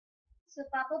So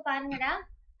பாப்பா பாருங்கடா,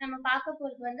 நம்ம பார்க்க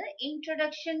போறது வந்து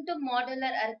Introduction to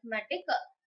Modular Arithmetic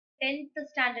 10th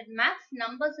Standard Maths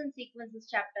Numbers and Sequences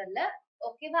chapterல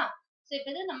ஓகேவா. ஸோ இப்போ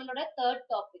இது நம்மளோட தேர்ட்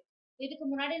டாபிக். இதுக்கு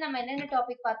முன்னாடி நம்ம என்னென்ன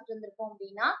டாபிக் பார்த்துட்டு இருந்திருக்கோம்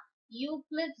அப்படின்னா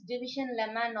Euclid's division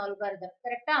lemma and algorithm.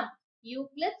 கரெக்டா?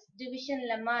 Euclid's division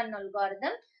lemma and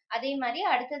algorithm. அதே மாதிரி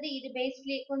அடுத்தது இது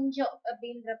பேஸ்லி கொஞ்சம்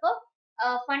அப்படின்றப்போ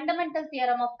ஃபண்டமெண்டல்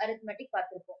தியரம் ஆஃப் அரித்மெட்டிக்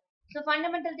பார்த்துருப்போம். So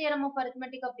fundamental theorem of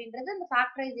arithmetic அப்படின்றது இந்த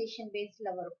ஃபேக்டரைசேஷன் பேஸ்ல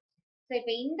வரும். ஸோ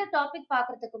இப்போ இந்த டாபிக்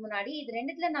பார்க்கறதுக்கு முன்னாடி இது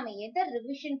ரெண்டுத்துல நம்ம எதை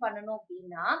ரிவிஷன் பண்ணணும்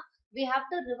அப்படின்னா we have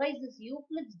to revise this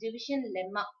Euclid's division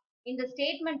lemma. இந்த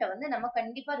ஸ்டேட்மெண்ட்டை வந்து நம்ம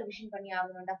கண்டிப்பா ரிவிஷன் பண்ணி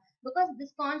ஆகணும்டா. Because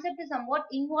this concept is somewhat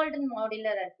involved in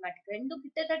modular arithmetic. ரெண்டும்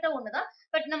கிட்டத்தட்ட ஒண்ணுதான்.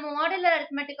 பட் நம்ம மாடுலர்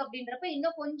அரித்மெட்டிக் அப்படின்றப்ப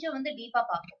இன்னும் கொஞ்சம் வந்து டீப்பா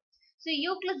பார்ப்போம். So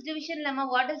Euclid's division lemma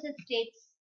what is it states?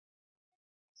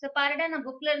 So பாருடா, நான்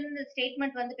புக்ல இருந்து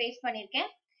ஸ்டேட்மெண்ட் வந்து பேஸ்ட் பண்ணியிருக்கேன்.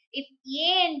 If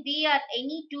a and b are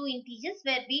any two integers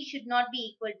where b should not be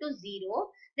equal to 0,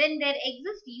 then there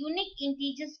exist unique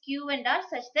integers q and r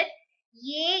such that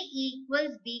a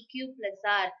equals bq plus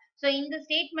r. So இந்த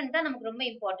statement தான் நமக்கு ரொம்ப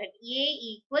important. a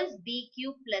equals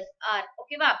bq plus r.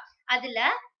 ஓகேவா? அதுல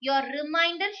your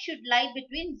remainder should lie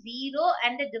between 0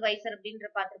 and the divisor அப்படின்ற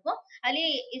பார்த்திருப்போம். அதுல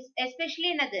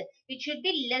especially என்னது, it should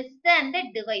be less than the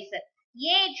divisor.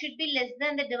 ஏன் it should be less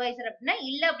than the divisor அப்படின்னா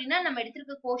இல்ல அப்படின்னா நம்ம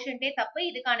எடுத்திருக்க கோஷன்ட்டே தப்பு.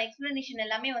 இதுக்கான எக்ஸ்பிளனேஷன்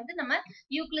எல்லாமே வந்து நம்ம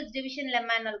யூக்ளிட்ஸ் டிவிஷன்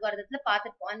லெம்மா அண்ட் அல்காரிதத்துல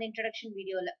பார்த்திருப்போம் அந்த இன்ட்ரோடக்ஷன்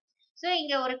வீடியோல. சோ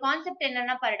இங்க ஒரு கான்செப்ட்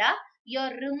என்னன்னா பாருடா, your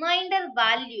remainder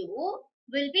value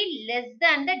will be less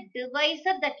than the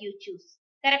divisor that you choose.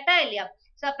 கரெக்டா இல்லையா?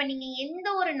 சோ அப்ப நீங்க எந்த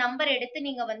ஒரு நம்பர் எடுத்து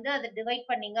நீங்க வந்து அதை டிவைட்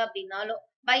பண்ணீங்க அப்படின்னாலும்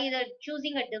by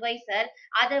choosing a divisor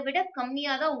அதை விட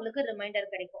கம்மியா தான் உங்களுக்கு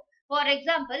ரிமைண்டர் கிடைக்கும். For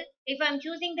example, if I'm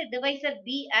choosing the divisor b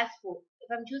as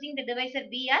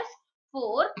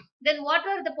 4, then what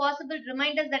are the possible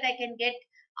reminders that I can get?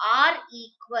 R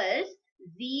equals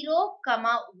 0,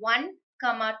 1,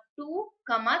 2,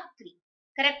 3.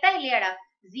 Correct? இல்லையாடா?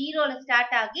 0ல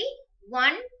ஸ்டார்ட் ஆகி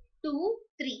 1, 2,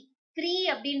 3. 3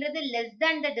 அப்படின்றது less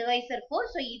than the divisor 4.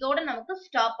 So இதோட நமக்கு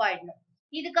ஸ்டாப் ஆயிடணும்.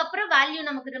 இதுக்கப்புறம் வேல்யூ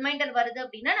நமக்கு reminder வருது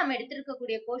அப்படின்னா நம்ம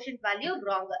எடுத்திருக்கக்கூடிய கோஷன்ட் வேல்யூ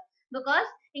ராங்.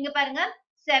 பிகாஸ் இங்க பாருங்க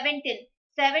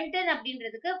 17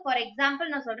 அப்படின்றதுக்கு ஃபார் எக்ஸாம்பிள்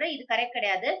நான் சொல்றேன், இது கரெக்ட்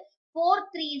கிடையாது. 4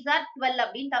 3s are 12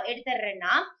 அப்படின்னு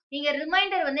எடுத்துறேன்னா நீங்க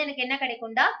ரிமைண்டர் வந்து எனக்கு என்ன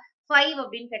கிடைக்கும்டா 5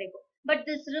 அப்படின்னு கிடைக்கும். But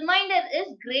this reminder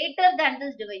is greater than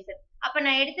this divisor. அப்ப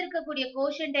நான் எடுத்திருக்கக்கூடிய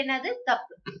கோஷன்ட் என்னது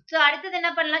தப்பு. சோ அடுத்தது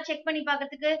என்ன பண்ணலாம் செக் பண்ணி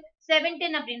பார்க்கிறதுக்கு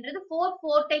 17 அப்படின்றது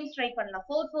 4 டைம்ஸ் ட்ரை பண்ணலாம்.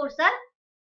 4 4s are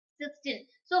 16.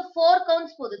 சோ 4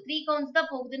 கவுண்ட்ஸ் போகுது, 3 கவுண்ட்ஸ் தான்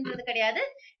போகுதுன்றது கிடையாது.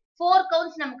 4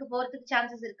 counts நமக்கு போறதுக்கு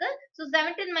chances இருக்கு. So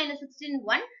 17 minus 16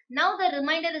 1. Now the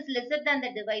remainder is lesser than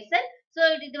the divisor. So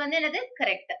இது வந்து என்னது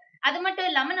கரெக்ட். அது மட்டும்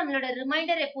இல்லாம நம்மளோட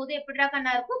ரிமைண்டர் எப்போது எப்படிடா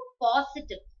கண்ணா இருக்கும்?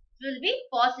 Positive. It will be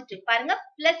positive. பாருங்க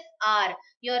plus r.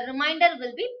 Your remainder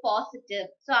will be positive.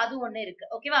 So அது ஒண்ணு இருக்கு.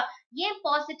 ஓகேவா? ஏன்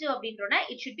positive அப்படின்றோம்னா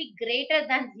it should be greater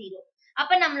than 0.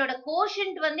 அப்ப நம்மளோட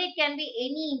கோஷன்ட் வந்து it can be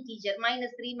any integer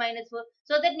 -3 -4.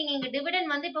 so that நீங்க இங்க டிவிடெண்ட்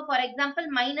வந்து இப்ப ஃபார் எக்ஸாம்பிள்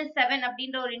 -7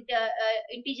 அப்படின்ற ஒரு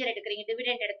இன்டிஜர் எடுக்கிறீங்க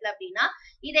டிவிடெண்ட் இடத்துல அப்படின்னா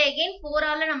இதை again 4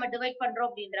 ஆல நம்ம டிவைட் பண்றோம்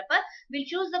அப்படின்றப்ப we'll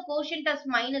choose the quotient as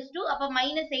 -2. அப்ப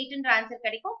 -8 என்ற ஆன்சர்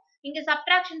கிடைக்கும். இங்க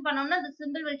சப்ட்ராக்ஷன் பண்ணோம்னா the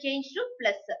symbol will change to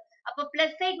plus. அப்ப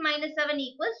 +8 -7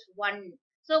 equals 1.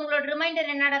 so உங்களோட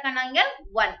ரிமைண்டர் என்னடா கண்ணாங்க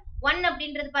 1. 1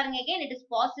 அப்படின்றது பாருங்க again it is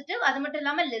positive. அது மட்டும்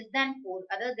இல்லாம less than 4,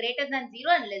 அதாவது greater than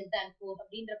 0 and less than 4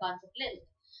 அப்படின்ற கான்செப்ட்ல இருக்கு.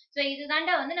 சோ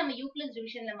இதுதான்டா வந்து நம்ம யூக்ளிட்ஸ்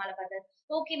டிவிஷன் லெம்மால பார்த்தது.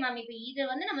 ஓகே மேம், இப்போ இது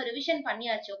வந்து நம்ம ரிவிஷன்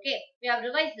பண்ணியாச்சு. Okay, we have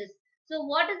revised this. So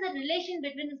what is the relation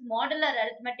between this modular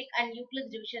arithmetic and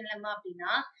Euclid's division lemma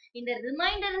அப்படின்னா இந்த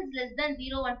reminder is less than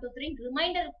 0 1 2 3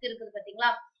 reminder இருக்குது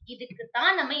பாத்தீங்களா, இதுக்கு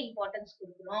தான் நம்ம இம்பார்ட்டன்ஸ்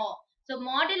கொடுக்கணும். So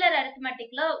modular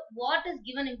arithmeticல what is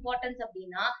given importance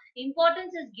அப்படின்னா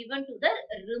importance is given to the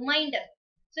remainder.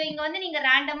 So இங்க வந்து நீங்க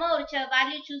ரேண்டமா ஒரு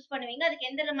வேல்யூ சூஸ் பண்ணுவீங்க, அதுக்கு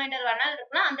எந்த ரிமைண்டர் வேணாலும்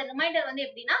இருக்கலாம். அந்த ரிமைண்டர் வந்து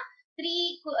எப்படின்னா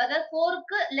 3 அதாவது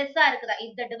 4க்கு லெஸ்ஸா இருக்குதா,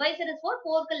 if the divisor is 4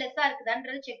 4க்கு லெஸ்ஸா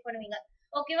இருக்குதான்றது check பண்ணுவீங்க.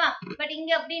 ஓகேவா? பட்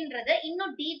இங்க அப்படின்றது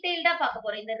இன்னும் டீடைல்டா பார்க்க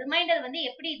போறோம். இந்த ரிமைண்டர் வந்து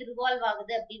எப்படி இது ரிவால்வ்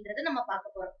ஆகுது அப்படின்றது நம்ம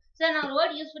பார்க்க போறோம். சோ நான் ஒரு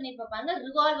வேர்ட் யூஸ் பண்ணி பாருங்க,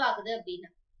 ரிவால்வ் ஆகுது அப்படின்னு.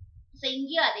 சோ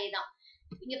இங்கேயும் அதேதான்.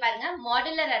 இங்க பாருங்க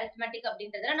மாடுலர் அரித்மெட்டிக்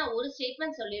அப்படின்றதுல நான் ஒரு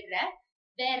ஸ்டேட்மெண்ட் சொல்லிடுறேன்.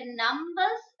 where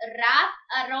numbers wrap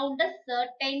around a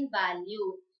certain value.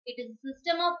 It is a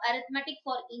system of arithmetic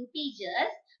for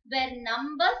integers where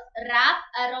numbers wrap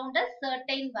around a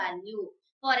certain value.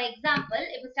 For example,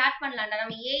 if we start பண்ணலாம்டா,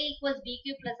 நம்ம a equals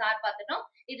bq plus r பார்த்துட்டோம்.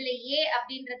 இதுல a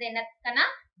அப்படின்றது என்னன்னா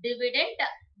dividend,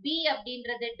 b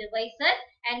அப்படின்றது divisor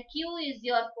and q is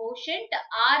your quotient,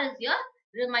 r is your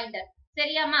remainder.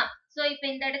 சரியாமா? So இப்ப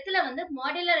இந்த இடத்துல வந்து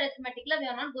modular arithmeticல we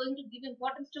are not going to give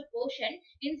importance to quotient.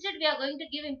 Instead we are going to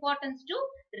give importance to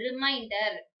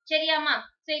remainder. சரியாமா?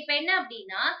 So இப்போ என்ன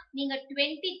அப்படின்னா நீங்க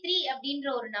 23 அப்படின்ற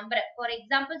ஒரு நம்பரை ஃபார்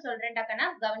எக்ஸாம்பிள் சொல்றேன்டாக்கனா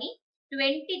கவனி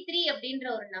 23 அப்படின்ற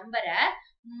ஒரு நம்பரை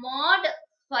mod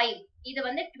 5 இது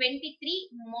வந்து 23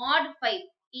 mod 5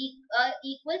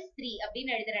 equals 3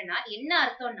 அப்படின்னு எழுதுறேன்னா என்ன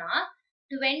அர்த்தம்னா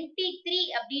 23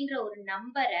 அப்படின்ற ஒரு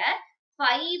நம்பரை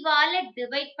 5 ஆல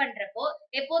டிவைட் பண்றப்போ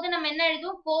எப்போதும் நம்ம என்ன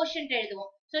எழுதுவோம் கோஷன்ட்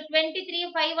எழுதுவோம். So 23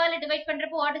 5 ஆல டிவைட்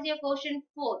பண்றப்போ what is your quotient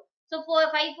 4. So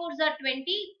 5 4s are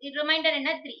 20 reminder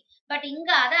என்ன 3. பட் இங்க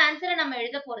அத ஆன்சரை நம்ம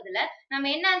எழுத போறது இல்ல. நம்ம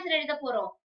என்ன ஆன்சர் எழுத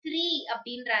போறோம் 3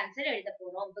 அப்படின்ற ஆன்சர் எழுத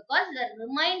போறோம் because the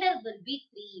remainder will be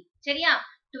 3. சரியா?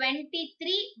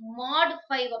 23 mod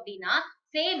 5 அப்படினா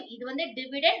சேம் இது வந்து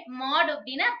டிவிடெண்ட் mod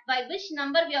அப்படினா by which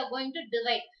number we are going to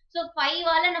divide. So 5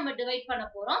 ஆல நம்ம டிவைட் பண்ண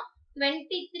போறோம்.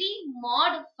 23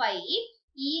 mod 5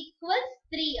 equals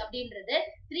 3 அப்படின்றது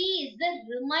 3 is the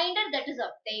remainder that is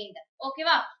obtained.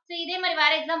 ஓகேவா? சோ இதே மாதிரி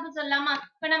வேற எக்ஸாம்பிள் சொல்லலாமா?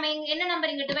 இப்ப நம்ம என்ன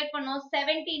நம்பர் இங்க டிவைட் பண்ணோம்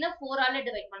 17 4 ஆல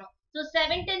டிவைட் பண்ணோம். So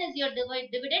 17 is your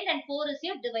dividend and 4 is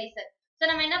your divisor. So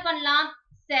நம்ம என்ன பண்ணலாம்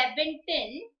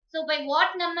 17. So by what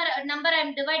number I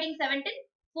am dividing 17?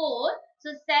 4. So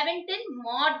 17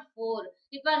 mod 4.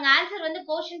 இப்போ அங்க ஆன்சர் வந்து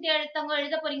கோஷன்ட் எடுத்தவங்க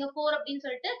எழுத போறீங்க 4 அப்படின்னு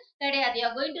சொல்லிட்டு கிடையாது. You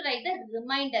are going to write the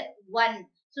remainder 1.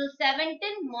 So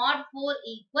 17 mod 4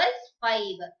 equals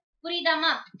 5.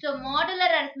 புரியுதாமா? So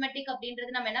modular arithmetic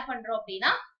அப்படின்றது நம்ம என்ன பண்றோம்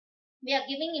அப்படின்னா we are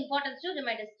giving importance to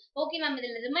reminders. Okay ma'am,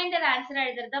 இதுல ரிமைண்டர் ஆன்சர்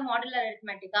எழுதுறதா மாடுலர்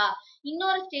அரித்மெட்டிக்கா?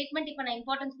 இன்னொரு ஸ்டேட்மெண்ட் இப்ப நான்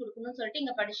இம்பார்ட்டன்ஸ் கொடுக்கணும்னு சொல்லிட்டு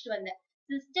இங்க படிச்சுட்டு வந்தேன்.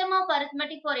 System of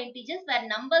arithmetic for integers where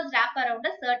numbers wrap around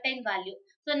a certain value.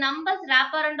 So numbers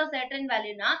wrap around a certain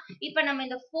value na இப்ப நம்ம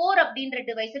இந்த 4 அப்படின்ற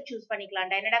டிவைஸை சூஸ்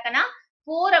பண்ணிக்கலாம்டா. என்னடாக்கனா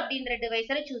 4 அப்படின்ற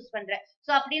டிவைஸரை சூஸ் பண்றேன்.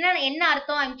 So அப்படின்னா என்ன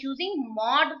அர்த்தம்? I'm choosing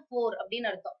mod 4 அப்படின்னு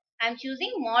அர்த்தம். I'm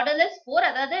choosing modulus 4,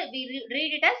 அதாவது we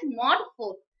read it as mod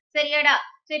 4. சரியாடா?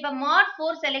 So இப்ப mod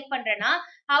 4 செலக்ட் பண்றேன்னா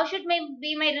how should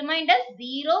be my reminders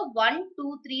 0 1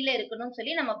 2 3ல இருக்கணும்னு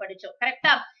சொல்லி நம்ம படிச்சோம்.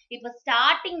 கரெக்ட்டா? இப்ப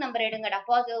ஸ்டார்டிங் நம்பர் எடுங்கடா.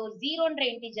 0ன்ற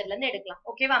இன்டிஜர்ல இருந்து எடுக்கலாம்.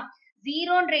 ஓகேவா?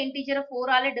 0ன்ற இன்டிஜரை 4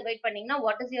 ஆல டிவைட் பண்ணீங்கன்னா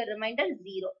what is your remainder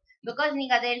 0. because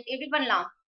நீங்க அதை எப்படி பண்ணலாம்?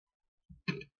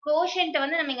 கோஷன்ட்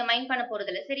வந்து நம்ம இங்க மைண்ட் பண்ண போறது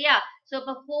இல்ல. சரியா? சோ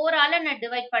இப்ப 4 ஆல நான்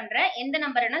டிவைட் பண்றேன். எந்த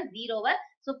நம்பர்னா 0வை.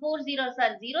 சோ 4 zeros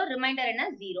are 0, ரிமைண்டர் என்ன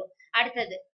 0.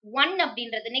 அடுத்தது 1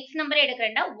 அப்படின்றது நெக்ஸ்ட் நம்பரே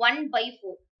எடுக்கறேன்டா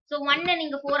 1/4. சோ 1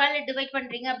 நீங்க 4 ஆல டிவைட்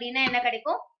பண்றீங்க அப்படினா என்ன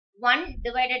கிடைக்கும்? 1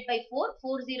 divided by 4.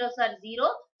 4 zeros are 0.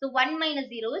 So 1 minus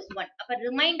 0 is 1. அப்ப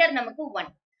ரிமைண்டர் நமக்கு 1.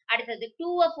 அடுத்தது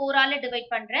 2 4 ஆல டிவைட்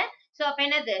பண்றேன். சோ அப்ப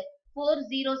என்னது 4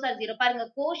 zeros are 0. பாருங்க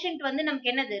கோஷன்ட் வந்து நமக்கு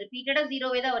என்னது ரிப்பீட்டடா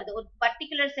 0வே தான் வருது. ஒரு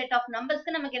பர்టిక్యులர் செட் ஆஃப்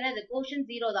நம்பர்ஸ்க்கு நமக்கு என்னது கோஷன்ட்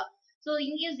 0 தான். சோ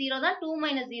இங்கேயும் 0 தான். 2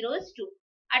 minus 0 is 2.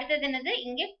 அடுத்தது என்னது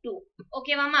இங்க 2.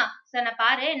 ஓகேவாமா? சோ நான்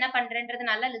பாரு என்ன பண்றேன்றது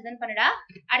நல்லா லிசன் பண்ணுடா.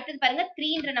 அடுத்தது பாருங்க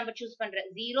 3ன்ற நம்பர் சூஸ் பண்றேன்.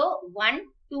 0 1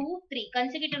 2 3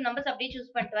 கன்சிக்யூட்டிவ் நம்பர்ஸ் அப்படியே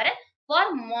சூஸ் பண்ணிட்டு வரேன். for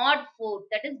mod 4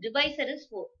 that is divisor is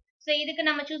 4. So இதுக்கு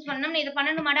நம்ம சூஸ் பண்ணனும். இது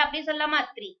பண்ணனுமாடா அப்படியே சொல்லலாமா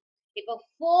 3. இப்போ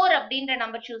 4 அப்படின்ற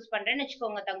நம்பர் சூஸ் பண்றேன்னு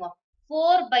வெச்சுக்கோங்க தங்கம்.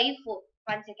 4/4.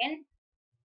 1 செகண்ட்.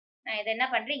 நான் இத என்ன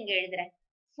பண்றேன் இங்க எழுதுறேன்.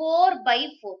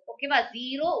 4/4. ஓகேவா?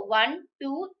 0 1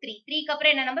 2 3. 3க்கு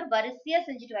அப்புறம் என்ன நம்பர் வரிசையா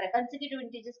செஞ்சுட்டு வரேன். கன்சிக்யூட்டிவ்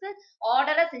இன்டிஜர்ஸ்க்கு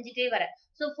ஆர்டரா செஞ்சிட்டே வரேன்.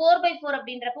 சோ 4/4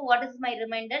 அப்படின்றப்ப what is my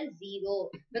remainder 0.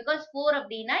 because 4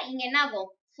 அப்படினா இங்க என்ன ஆகும்?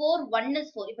 4 1 is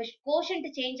 4. இப்ப கோஷன்ட்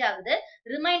சேஞ்ச் ஆகுது.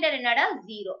 ரிமைண்டர் என்னடா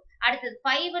 0. அடுத்து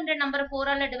 5ன்ற நம்பரை 4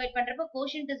 ஆல டிவைட் பண்றப்ப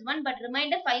quotient is 1 but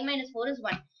reminder 5 minus 4 is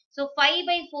 1. so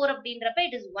 5/4 அப்படின்றப்ப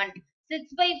it is 1.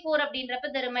 6/4 அப்படின்றப்ப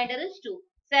the remainder is 2.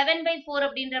 7/4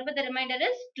 அப்படின்றப்ப the remainder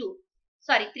is 2.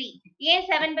 Sorry 3. ஏன்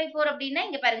 7/4 அப்படின்னா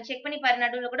இங்க பாருங்க செக் பண்ணி பாருங்க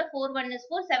நடுவுல கூட 4 1 is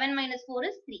 4 7 minus 4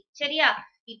 is 3. சரியா?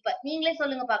 இப்ப நீங்களே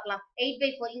சொல்லுங்க பார்க்கலாம்.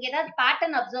 8/4 இங்க ஏதாவது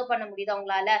பேட்டர்ன் அப்சர்வ் பண்ண முடியுதா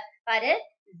உங்களால? பாரு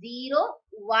 0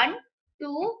 1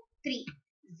 2 3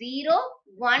 0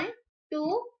 1 2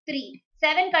 3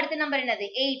 7க்கு அடுத்த நம்பர் என்னது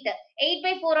 8.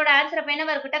 8/4 ஓட ஆன்சர் அப்ப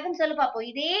என்னவா இருக்கும்? டக்குன்னு சொல்லு பாப்போம்.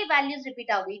 இதே வேல்யூஸ்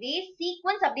ரிப்பீட் ஆகும். இதே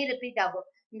சீக்வென்ஸ் அப்படியே ரிப்பீட் ஆகும்.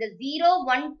 இந்த 0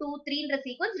 1 2 3ன்ற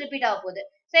சீக்வென்ஸ் ரிப்பீட் ஆக போகுது.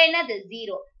 சோ என்னது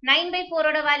 0. 9/4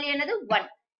 ஓட வேல்யூ என்னது 1.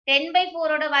 10/4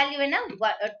 ஓட வேல்யூ என்ன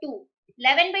 2.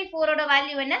 11/4 ஓட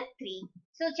வேல்யூ என்ன 3.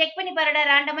 சோ செக் பண்ணி பாருடா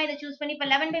ரேண்டமா இத சூஸ் பண்ணி இப்ப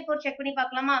 11/4 செக் பண்ணி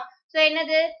பார்க்கலாமா? சோ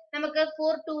என்னது நமக்கு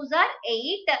 4 2s are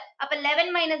 8. அப்ப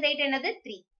 11 minus 8 என்னது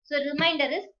 3. So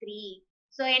reminder is 3.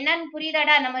 சோ என்னன்னு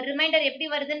புரியுதாடா? நம்ம ரிமைண்டர் எப்படி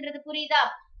வருதுன்றது புரியுதா?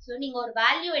 சோ நீங்க ஒரு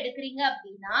வேல்யூ எடுக்குறீங்க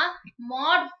அப்படின்னா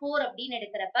mod 4 அப்படின்னு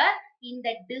எடுக்கிறப்ப இந்த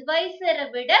டிவைசரை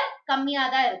விட கம்மியா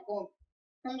தான் இருக்கும்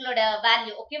உங்களோட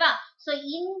வேல்யூ. ஓகேவா? சோ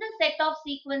இந்த செட் ஆஃப்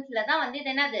சீக்வென்ஸ்ல தான் வந்து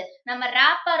இது என்னது நம்ம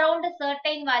wrap around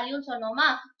certain value சொன்னோமா?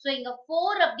 சோ இங்க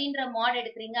 4 அப்படின்ற mod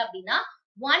எடுக்குறீங்க அப்படின்னா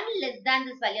 1 less than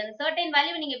this value. அந்த certain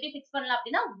value நீங்க எப்படி ஃபிக்ஸ் பண்ணலாம்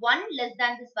அப்படின்னா 1 less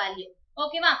than this value.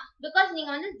 ஓகேவா? பிகாஸ்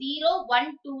நீங்க வந்து 0 1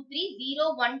 2 3 0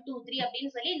 1 2 3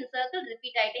 அப்படின்னு சொல்லி இந்த சர்க்கிள்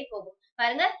ரிப்பீட் ஆயிட்டே போகும்.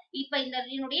 பாருங்க, இப்ப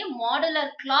இதனுடைய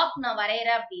மாடுலர் கிளாக் நான்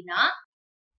வரையறேன் அப்படின்னா,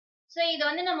 சோ இது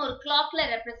வந்து நம்ம ஒரு கிளாக்ல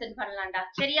ரெப்ரசென்ட் பண்ணலாம்டா.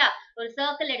 சரியா? ஒரு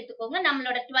சர்க்கிள் எடுத்துக்கோங்க.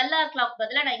 நம்மளோட 12 hour clock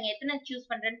பதிலா நான் இங்க எத்தனை சூஸ்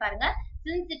பண்றேன்னு பாருங்க.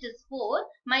 Since it is 4,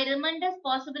 my remainders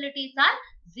possibilities are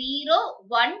 0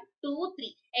 1 2 3.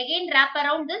 Again wrap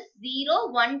around this 0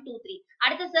 1 2 3.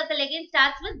 அடுத்த circle again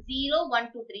starts with 0 1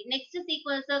 2 3. Next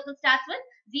sequence circle starts with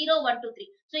 0 1 2 3.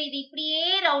 So இது இப்படியே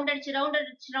ரவுண்ட்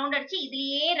அடிச்சு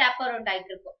இதுலயே wrap around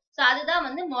ஆயிட்டு இருக்கும். சோ அதுதான்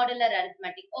வந்து மாடுலர்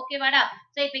அரித்மெட்டிக். ஓகேவாடா?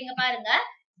 சோ இப்போ இங்க பாருங்க,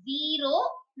 0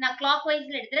 நான் கிளாக்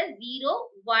வைஸ்ல எடுத்துறேன். 0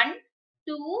 1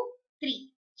 2 3.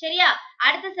 சரியா?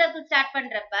 அடுத்த சர்க்கிள் ஸ்டார்ட்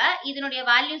பண்றப்ப இதனுடைய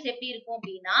வேல்யூஸ் எப்படி இருக்கும்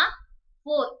அப்படின்னா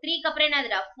 4 3க்கு அப்புறம்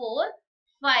என்னதுடா 4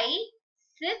 5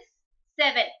 6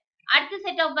 7. அடுத்த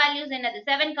செட் ஆஃப் வேல்யூஸ் என்னது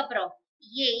 7க்கு அப்புறம்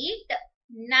 8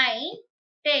 9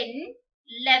 10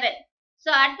 11.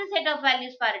 சோ அடுத்த செட் ஆஃப்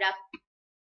வேல்யூஸ் பாருடா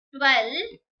 12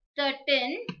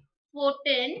 13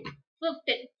 14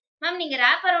 15. மேம் நீங்க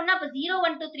ரேப் அரௌண்ட்னா அப்ப 0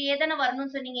 1 2 3 தானே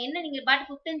வரணும்னு சொன்னீங்க, என்ன நீங்க பாட்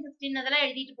 15 16 அதெல்லாம்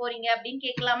எழுதிட்டு போறீங்க அப்படின்னு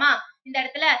கேட்கலாமா? இந்த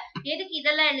இடத்துல எதுக்கு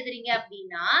இதெல்லாம் எழுதுறீங்க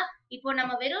அப்படின்னா, இப்போ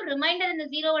நம்ம வெறும் ரிமைண்டர் இந்த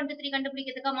 0 1 2 3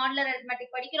 கண்டுபிடிக்கிறதுக்கு மாடுலர்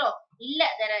அரித்மெட்டிக் படிக்கிறோம் இல்ல.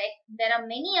 there are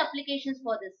many applications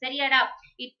for this. சரியாடா?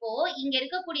 இப்போ இங்க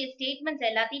இருக்கக்கூடிய ஸ்டேட்மெண்ட்ஸ்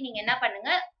எல்லாத்தையும் நீங்க என்ன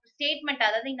பண்ணுங்க, ஸ்டேட்மெண்ட்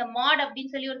அதாவது இந்த மாட்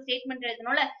அப்படின்னு சொல்லி ஒரு ஸ்டேட்மெண்ட்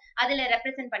எழுதணும்ல, அதுல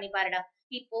ரெப்ரசென்ட் பண்ணி பாருடா.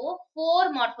 இப்போ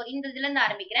 4 mod 4 இந்த இதுல இருந்து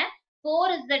ஆரம்பிக்கிறேன். 4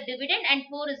 is the dividend and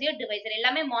 4 is your divisor.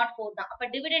 எல்லாமே mod 4 தான். அப்ப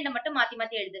dividend மட்டும் மாத்தி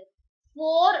மாத்தி எழுது.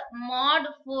 4 mod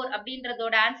 4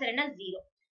 அப்படின்றதோட ஆன்சர் என்ன 0.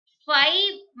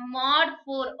 5 mod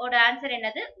 4 ஓட ஆன்சர்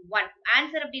என்னது 1.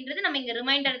 ஆன்சர் அப்படின்றது நம்ம இங்க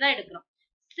ரிமைண்டர் தான் எடுக்கிறோம்.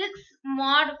 6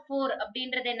 mod 4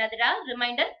 அப்படின்றது என்னதுடா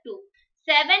ரிமைண்டர் 2.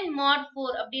 7 mod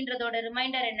 4 அப்படின்றதோட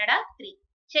ரிமைண்டர் என்னடா 3.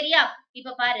 சரியா?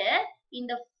 இப்ப பாரு,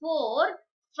 இந்த 4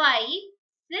 5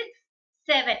 6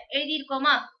 7 எழுதி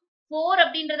இருக்கோமா? 4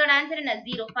 அப்படின்றதோட ஆன்சர் என்ன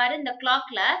 0. பாரு, இந்த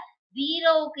கிளாக்ல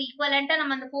 0க்கு ஈக்குவலண்டா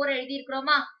நம்ம அந்த 4 எழுதி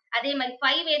இருக்கிறோமா? அதே மாதிரி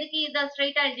 5 எதுக்கு இத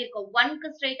ஸ்ட்ரைட்டா எழுதி இருக்கோம்,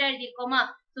 1க்கு ஸ்ட்ரைட்டா எழுதி இருக்கோமா?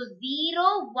 சோ 0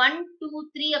 1 2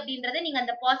 3 அப்படின்றத நீங்க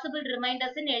அந்த possible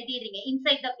reminders எழுதிடுறீங்க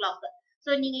inside the clock.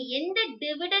 So நீங்க எந்த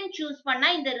டிவிடெண்ட் சூஸ் பண்ணா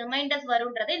இந்த ரிமைண்டர்ஸ்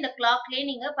வரும்ன்றதை இந்த கிளாக்லயே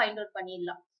நீங்க ஃபைண்ட் அவுட்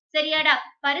பண்ணிடலாம். சரியாடா?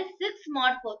 பாரு, 6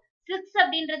 mod 4. 6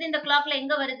 அப்படின்றது இந்த கிளாக்ல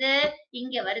எங்க வருது,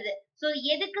 இங்க வருது. சோ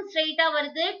எதுக்கு ஸ்ட்ரைட்டா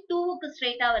வருது, 2க்கு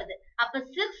ஸ்ட்ரைட்டா வருது. அப்ப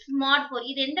 6 mod 4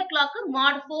 இது எந்த கிளாக்,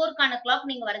 mod 4க்கான கிளாக்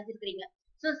நீங்க வரைஞ்சிருக்கீங்க.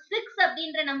 சோ 6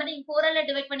 அப்படின்ற நம்பர் நீங்க 4 ஆல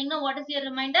டிவைட் பண்ணீங்கன்னா what is your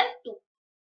remainder 2.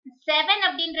 7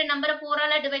 அப்படின்ற நம்பரை 4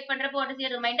 ஆல டிவைட் பண்றப்போ what is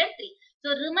your remainder 3. so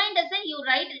reminders you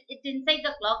write it inside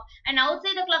the clock and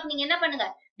outside the clock நீங்க என்ன பண்ணுங்க,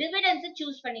 dividends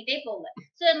choose பண்ணிட்டே போங்க.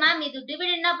 so ma'am இது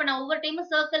dividend அப்ப நான் ஒவ்வொரு டைம்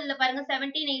சர்க்கிள்ல பாருங்க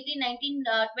 17 18 19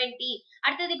 20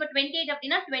 அடுத்தது இப்ப 28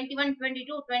 அப்படின்னா 21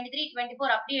 22 23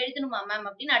 24 அப்படியே எழுதணுமா மேம்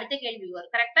அப்படின்னு அடுத்த கேள்வி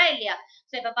வரும். கரெக்டா இல்லையா?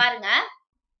 சோ இப்ப பாருங்க,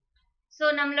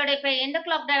 சோ நம்மளோட இப்ப எந்த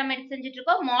கிளாக் தான் நம்ம எடுத்து செஞ்சுட்டு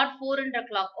இருக்கோம், mod 4ன்ற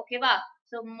கிளாக். ஓகேவா?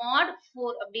 so mod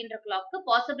 4 அப்படின்ற கிளாக்கு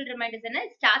பாசிபிள் ரிமைண்டர்ஸ் என்ன,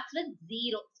 starts with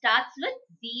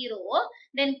 0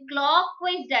 then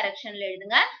clockwise directionல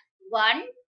எழுதுங்க 1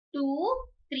 2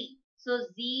 3. so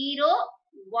 0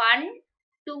 1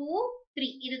 2 3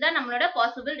 இதுதான் நம்மளோட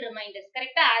பாசிபிள் ரிமைண்டர்ஸ்.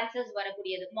 கரெக்டா? ஆன்சர்ஸ்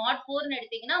வரக்கூடியது mod 4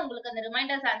 எடுத்தீங்கன்னா உங்களுக்கு அந்த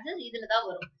ரிமைண்டர்ஸ் ஆன்சர்ஸ் இதுல தான்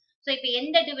வரும். சோ இப்ப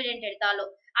எந்த டிவிடெண்ட்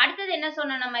எடுத்தாலும் அடுத்தது என்ன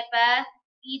சொன்னோம் நம்ம, இப்ப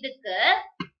இதுக்கு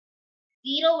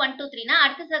 0 1 2 3னா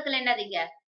அடுத்த சர்க்கிள் என்னதுங்க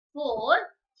 4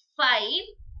 5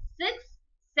 6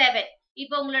 7.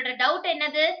 இப்போ உங்களோட டவுட்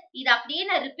என்னது, இது அப்படியே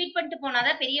நான் ரிப்பீட் பண்ணிட்டு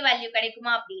போனாதான் பெரிய வேல்யூ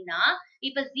கிடைக்குமா அப்படின்னா,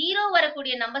 இப்ப 0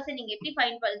 வரக்கூடிய நம்பர்ஸ் நீங்க எப்படி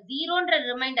ஃபைண்ட் பண்ண, 0ன்ற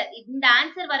ரிமைண்டர் இந்த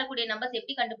ஆன்சர் வரக்கூடிய நம்பர்ஸ்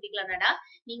எப்படி கண்டுபிடிக்கலாம்டா,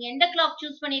 நீங்க எந்த கிளாக்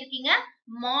சூஸ் பண்ணிருக்கீங்க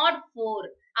mod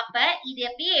 4. அப்ப இது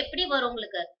அப்படியே எப்படி வரும்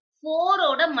உங்களுக்கு 4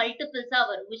 ஓட மல்டிபிள்ஸா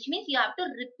வரும், which means you have to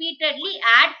repeatedly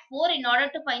add 4 in order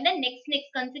to find the next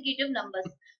consecutive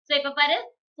numbers. so இப்ப பாரு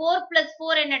 4 plus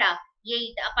 4 என்னடா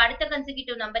 8. அப்ப அடுத்த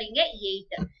consecutive number இங்க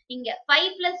 8. இங்க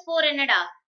 5 plus 4 என்னடா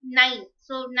 9.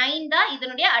 so 9 தான்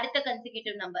இதனுடைய அடுத்த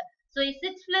consecutive number. so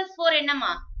 6 plus 4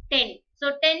 என்னமா 10. so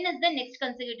 10 is the next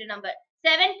consecutive number.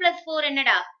 7 plus 4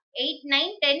 என்னடா 8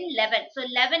 9 10 11. so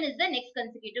 11 is the next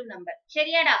consecutive number.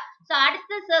 சரியாடா? so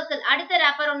அடுத்த circle அடுத்த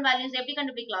wrap around values எப்படி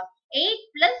கண்டுபிடிக்கலாம், 8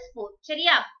 plus 4.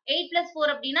 சரியா? 8 plus 4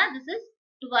 அப்படின்னா this is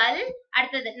 12.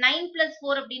 அடுத்தது 9 plus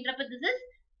 4 அப்படின்றப்ப this is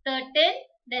 13.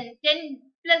 then 10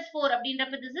 plus 4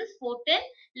 அப்படின்றப்ப this is 14.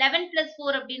 11 plus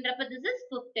 4 அப்படின்றப்ப this is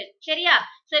 15. சரியா?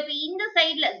 சோ இப்போ இந்த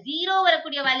சைடுல 0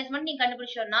 வரக்கூடிய வேல்யூஸ் மட்டும் நீங்க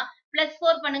கண்டுபிடிச்சோம்னா plus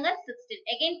 4 பண்ணுங்க 16.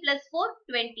 again plus 4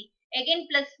 20. again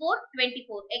plus 4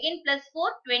 24. again plus 4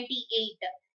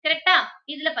 28. கரெக்ட்டா?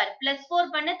 இதுல பாரு plus 4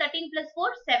 பண்ணு 13 plus 4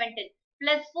 17.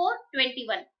 plus 4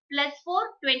 21. plus 4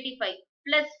 25.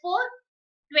 plus 4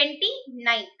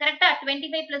 29. கரெக்ட்டா?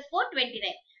 25 plus 4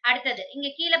 29. அடுத்தது இங்க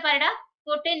கீழே பாருடா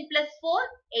 14 plus 4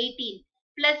 18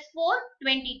 plus 4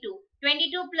 22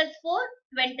 22 plus 4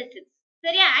 26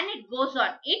 சரியா and it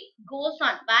goes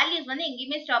on values வந்து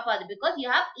எங்கேயுமே ஸ்டாப் ஆகுது because you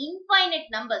have infinite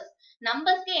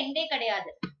நம்பர்ஸ்க்கு எண்டே கிடையாது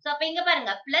சோ அப்ப இங்க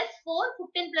பாருங்க plus 4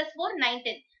 15 plus 4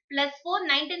 19 plus 4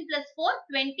 19 plus 4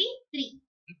 23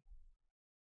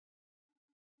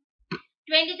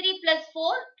 23 plus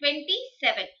 4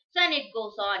 27 so and it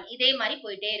goes on இதே மாதிரி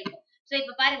போயிட்டே இருக்கும் சோ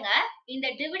இப்ப பாருங்க இந்த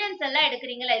டிவிடெண்ட்ஸ் எல்லாம்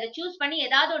எடுக்கறீங்களா இத சூஸ் பண்ணி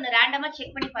ஏதாவது ஒன்னு ரேண்டமா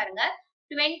செக் பண்ணி பாருங்க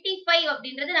 25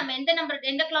 அப்படின்றது நம்ம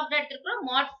எந்த clock தான் எடுத்துக்கிறோம்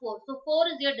mod 4 so 4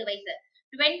 is your divisor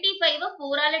 25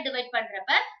 4 ஆல டிவைட்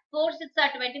பண்றப்ப 4 6 are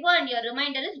 24 and your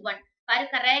remainder is 1 பாரு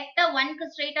கரெக்ட்டா 1 க்கு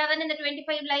ஸ்ட்ரைட்டா தான இந்த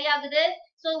 25 லை ஆகுது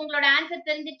சோ உங்களோட ஆன்சர்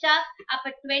தெரிஞ்சிச்சா அப்ப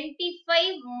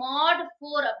 25 mod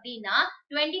 4 அப்படினா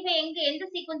 25 எந்த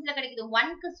சீக்வென்ஸ்ல கிடைக்குது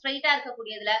 1 க்கு ஸ்ட்ரைட்டா இருக்க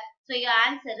கூடியதுல சோ your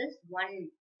answer is 1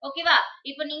 ஓகேவா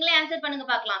இப்போ நீங்களே ஆன்சர் பண்ணுங்க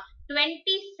பார்க்கலாம்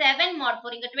 27 mod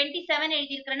 4 இங்க 27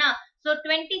 எழுதி இருக்கறனா சோ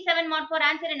 27 mod 4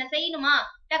 ஆன்சர் என்ன செய்யணுமா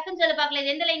டக்குன்னு சொல்ல பார்க்கலாம்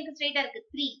இது எந்த லைனுக்கு ஸ்ட்ரைட்டா இருக்கு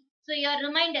 3 so your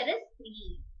remainder is 3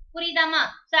 புரியுதாமா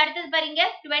so அடுத்து பாருங்க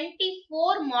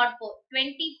 24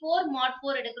 mod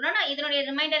 4 எடுக்கணும்னா இதனுடைய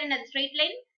ரிமைண்டர் என்ன ஸ்ட்ரைட்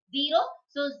லைன் 0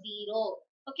 so 0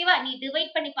 ஓகேவா நீ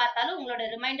டிவைட் பண்ணி பார்த்தாலும் உங்களோட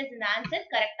ரிமைண்டர்ஸ் இந்த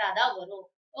ஆன்சர் கரெக்ட்டா தான் வரும்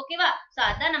ஓகேவா சோ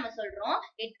அதான் நம்ம சொல்றோம்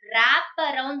it wrap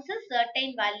around a certain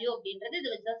value அப்படின்றது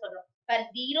இது வச்சு தான் சொல்றோம் பாரு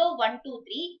 0 1 2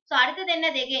 3 சோ அடுத்து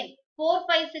என்னது again 4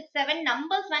 5 6 7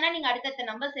 நம்பர்ஸ் வேணா நீங்க அடுத்த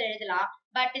நம்பர்ஸ் எழுதலாம்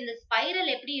பட் இந்த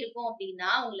ஸ்பைரல் எப்படி இருக்கும்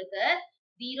அப்படினா உங்களுக்கு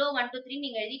 0 1 2 3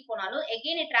 நீங்க எழுதி போனாலும்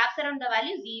again it wraps around the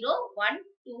value 0 1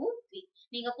 2 3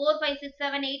 நீங்க 4 5 6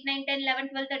 7 8 9 10 11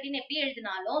 12 13 எப்படி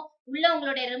எழுதினாலும் உள்ள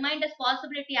உங்களுடைய ரிமைண்டர்ஸ்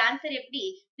பாசிபிலிட்டி ஆன்சர் எப்படி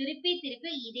திருப்பி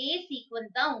இதே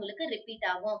சீக்வென்ஸ் தான் உங்களுக்கு ரிப்பீட்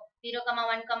ஆகும் 0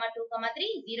 1 2 3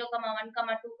 0 1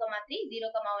 2 3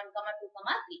 0 1 2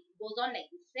 3 goes on like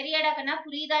this சரியாடா கண்ணா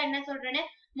புரியுதா என்ன சொல்றேன்னு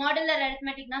மாடுலர்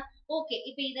அரித்மெட்டிக்னா ஓகே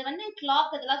இப்போ இத வந்து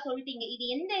கிளாக் இதெல்லாம் சொல்லிட்டீங்க இது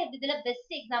எந்த இதுல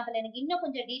பெஸ்ட் எக்ஸாம்பிள் எனக்கு இன்னும்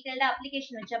கொஞ்சம் டீடைலா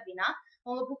அப்ளிகேஷன் வச்சு அப்படினா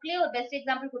உங்க புக்லயே ஒரு பெஸ்ட்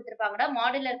எக்ஸாம்பிள் கொடுத்திருப்பாங்கடா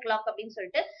மாடுலர் கிளாக் அப்படினு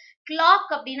சொல்லிட்டு கிளாக்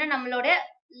அப்படினா நம்மளோட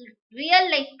ரியல்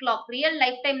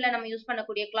லைஃப் டைம்ல நம்ம யூஸ்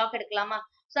பண்ணக்கூடிய கிளாக் எடுக்கலாமா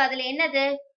சோ அதுல என்னது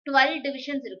 12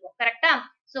 டிவிஷன்ஸ் இருக்கும் கரெக்ட்டா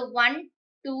சோ 1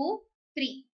 2 3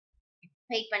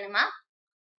 வெயிட் பண்ணுமா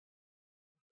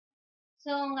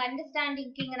சோ உங்க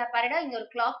அண்டர்ஸ்டாண்டிங்க்கு இங்க நான் பாருடா இங்க ஒரு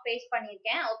கிளாக் பேஸ்ட்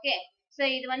பண்ணிருக்கேன் ஓகே சோ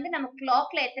இது வந்து நம்ம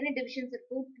கிளாக்ல எத்தனை டிவிஷன்ஸ்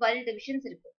இருக்கு 12 டிவிஷன்ஸ்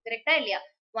இருக்கு கரெக்ட்டா இல்லையா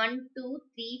 1 2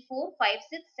 3 4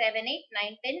 5 6 7 8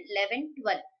 9 10 11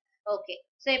 12 ஓகே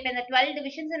சோ இப்போ இந்த 12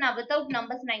 டிவிஷன்ஸ் நான் வித்அவுட்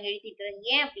நம்பர்ஸ் நான் எழுதிட்டேன்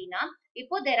ஏன் அப்படினா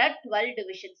இப்போ there are 12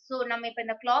 divisions சோ நம்ம இப்போ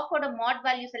இந்த கிளாக்கோட mod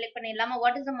value செலக்ட் பண்ணிடலாமா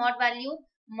what is the mod value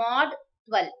mod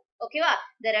 12 ஓகேவா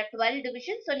there are 12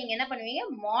 divisions சோ நீங்க என்ன பண்ணுவீங்க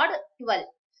mod 12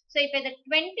 சோ இப்போ இந்த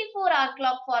 24 hour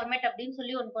clock format அப்படினு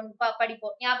சொல்லி ஒன்னு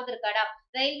படிப்போம் ஞாபகம் இருக்காடா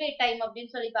ரயில்வே டைம்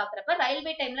அப்படினு சொல்லி பாக்குறப்ப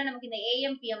ரயில்வே டைம்ல நமக்கு இந்த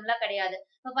AM PM கிடையாது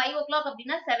இப்போ 5 o'clock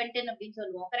அப்படினா 7:10 அப்படினு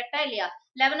சொல்லுவோம் கரெக்ட்டா இல்லையா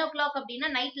 11 o'clock அப்படினா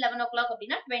நைட் 11 o'clock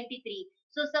அப்படினா 23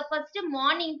 சோ ஃபர்ஸ்ட்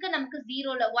மார்னிங்க்கு நமக்கு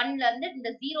 0 ல 1 ல இருந்து இந்த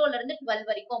 0 ல இருந்து 12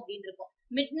 வரைக்கும் அப்படினு இருக்கும்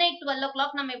மிட்நைட் 12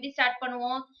 o'clock நம்ம எப்படி ஸ்டார்ட்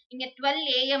பண்ணுவோம் இங்க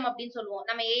 12 AM அப்படினு சொல்லுவோம்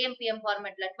நம்ம AM PM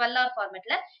ஃபார்மட்ல 12 hour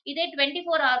ஃபார்மட்ல இதே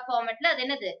 24 hour ஃபார்மட்ல அது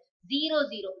என்னது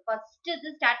 00 ஃபர்ஸ்ட் இது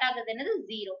ஸ்டார்ட் ஆகுது என்னது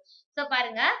 0 சோ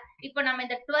பாருங்க இப்போ நம்ம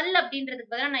இந்த 12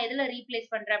 அப்படின்றதுக்கு பதிலா நான் எதுல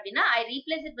ரீப்ளேஸ் பண்றேன் அப்படினா I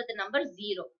replace it with the number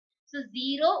 0 so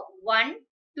 0 1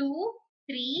 2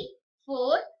 3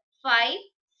 4 5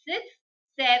 6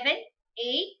 7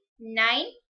 8 9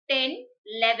 10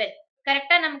 11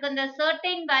 கரெக்ட்டா நமக்கு அந்த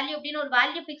certain value அப்படின ஒரு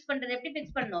வேல்யூ ஃபிக்ஸ் பண்றது எப்படி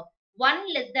ஃபிக்ஸ் பண்ணனும்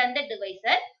 1 less than the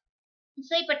divisor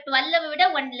so இப்போ 12 விட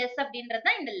 1 less அப்படின்றது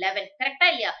தான் இந்த 11 கரெக்ட்டா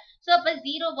இல்லையா சோ அப்ப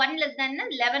 0 1 less than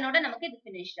 11 ஓட நமக்கு இது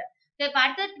finished சோ இப்போ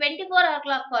அடுத்து 24 hour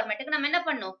clock formatக்கு நம்ம என்ன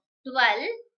பண்ணோம் 12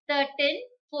 13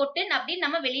 14 அப்படி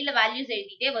நம்ம வெளியில வேல்யூஸ்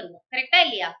எழுதிட்டே வருவோம் கரெக்ட்டா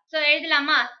இல்லையா சோ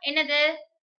எழுதலாமா என்னது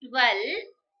 12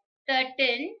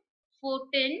 13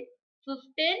 14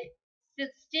 15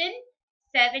 16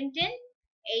 17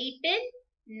 18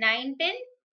 19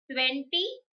 20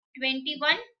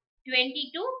 21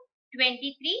 22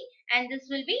 23 and this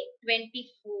will be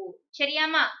 24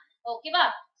 சரியாமா ஓகேவா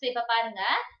சோ இப்ப பாருங்க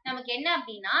நமக்கு என்ன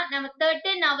அப்படினா நம்ம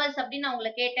 13 hours அப்படி நான்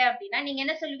உங்களை கேட்டேன் அப்படினா நீங்க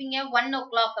என்ன சொல்லுவீங்க 1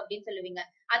 o'clock அப்படினு சொல்லுவீங்க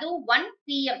அதுவும் 1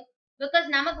 PM because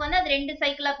நமக்கு வந்து அது ரெண்டு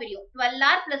சைக்கிளா பிரியும் 12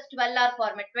 hour plus 12 hour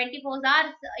format 24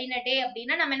 hours in a day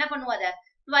அப்படினா நம்ம என்ன பண்ணுவோம் அத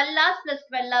 12 hours plus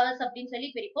 12 hours அப்படினு சொல்லி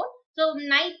பிரிப்போம் so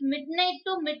midnight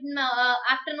to mid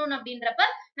afternoon அப்படின்றப்ப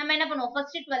நம்ம என்ன பண்ணுவோம்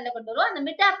ஃபர்ஸ்ட் 12 ல கொண்டு வருவோம் அந்த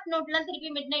மிட் ஆஃப்டர்நூன்ல திருப்பி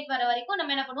midnight வர வரைக்கும்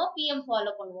நம்ம என்ன பண்ணுவோம் PM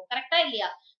ஃபாலோ பண்ணுவோம் கரெக்ட்டா இல்லையா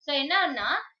சோ என்னன்னா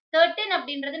 13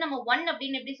 அப்படின்றது நம்ம 1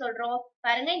 அப்படின்னு எப்படி சொல்றோம்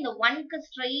பாருங்க, இந்த 1க்கு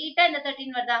ஸ்ட்ரெயிட்டா இந்த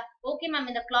 13 வருதா? ஓகே மேம்,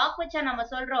 இந்த கிளாக் வச்சா நம்ம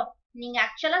சொல்றோம், நீங்க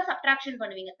ஆக்சுவலா சப்ட்ராக்ஷன்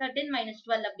பண்ணுவீங்க 13 மைனஸ்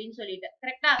 12 அப்படின்னு சொல்லிட்டு,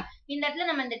 கரெக்டா? இந்த இடத்துல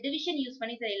நம்ம இந்த டிவிஷன் யூஸ்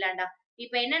பண்ணி செய்யலாம்டா.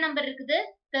 இப்போ என்ன நம்பர் இருக்குது?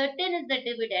 13 is the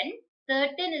dividend.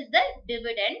 13 is the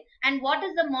dividend. And what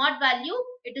is the mod value?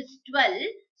 It is 12.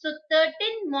 So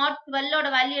 13 mod 12 ஓட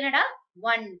வேல்யூ என்னடா?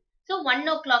 1. So 1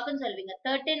 o'clock ன்னு சொல்லுவீங்க.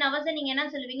 13 hours நீங்க என்ன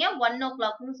சொல்லுவீங்க? 1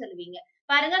 o'clock ன்னு சொல்லுவீங்க.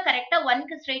 பாருங்க, கரெக்டா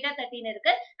 1க்கு ஸ்ட்ரெயிட்டா 13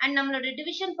 இருக்கு. அண்ட் நம்மளோட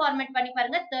டிவிஷன் ஃபார்மேட் பண்ணி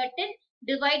பாருங்க, 13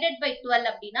 divided by 12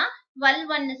 அப்படின்னா 12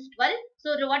 1 is 12. So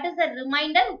what is the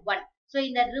remainder? 1. So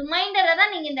இந்த ரிமைண்டரை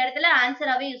தான் நீங்க இந்த இடத்துல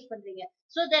ஆன்சராவே யூஸ் பண்றீங்க.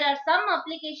 So there are some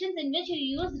applications in which you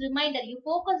use remainder. You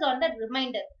focus on the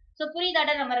remainder. So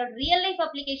புரியுதாடா? நம்ம ரியல் லைஃப்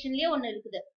அப்ளிகேஷன்லயே ஒன்னு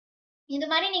இருக்குது. இந்த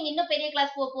மாதிரி நீங்க இன்னும் பெரிய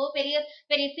கிளாஸ் போக பெரிய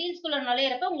பெரிய ஃபீல்ட்ஸ்குள்ள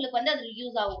நுழையிறப்ப உங்களுக்கு வந்து அது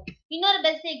யூஸ் ஆகும். இன்னொரு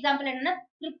பெஸ்ட் எக்ஸாம்பிள் என்னன்னா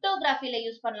கிரிப்டோகிராஃபில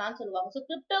யூஸ் பண்ணலாம்னு சொல்லுவாங்க. ஸோ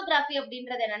கிரிப்டோகிராஃபி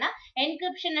அப்படின்றது என்னன்னா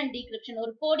என்கிரிப்ஷன் அண்ட் டீக்ரிப்ஷன்.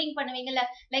 ஒரு கோடிங் பண்ணுவீங்கல்ல,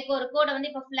 லைக் ஒரு கோடை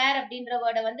வந்து இப்போ ஃபிளேர் அப்படின்ற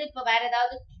வேர்டை வந்து இப்போ வேற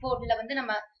ஏதாவது கோட்ல வந்து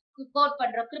நம்ம கோட்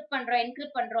பண்றோம், கிரிப்ட் பண்றோம்,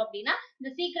 என்கிரிப்ட் பண்றோம் அப்படின்னா இந்த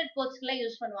சீக்ரெட் கோட்ஸ்க்குலாம்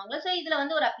யூஸ் பண்ணுவாங்க. ஸோ இதுல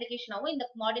வந்து ஒரு அப்ளிகேஷன் ஆகும், இந்த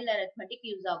மாடுலர் அரித்மெட்டிக்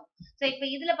யூஸ் ஆகும். ஸோ இப்போ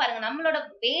இதுல பாருங்க, நம்மளோட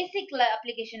பேசிக்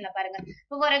அப்ளிகேஷன்ல பாருங்க,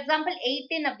 இப்போ ஃபார் எக்ஸாம்பிள்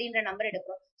 18 அப்படின்ற நம்பர்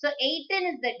எடுக்கிறோம். So 18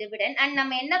 is the dividend and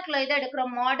நம்ம என்ன இதை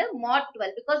எடுக்கிறோம்? mod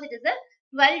 12 because it is a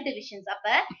 12 divisions. அப்ப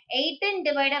 18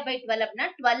 divided by 12 அப்படின்னா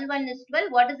 12 1 is 12.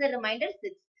 What is the remainder?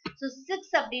 6. So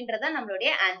 6 அப்படின்றத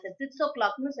நம்மளுடைய ஆன்சர். 6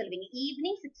 o'clock னு சொல்வீங்க,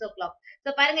 ஈவினிங் 6 o'clock. ஸோ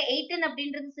பாருங்க, 18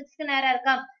 அப்படின்றது 6க்கு நேரா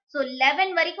இருக்கா? ஸோ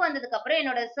 11 வரைக்கும் வந்ததுக்கு அப்புறம்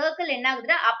என்னோட சர்க்கிள் என்ன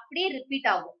ஆகுதுன்னா அப்படியே ரிப்பீட்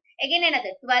ஆகும். எகைன் என்னது?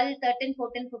 12 13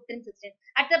 14 15 16.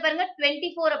 அடுத்த பாருங்க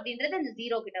 24 அப்படின்றது இந்த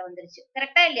 0 கிட்ட வந்துருச்சு,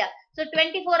 கரெக்டா இல்லையா? ஸோ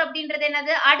 24 அப்படின்றது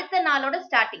என்னது? அடுத்த நாளோட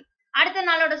ஸ்டார்டிங். அடுத்த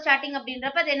நாளோட ஸ்டார்டிங்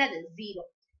அப்படின்றப்ப அது என்னது? 0.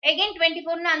 எகைன்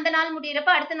 24 அந்த நாள்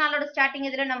முடியறப்ப அடுத்த நாளோட ஸ்டார்டிங்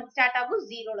இதுல நமக்கு ஸ்டார்ட் ஆகும்,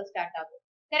 0ல ஸ்டார்ட் ஆகும்,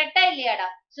 கரெக்டா இல்லையாடா?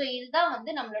 சோ இதுதான்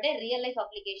வந்து நம்மளுடைய ரியல் லைஃப்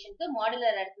அப்ளிகேஷனுக்கு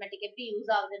மாடுலர் அரித்மெட்டிக் எப்படி யூஸ்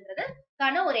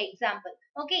ஆகுதுன்றதுக்கான ஒரு எக்ஸாம்பிள்.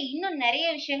 ஓகே, இன்னும் நிறைய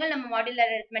விஷயங்கள் நம்ம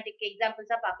மாடுலர் அரித்மெட்டிக்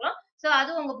எக்ஸாம்பிள்ஸா பார்க்கலாம். சோ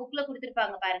அது உங்க புக்ல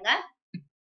கொடுத்திருப்பாங்க பாருங்க.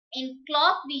 In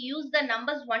clock we use the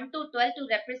numbers 1 to 12 to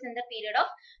represent the period of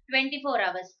 24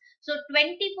 hours. So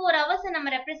 24 hours நம்ம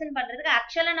ரெப்ரசென்ட் பண்றதுக்கு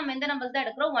ஆக்சுவலா நம்ம எந்த நம்பர்ஸ் தான்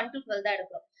எடுக்கிறோம்? 1 to 12 தான்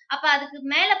எடுக்கிறோம். அப்ப அதுக்கு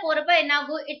மேல போறப்ப என்ன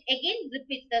ஆகும்? It again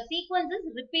repeats. The sequence is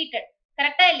repeated.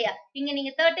 கரெக்டா இல்லையா? இங்க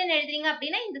நீங்க 13 எழுதுறீங்க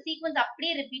அப்படின்னா இந்த சீக்வன்ஸ்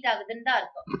அப்படியே ரிப்பீட் ஆகுதுன்னு தான்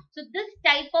இருக்கும். So this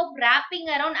type of wrapping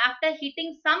around after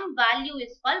hitting some value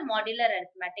is called modular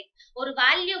arithmetic. ஒரு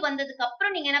வேல்யூ வந்ததுக்கு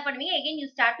அப்புறம் நீங்க என்ன பண்ணுவீங்க? Again you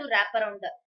start to wrap around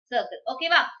the circle. Okay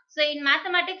va? So in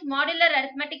mathematics, modular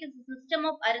arithmetic is a system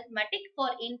of arithmetic for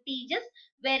integers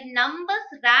where numbers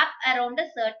wrap around a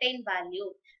certain value.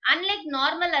 Unlike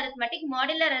normal arithmetic,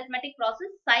 modular arithmetic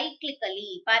process cyclically.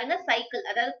 பாருங்க, cycle,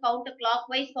 அதாவது counter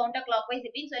clockwise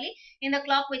இப்படின்னு சொல்லி இந்த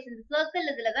clockwise இந்த circle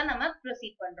இதுல தான் நம்ம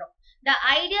proceed பண்றோம். The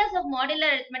ideas of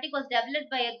modular arithmetic was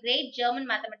developed by a great German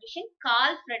mathematician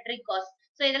Carl Friedrich Gauss.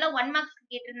 So இதெல்லாம் 1 marks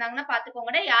கேட்டிருந்தாங்கன்னா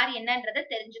பாத்துக்கோங்கடா, யார் என்னன்றதை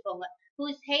தெரிஞ்சுக்கோங்க. Who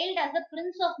is hailed as the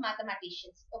prince of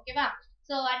mathematicians. ஓகேவா?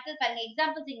 So அடுத்து பாருங்க,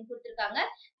 எக்ஸாம்பிள்ஸ் இங்க கொடுத்திருக்காங்க.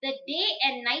 The day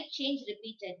and night change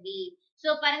repeatedly. So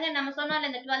பாருங்க, நம்ம சொன்னால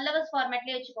இந்த 12 hours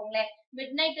ஃபார்மேட்லயே வச்சுக்கோங்களேன்.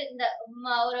 மிட் நைட் இந்த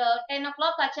ஒரு 10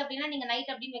 o'clock ஆச்சு அப்படின்னா நீங்க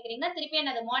நைட் அப்படின்னு வைக்கிறீங்கன்னா திருப்பி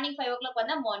என்னது? மார்னிங் 5 o'clock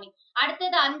வந்தா மார்னிங்.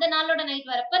 அடுத்தது அந்த நாளோட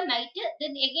நைட் வரப்ப நைட்,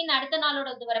 தென் எகைன் அடுத்த நாளோட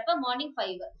இது வரப்ப மார்னிங்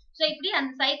 5. So இப்படி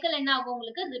அந்த சைக்கிள் என்ன ஆகும்?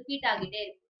 உங்களுக்கு ரிப்பீட் ஆகிட்டே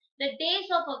இருக்கும். The days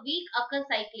of a week occur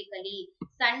cyclically.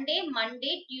 Sunday,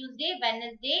 Monday, Tuesday,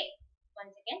 Wednesday,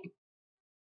 once again,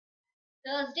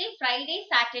 Thursday, Friday,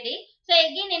 Saturday. So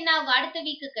again என்ன ஆகும்? அடுத்த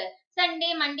வீக்குக்கு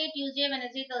Sunday, Monday, Tuesday,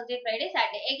 Wednesday, Thursday, Friday,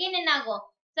 Saturday. Again என்ன ஆகும்?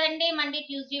 Sunday, Monday,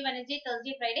 Tuesday, Wednesday,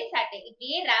 Thursday, Friday, Saturday.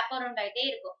 இப்படியே wrap around ஆயிட்டே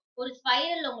இருக்கும். ஒரு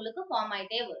ஸ்பைரல் உங்களுக்கு ஃபார்ம்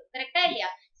ஆயிட்டே வரும், கரெக்டா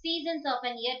இல்லையா? Seasons of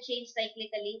an year change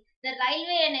cyclically. The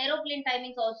railway and aeroplane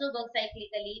timings also work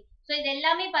cyclically. So இது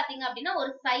எல்லாமே பாத்தீங்க அப்படின்னா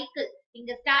ஒரு சைக்கிள்.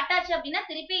 இங்க ஸ்டார்ட் ஆச்சு அப்படின்னா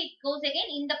திருப்பி it goes again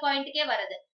இந்த பாயிண்ட்க்கே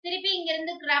வருது, திருப்பி இங்க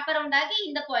இருந்து wrap around ஆகி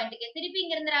இந்த பாயிண்ட்க்கு, திருப்பி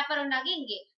இங்க இருந்து wrap around ஆகி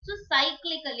இங்கே. சோ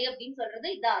சைக்கிளிக்கலி அப்படின்னு சொல்றது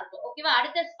இதா இருக்கும். ஓகேவா?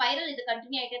 அடுத்த ஸ்பைரல் இது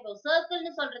கண்டினியூ ஆயிட்டே போகும்.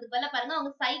 சர்க்கிள்னு சொல்றதுக்கு பதிலா பாருங்க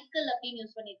அவங்க சைக்கிள் அப்படின்னு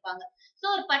யூஸ் பண்ணிருப்பாங்க. சோ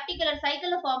ஒரு பர்டிகுலர்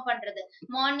சைக்கிள் ஃபார்ம் பண்றது.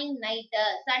 மார்னிங் நைட்,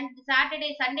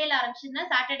 சாட்டர்டே சண்டேல ஆரம்பிச்சுன்னா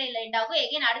சாட்டர்டேல எண்ட் ஆகும்,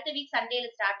 எகைன் அடுத்த வீக் சண்டேல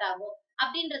ஸ்டார்ட் ஆகும்.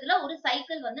 அப்படின்றதுல ஒரு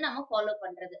சைக்கிள் வந்து நம்ம ஃபாலோ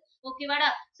பண்றது. ஓகேவாடா?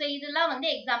 சோ இதெல்லாம் வந்து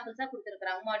எக்ஸாம்பிள்ஸா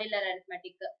கொடுத்திருக்காங்க மாடுலர்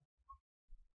அரித்மெட்டிக்.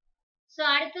 சோ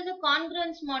அடுத்தது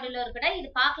கான்கிரன்ஸ் மாடுலர் கூட இது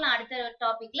பார்க்கலாம் அடுத்த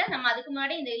டாபிக்ல. நம்ம அதுக்கு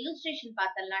முன்னாடி இந்த இல்லுஸ்ட்ரேஷன்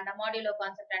பார்த்தலாம், அந்த மாடுலர்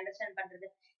கான்செப்ட் அண்டர்ஸ்டாண்ட் பண்றது.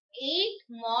 8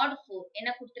 mod 4 என்ன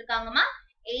கொடுத்திருக்காங்கமா?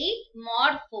 8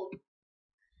 mod 4.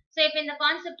 சோ இப்போ இந்த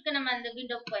கான்செப்ட்க்கு நம்ம அந்த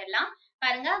விண்டோக்கு போயிடலாம்.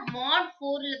 பாருங்க, mod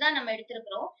 4ல தான் நம்ம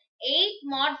எடுத்திருக்கிறோம். 8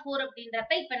 mod 4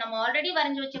 அப்படின்றப்ப இப்ப நம்ம ஆல்ரெடி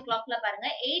வரைஞ்சு வச்ச கிளாக்ல பாருங்க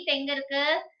 8 எங்க இருக்கு?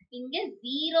 இங்க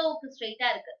 0க்கு ஸ்ட்ரைட்டா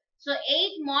இருக்கு. சோ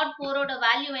 8 mod 4 ஓட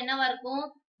வேல்யூ என்னவா இருக்கும்?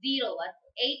 0 வரும்.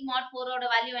 8 mod 4 ஓட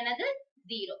வேல்யூ என்னது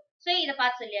 0. சோ இத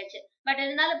பார்த்து சொல்லியாச்சு. பட்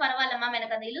இருந்தாலும் பரவாயில்ல மேம்,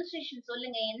 எனக்கு அந்த இல்லுஸ்ட்ரேஷன்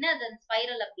சொல்லுங்க, என்ன அது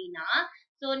ஸ்பைரல் அப்படின்னா.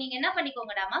 சோ நீங்க என்ன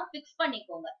பண்ணிக்கோங்கடாமா, ஃபிக்ஸ்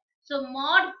பண்ணிக்கோங்க. சோ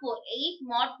mod 4, 8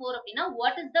 mod 4 அப்படின்னா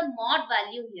what is the mod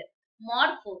value here?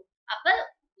 mod 4. அப்ப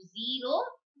 0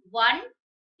 1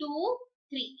 2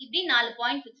 3 இப்படி 4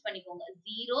 பாயிண்ட் ஃபிக்ஸ் பண்ணிக்கோங்க.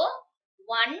 0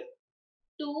 1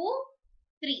 2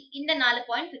 3 இந்த 4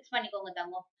 பாயிண்ட் ஃபிக்ஸ் பண்ணிக்கோங்க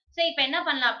தங்கம். சோ இப்போ என்ன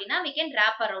பண்ணலாம் அப்படின்னா we can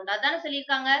wrap around. அதானே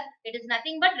சொல்லிருக்காங்க, it is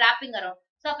nothing but wrapping around.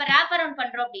 So அப்ப wrap around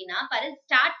பண்றோம் அப்படின்னா பாரு,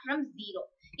 start from 0.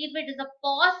 if it is a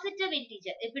positive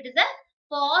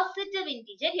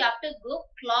integer, you have to go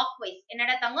clockwise.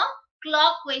 என்னடா தங்கம்,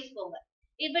 clockwise போங்க.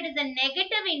 if it is a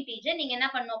negative integer, நீங்க என்ன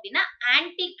பண்ணணும் அப்படின்னா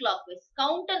anti clockwise,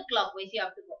 counter clockwise you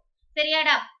have to go.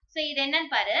 சரியாடா? So இது என்னன்னு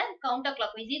பாரு, counter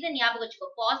clockwise. இது ஞாபகம் வச்சுக்கோ,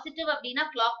 positive அப்படின்னா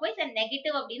clockwise and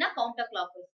negative அப்படின்னா counter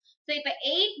clockwise. So இப்ப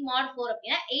 8 mod 4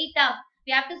 அப்படின்னா 8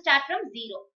 we have to start from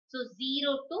 0. So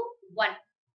 0 to 1,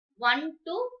 1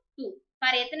 to 2.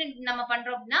 பாரு எத்தனை நம்ம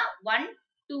பண்றோம் அப்படின்னா 1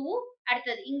 2,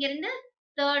 அடுத்தது இங்க இருந்து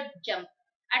third jump,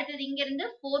 அடுத்தது இங்க இருந்து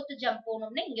fourth jump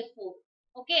போனோம்னா இங்க 4.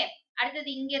 ஓகே, அடுத்தது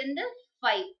இங்க இருந்து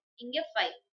 5, இங்க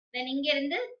 5, then இங்க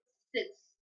இருந்து 6,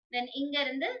 then இங்க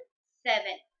இருந்து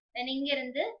 7, then இங்க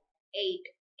இருந்து 8.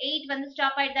 8 வந்து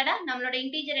ஸ்டாப் ஆயிடுதாடா, நம்மளோட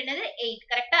இன்டிஜர் என்னது 8.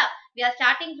 கரெக்ட்டா? we are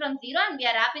starting from 0 and we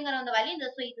are wrapping around the value.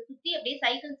 So இது சுத்தி அப்படியே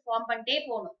சைக்கிள்ஸ் ஃபார்ம் பண்ணிட்டே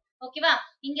போணும். ஓகேவா?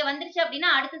 இங்க வந்துருச்சு அப்படின்னா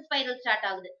அடுத்த ஸ்பைரல் ஸ்டார்ட்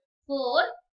ஆகுது. 4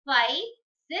 5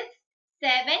 6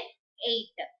 7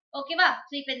 8. ஓகேவா?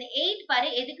 சோ இப்போ இந்த 8 பாரு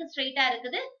எதுக்கு ஸ்ட்ரைட்டா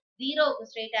இருக்குது, 0க்கு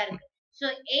ஸ்ட்ரைட்டா இருக்கு. சோ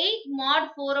 8 mod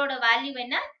 4 ஓட வேல்யூ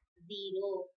என்ன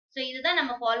 0. சோ இதுதான்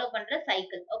நம்ம ஃபாலோ பண்ற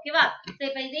சைக்கிள். ஓகேவா? சோ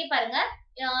இப்போ இதே பாருங்க,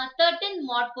 13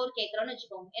 mod 4 கேக்குறோம்னு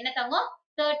வெச்சுக்கோங்க. என்ன தங்கம்,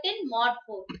 13 mod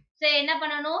 4. சோ என்ன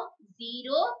பண்ணனும்,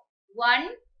 0 1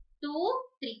 2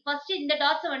 3. ஃபர்ஸ்ட் இந்த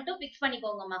டாட்ஸ் வந்து ஃபிக்ஸ்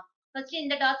பண்ணிக்கோங்கம்மா. ஃபர்ஸ்ட்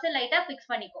இந்த டாட்ஸ் லைட்டா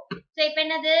ஃபிக்ஸ் பண்ணிக்கோ. சோ இப்போ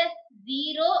என்னது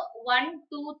 0 1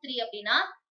 2 3 அப்படினா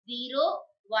 0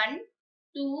 1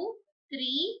 2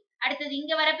 3. அடுத்து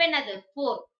இங்க வரப்ப என்னது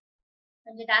 4.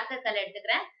 கொஞ்சம் டார்க்கர் கலர்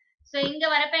எடுத்துக்கறேன். சோ இங்க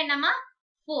வரப்ப என்னமா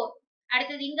 4.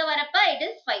 அடுத்து இங்க வரப்ப it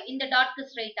is 5. இந்த டாட்க்கு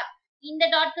ஸ்ட்ரைட்டா, இந்த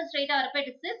டாட்க்கு ஸ்ட்ரைட்டா வரப்ப it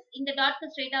is 6. இந்த டாட்க்கு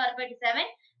ஸ்ட்ரைட்டா வரப்ப it is 7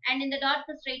 and இந்த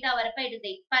டாட்க்கு ஸ்ட்ரைட்டா வரப்ப it is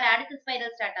 8. பாரு அடுத்த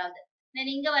ஸ்பைரல் ஸ்டார்ட் ஆகுது. then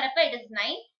இங்க வரப்ப it is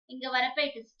 9, இங்க வரப்ப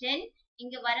it is 10,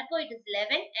 இங்க வரப்ப it is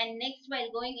 11 and next while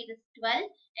going it is 12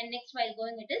 and next while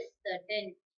going it is 13.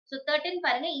 so 13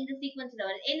 பாருங்க இந்த சீக்வென்ஸ்ல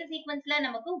வருது. இந்த சீக்வென்ஸ்ல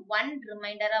நமக்கு 1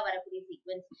 ரிமைண்டரா வரக்கூடிய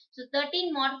சீக்வென்ஸ். so 13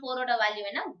 mod 4 ஓட வேல்யூ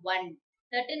என்ன 1.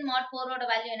 13 mod 4 ஓட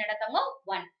வேல்யூ என்னடா தங்கம்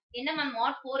 1. என்ன மேம்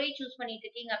mod 4 ஐ சூஸ் பண்ணிட்டு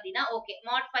இருக்கீங்க அப்படினா ஓகே,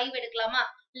 mod 5 எடுக்கலாமா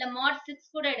இல்ல mod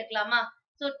 6 கூட எடுக்கலாமா.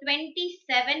 so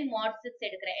 27 mod 6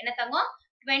 எடுக்கறேன். என்ன தங்கம்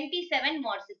 27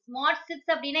 mod 6. mod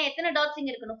 6 அப்படினா எத்தனை டாட்ஸ்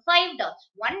இங்க இருக்கணும் 5 dots,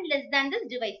 1 less than this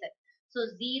divisor. so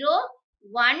 0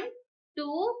 1 2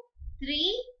 3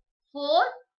 4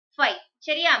 5.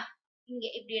 சரியா? இங்க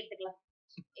இப்படி எடுத்துக்கலாம்.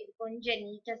 இது கொஞ்சம்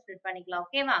நீட்டா ஸ்ப்ளிட் பண்ணிக்கலாம்.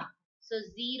 ஓகேவா? so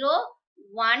 0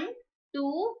 1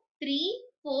 2 3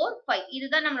 4 5.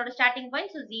 இதுதான் நம்மளோட ஸ்டார்டிங்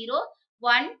பாயிண்ட். so 0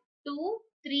 1 2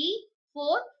 3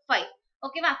 4 5.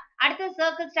 ஓகேவா? அடுத்த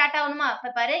சர்க்கிள் ஸ்டார்ட் ஆகணுமா.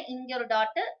 அப்ப பாரு இங்க ஒரு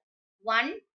டாட் 1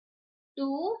 2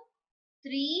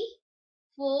 3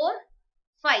 4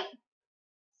 5.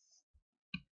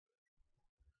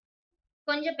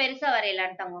 கொஞ்சம் பெருசா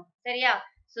வரையலாம் தங்கம். சரியா?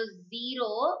 so 0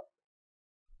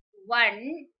 1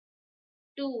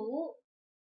 2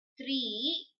 3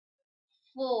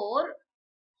 4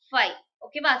 5.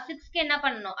 ஓகேவா? 6க்கு என்ன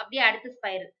பண்ணனும், அப்படியே அடுத்த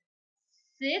ஸ்பைரல்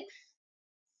 6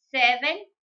 7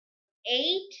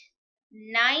 8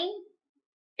 9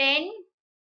 10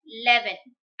 11.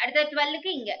 அடுத்த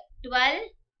 12க்கு இங்க 12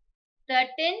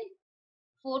 13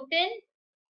 14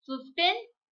 15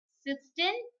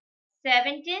 16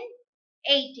 17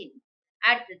 18.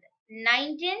 அடுத்தது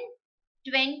 19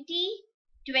 20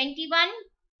 21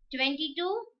 22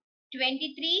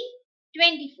 23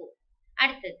 24.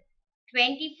 அடுத்தது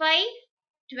 25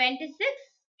 26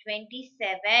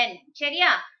 27. சரியா?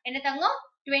 என்ன தங்கம்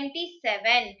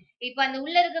 27. இப்போ அந்த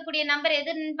உள்ள இருக்கக்கூடிய நம்பர்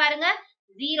எதுன்னு பாருங்க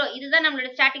 0. இதுதான்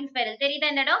நம்மளோட ஸ்டார்டிங் ஸ்பைரல். தெரியுதா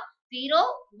இந்த இடம் 0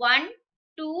 1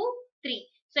 2 3.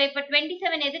 சோ இப்போ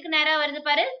 27 எதுக்கு நேரா வருது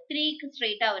பாரு 3க்கு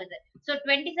ஸ்ட்ரைட்டா வருது. சோ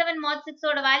 27 mod 6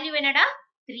 ஓட வேல்யூ என்னடா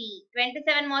 3.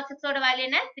 27 mod 6 ஓட வேல்யூ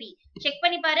என்ன 3. செக்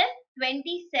பண்ணி பாரு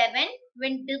 27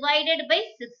 when divided by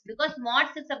 6 because mod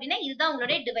 6 அப்படினா இதுதான்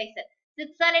உங்களுடைய டிவைசர்.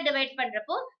 6 ஆல டிவைட்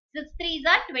பண்றப்போ 6 3s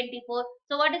are 24.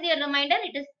 so what is your remainder,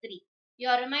 it is 3.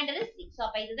 your remainder is 6. so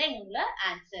அப்ப இதுதான் உங்களோட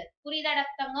ஆன்சர். புரியுதாடா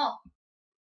தங்கம்?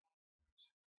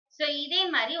 சோ இதே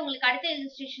மாதிரி உங்களுக்கு அடுத்த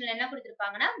இல்லஸ்ட்ரேஷன்ல என்ன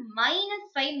கொடுத்திருப்பாங்கன்னா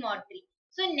 -5 mod 3.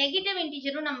 சோ நெகட்டிவ்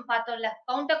இன்டிஜரும் நம்ம பார்த்தோம்ல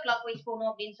கவுண்டர் கிளாக்வைஸ் போணும்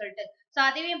அப்படின்னு சொல்லிட்டு. சோ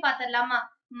அதையும் பார்த்தறலாமா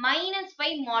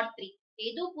 -5 mod 3.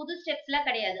 எதுவும் புது ஸ்டெப்ஸ்லாம்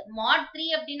கிடையாது. mod 3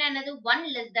 அப்படின்னா என்னது 1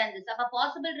 less than this. அப்ப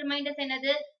பாசிபிள் ரிமைண்டர்ஸ்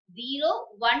என்னது 0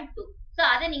 1 2. சோ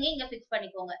அதை நீங்க இங்க ஃபிக்ஸ்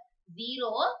பண்ணிக்கோங்க.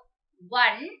 0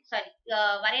 1 சாரி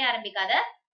வரைய ஆரம்பிக்காத.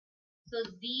 சோ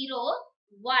 0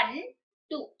 1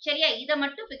 2 சரியா? இத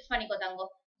மட்டும் ஃபிக்ஸ் பண்ணிக்கோ தங்கோ.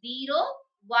 0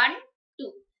 1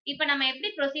 2. இப்போ நம்ம எப்படி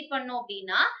ப்ரோசீட் பண்ணோம்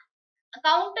அப்படின்னா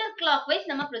கவுண்டர் clockwise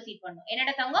நம்ம ப்ரோசீட் பண்ணோம்.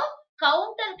 என்னடா தங்கம்?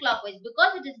 Counter clockwise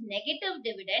because it is negative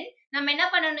dividend. நம்ம என்ன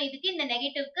பண்ணனும் இதுக்கு இந்த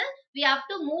நெகட்டிவ்க்கு we have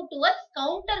to move towards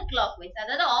counter clockwise.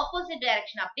 அதாவது opposite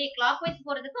direction. அப்படியே clockwise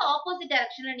போறதுக்கு opposite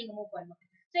directionல நீங்க மூவ் பண்ணனும்.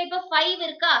 சோ இப்போ 5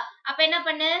 இருக்கா? அப்ப என்ன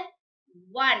பண்ணு?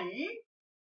 1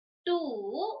 2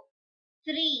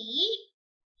 3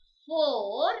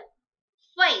 4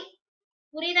 5.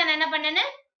 புரியுதா நான் என்ன பண்ணேன்னு?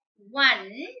 1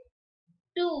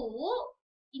 2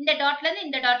 இந்த டாட்ல இருந்து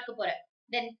இந்த டாட்க்கு போறேன்.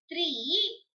 then 3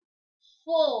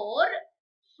 4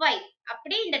 5.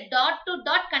 அப்படியே இந்த டாட் டு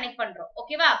டாட் கனெக்ட் பண்றோம்.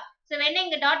 ஓகேவா? சோ வேணா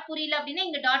இங்க டாட் புரியல அப்படின்னா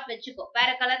இங்க டாட் வெச்சுக்கோ. வேற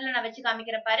கலர்ல நான் வெச்சு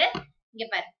காமிக்கிறேன் பாரு. இங்க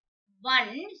பாரு.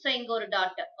 1 சோ இங்க ஒரு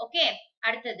டாட். ஓகே?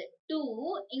 அடுத்தது 2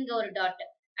 இங்க ஒரு டாட்.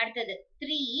 அடுத்தது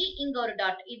 3 இங்க ஒரு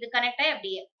டாட். இது கனெக்ட் ஆயி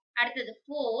அப்படியே. அடுத்தது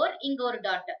 4 இங்க ஒரு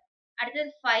டாட். அடுத்தது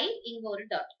 5 இங்க ஒரு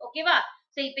டாட். ஓகேவா?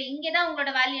 சோ இப்போ இங்க தான்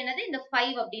உங்களோட வேல்யூ என்னது? இந்த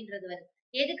 5 அப்படின்றது வருது.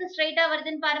 எதுக்கு ஸ்ட்ரைட்டா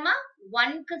வருதுன்னு பாருமா?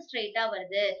 1 க்கு ஸ்ட்ரைட்டா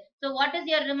வருது. So what is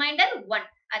your reminder? 1.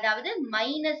 அதாவது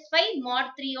 -5 mod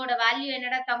 3 ஓட வேல்யூ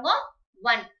என்னடா தங்கம்?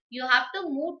 1. you have to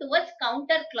move towards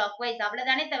counter clockwise.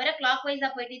 அவ்வளவுதானே தவிர clockwise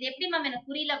போயிட்டு இது எப்படி மேம் எனக்கு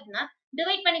புரியல அப்படின்னா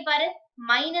டிவைட் பண்ணி பாரு.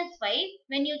 -5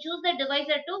 when you choose the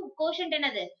divisor to quotient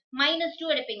என்னது?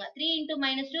 -2 எடுப்பீங்க. 3 into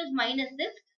 -2 is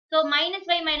 -6. so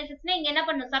 -5 -6 னா இங்க என்ன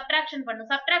பண்ணும்? சப்ட்ராக்ஷன் பண்ணும்.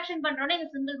 சப்ட்ராக்ஷன் பண்றோம்னா இங்க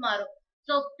சிம்பிள் மாறும்.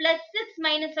 so +6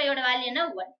 -5 ஓட வேல்யூ என்ன?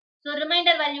 1. so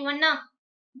ரிமைண்டர் வேல்யூ 1 னா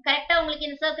கரெக்ட்டா உங்களுக்கு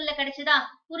இந்த சர்க்கிள்ல கிடைச்சதா?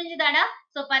 புரிஞ்சுதாடா?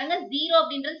 சோ பாருங்க 0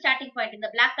 அப்படின்றது ஸ்டார்டிங் பாயிண்ட் இந்த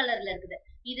black கலர்ல இருக்குது.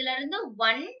 இதுல இருந்து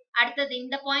 1 அடுத்தது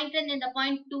இந்த பாயிண்ட்ல இருந்து இந்த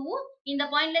பாயிண்ட் 2 இந்த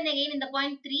பாயிண்ட்ல இருந்து again இந்த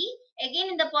பாயிண்ட் 3 again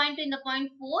இந்த பாயிண்ட் இந்த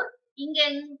பாயிண்ட் 4 இங்க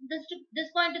this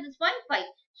point to this point 5.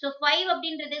 so 5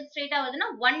 அப்படின்றது ஸ்ட்ரைட்டா வருதுன்னா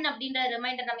 1 அப்படின்ற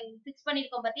ரிமைண்டர் நம்ம இங்க ஃபிக்ஸ்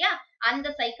பண்ணிருக்கோம் பாத்தியா? அந்த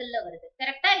சைக்கிள்ல வருது.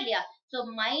 கரெக்ட்டா இல்லையா? so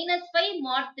 -5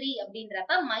 mod 3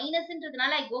 அப்படின்றப்ப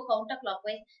மைனஸ்ன்றதுனால I go counter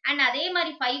clockwise and அதே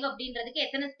மாதிரி 5 அப்படின்றதுக்கு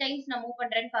எத்தனை டைம்ஸ் நான் மூவ்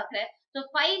பண்றேன்னு பாக்குறேன். so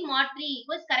 5 mod 3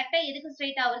 equals கரெக்ட்டா எதுக்கு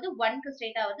ஸ்ட்ரைட்டா வருது? 1 க்கு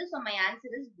ஸ்ட்ரைட்டா வருது. so my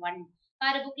answer is 1.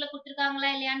 பாரு புக்ல கொடுத்திருக்காங்களா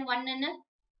இல்லையான்னு 1 ன்னு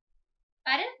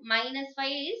பாரு.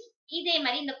 -5 is இதே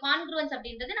மாதிரி இந்த கான்க்ருவன்ஸ்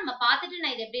அப்படின்றது நம்ம பார்த்துட்டு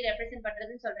நான் இதை எப்படி ரெப்ரசென்ட்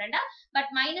பண்றதுன்னு சொல்றேன்டா. பட்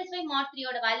 -5 mod 3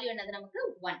 ஓட வேல்யூ என்னது நமக்கு?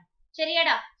 1.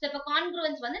 சரியாடா? சோ இப்ப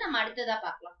கான்க்ருவன்ஸ் வந்து நம்ம அடுத்ததா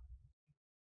பார்க்கலாம்.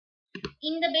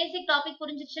 இந்த பேசிக் டாபிக்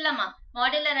புரிஞ்சிச்சுலமா?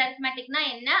 மாடுலர் அரித்மெட்டிக்னா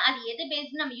என்ன? அது எது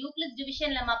பேஸ்ட் நம்ம யூக்ளிட்ஸ்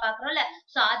டிவிஷன்ல நம்ம பாக்குறோம்ல.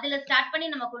 சோ அதுல ஸ்டார்ட் பண்ணி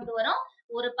நம்ம கொண்டு வரோம்.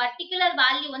 ஒரு பர்టిక్యులர்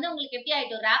வேல்யூ வந்து உங்களுக்கு எப்படி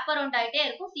ஆயிடும்? ராப் அரவுண்ட் ஆயிட்டே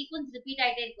இருக்கும். சீக்வென்ஸ் ரிப்பீட்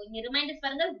ஆயிட்டே இருக்கும். இங்க ரிமைண்டர்ஸ்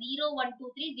பாருங்க 0 1 2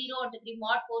 3 0 1 2 3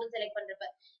 mod 4 செலக்ட் பண்றப்ப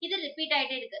இது ரிப்பீட்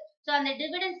ஆயிட்டே இருக்கு. சோ அந்த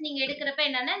டிவிடன்ஸ் நீங்க எடுக்கிறப்ப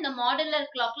என்னன்னா இந்த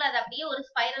மாடுலர் கிளாக்ல அது அப்படியே ஒரு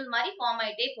ஸ்பைரல் மாதிரி ஃபார்ம்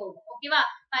ஆயிட்டே போகும். ஓகேவா?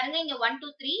 பாருங்க இங்க 1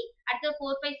 2 3 அடுத்து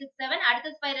 4 5 6 7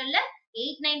 அடுத்த ஸ்பைரல்ல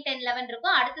 8 9 10 11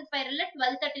 இருக்கும். அடுத்த ஸ்பைரல்ல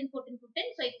 12 13 14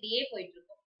 15 சோ இப்படியே போயிட்டு இருக்கும்.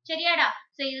 சரியாடா?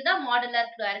 சோ இதுதான் மாடுலர்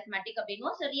arithmetic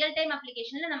அப்படினும். சோ ரியல் டைம்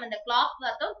அப்ளிகேஷன்ல நம்ம இந்த கிளாக்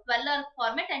பார்த்தோம். 12 hour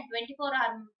format and 24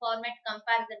 hour format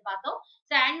comparison பார்த்தோம்.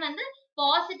 சோ and வந்து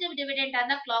பாசிட்டிவ் டிவிடெண்ட்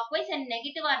இருந்தா clockwise and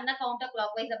நெகட்டிவா இருந்தா கவுண்டர்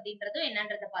clockwise அப்படின்றது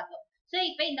என்னன்றத பார்த்தோம். சோ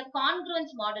இப்போ இந்த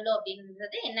கான்க்ருவன்ஸ் மாடுலோ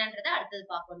அப்படின்றது என்னன்றத அடுத்து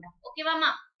பார்ப்போம்டா.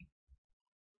 ஓகேவாமா?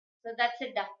 சோ தட்ஸ்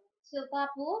இட் டா. சோ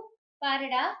பாப்பு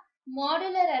பாருடா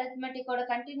மாடுலர் அரித்மெட்டிக்கோட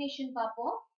கண்டினியூஷன்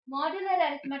பார்ப்போம். மாடுலர்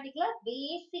அரித்மெட்டிக்ல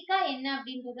பேசிக்கா என்ன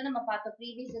அப்படின்றத நம்ம பார்த்தோம்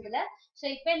ப்ரீவியஸ் இதுல. சோ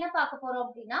இப்போ என்ன பார்க்க போறோம்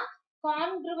அப்படின்னா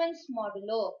கான்க்ருவன்ஸ்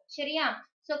மாடுலோ. சரியா?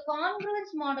 சோ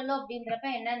கான்க்ருவன்ஸ் மாடுலோ அப்படின்றப்ப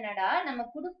என்னன்னடா நம்ம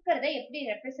கொடுக்கறத எப்படி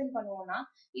ரெப்ரசென்ட் பண்ணுவோம்னா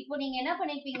இப்போ நீங்க என்ன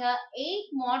பண்ணிருப்பீங்க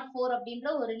 8 mod 4 அப்படின்ற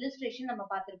ஒரு இல்லஸ்ட்ரேஷன் நம்ம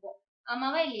பார்த்திருப்போம்.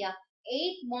 ஆமாவா இல்லையா?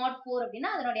 8 mod 4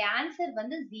 அப்படின்னா அதனுடைய ஆன்சர்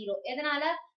வந்து 0. எதனால?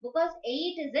 because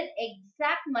 8 is an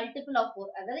exact multiple of 4.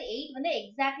 அதாவது 8 வந்து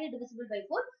exactly divisible by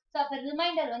 4. so அப்ப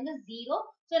ரிமைண்டர் வந்து 0.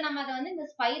 so நம்ம அதை வந்து இந்த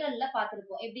ஸ்பைரல்ல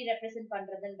பார்த்திருப்போம் எப்படி ரெப்ரசென்ட்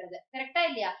பண்றதுன்றது. கரெக்டா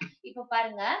இல்லையா? இப்போ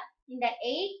பாருங்க இந்த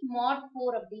 8 mod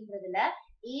 4 அப்படின்றதுல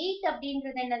 8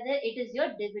 அப்படின்றது என்னது? it is your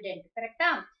dividend. கரெக்டா?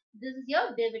 this is your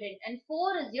dividend and 4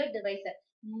 is your divisor.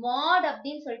 mod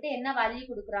அப்படின்னு சொல்லிட்டு என்ன வேல்யூ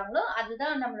கொடுக்குறாங்களோ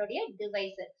அதுதான் நம்மளுடைய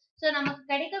divisor. so நமக்கு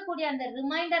கிடைக்கக்கூடிய அந்த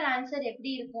ரிமைண்டர் ஆன்சர்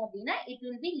எப்படி இருக்கும் அப்படின்னா it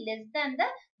will be less than the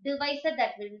divisor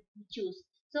that will choose.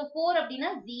 so 4 அப்படின்னா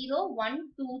 0 1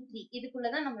 2 3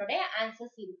 இதுக்குள்ளதான் நம்மளுடைய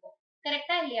ஆன்சர்ஸ் இருக்கும்.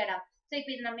 கரெக்டா இல்லையாடா? so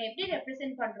இப்போ இது நம்ம எப்படி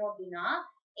ரெப்ரசென்ட் பண்றோம் அப்படின்னா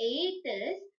 8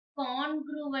 is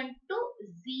congruent to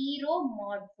 0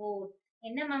 mod 4.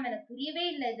 என்ன மேம் எனக்கு புரியவே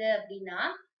இல்லை இது அப்படின்னா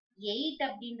 8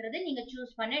 அப்படின்றது நீங்க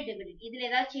சூஸ் பண்ண டிவிடெண்ட். இதுல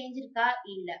ஏதாவது சேஞ்ச் இருக்கா?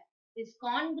 இல்ல. is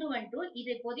congruent to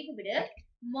இதை இப்போதைக்கு விடு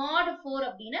mod 4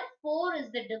 அப்படின்னா 4 is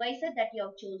the divisor that you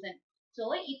have chosen. So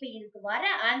இப்போ இதுக்கு வர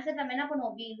ஆன்சர் நம்ம என்ன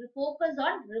பண்ணுவோம், we will focus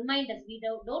on reminders, we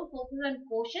don't focus on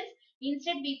quotients,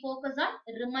 instead we focus on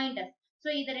reminders. So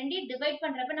இத ரெண்டையும் டிவைட்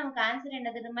பண்றப்ப நமக்கு ஆன்சர்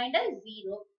என்னது, ரிமைண்டர்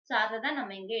 0. சோ அத தான்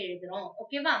நம்ம இங்க எழுதுறோம்.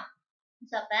 ஓகேவா?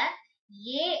 சோ அப்ப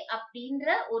a அப்படின்ற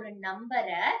ஒரு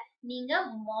நம்பரை நீங்க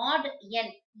mod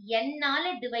n னால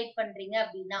டிவைட் பண்றீங்க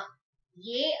அப்படின்னா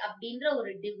a அப்படின்ற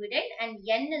ஒரு dividend and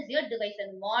n is your divisor,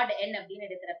 mod n அப்படின்னு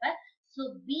எடுக்கிறப்ப so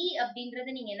b அப்படின்றது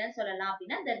நீங்க என்ன சொல்லலாம்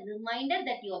அப்படின்னா the remainder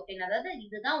that you obtain, அதாவது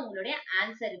இதுதான் உங்களுடைய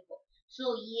ஆன்சர் இருக்கும். so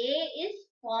a is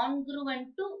congruent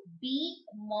to b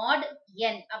mod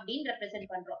n அப்படின்னு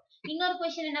ரெப்ரசென்ட் பண்றோம். இன்னொரு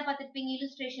क्वेश्चन என்ன பார்த்திருப்பீங்க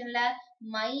இல்லுஸ்ட்ரேஷன்ல,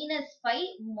 -5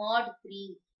 mod 3.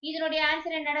 இதனுடைய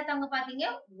ஆன்சர் என்னடா தங்க பாத்தீங்க,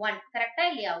 1. கரெக்டா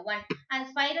இல்லையா? 1. அந்த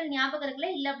ஸ்பைரல் ஞாபகம்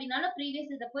இருக்குல்ல, இல்ல அப்படின்னாலும்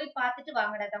ப்ரீவியஸ் இத போய் பார்த்துட்டு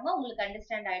வாங்கடா தங்க, உங்களுக்கு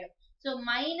அண்டர்ஸ்டாண்ட் ஆயிடும். So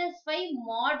 -5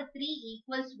 mod 3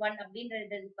 equals 1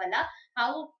 அப்படின்றது பல how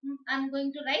I'm going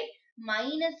to write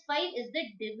 -5 is the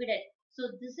dividend. So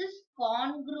this is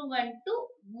congruent to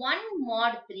 1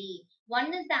 mod 3.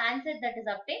 1 is the answer that is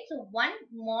obtained. So 1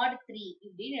 mod 3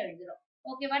 இப்படின்னு எழுதுறோம்.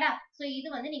 ஓகேவாடா? சோ இது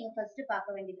வந்து நீங்க ஃபர்ஸ்ட்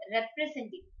பார்க்க வேண்டியது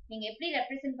ரெப்ரசன்டிங். நீங்க எப்படி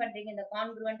ரெப்ரசன்ட் பண்றீங்க இந்த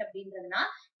congruent அப்படின்றதுனா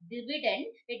dividend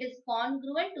it is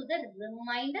congruent to the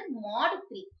remainder mod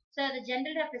 3. So அது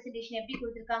ஜெனரல் ரெப்ரசன்டேஷன் எப்படி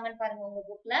கொடுத்திருக்காங்கன்னு பாருங்க உங்க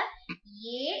புக்ல.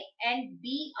 a and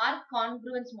b are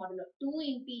congruence modulo. Two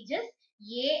integers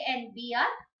a and b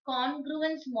are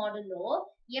congruence modulo.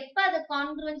 எப்ப அது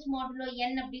congruence modulo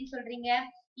n அப்படின்னு சொல்றீங்க,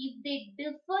 if they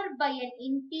differ by an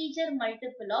integer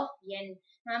multiple of n.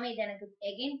 நாம இது எனக்கு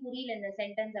again புரியல இந்த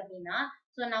சென்டென்ஸ் அப்படின்னா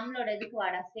சோ நம்மளோட இதுக்கு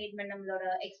வாடா ஸ்டேட்மென்ட், நம்மளோட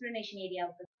எக்ஸ்பிளனேஷன்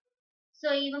ஏரியாவுக்கு. சோ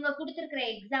இவங்க கொடுத்திருக்கிற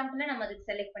எக்ஸாம்பிள நம்ம அதுக்கு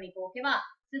செலக்ட் பண்ணிப்போம். ஓகேவா?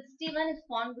 61 is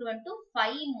congruent to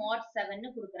 5 mod 7 னு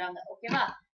கொடுக்கறாங்க. ஓகேவா?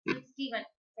 61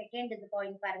 செகண்ட் இது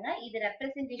பாயிண்ட் பாருங்க. இது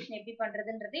ரெப்ரசன்டேஷன் எப்படி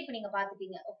பண்றதுன்றதை இப்ப நீங்க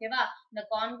பாத்துட்டீங்க. ஓகேவா? இந்த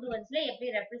கான்க்ருவன்ஸ்ல எப்படி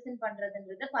ரெப்ரசன்ட்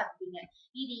பண்றதுன்றதை பாத்துட்டீங்க.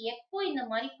 இது எப்போ இந்த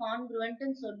மாதிரி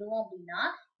கான்க்ருவன்ட்னு சொல்லுவோம் அப்படின்னா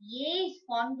a is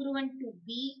congruent to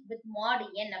b with mod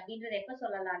n அப்படின்றத எப்ப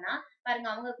சொல்லலாம்னா பாருங்க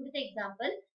அவங்க கொடுத்த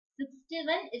example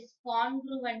 61 is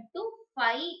congruent to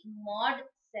 5 mod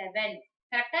 7.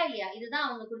 கரெக்டா இல்லையா? இதுதான்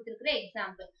அவங்க கொடுத்திருக்கிற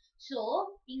எக்ஸாம்பிள். சோ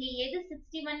இங்க எது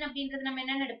 61 அப்படின்றது நம்ம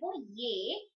என்ன எடுப்போம்,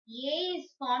 a is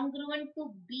congruent to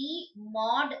b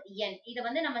mod n. இத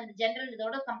வந்து நம்ம இந்த ஜெனரல்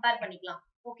இதோட கம்பேர் பண்ணிக்கலாம்.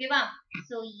 ஓகேவா?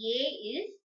 So a is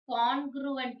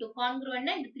congruent to, congruent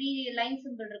னா இந்த 3 லைன்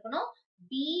சிம்பிள் இருக்கணும்,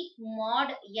 b mod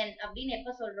n அப்படின்னு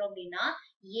எப்ப சொல்றோம் அப்படின்னா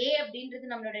a அப்படின்றது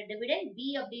நம்மளோட டிவிடெண்ட், b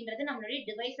அப்படின்றது நம்மளுடைய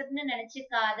டிவைசர்னு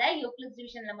நினைச்சுக்காத, யூக்ளிட்ஸ்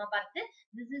டிவிஷன் நம்ம பார்த்து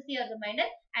this is your remainder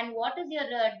and what is your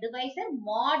divisor,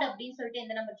 mod அப்படின்னு சொல்லிட்டு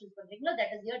எந்த நம்பர் சூஸ் பண்றீங்களோ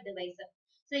that is your divisor.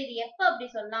 so இது எப்ப அப்படி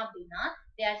சொல்லலாம் அப்படின்னா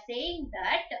they are saying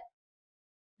that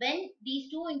when these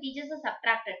two integers are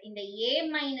subtracted, இந்த a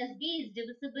minus b is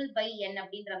divisible by n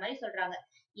அப்படின்ற மாதிரி சொல்றாங்க.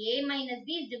 a minus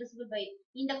b is divisible by,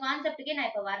 இந்த கான்செப்ட்டுக்கே நான்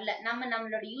இப்ப வரல, நம்ம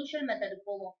நம்மளோட யூஷுவல் மெத்தடுக்கு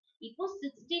போவோம். இப்போ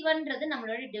 61ன்றது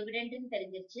நம்மளோட டிவிடெண்ட்னு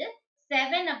தெரிஞ்சிருச்சு,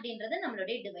 7 அப்படின்றது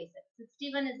நம்மளுடைய divisor.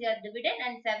 61 is your dividend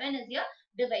and 7 is your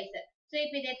divisor. so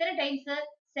இப்போ இது எத்தனை times,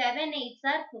 7 8s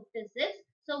are 56.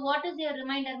 so what is your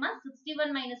remainder ma,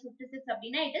 61 minus 56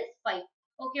 அப்படின்னா it is 5.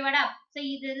 ஓகேவாடா? சோ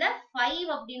இதுல 5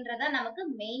 அப்படின்றத நமக்கு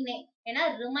மெயின், ஏன்னா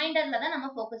ரிமைண்டர்ல தான் நம்ம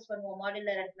ஃபோக்கஸ் பண்ணுவோம்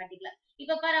மாடுலர் அரித்மெட்டிக்ல.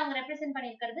 இப்ப பாரு அவங்க represent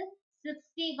பண்ணிருக்கிறது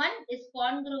 61 is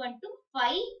congruent to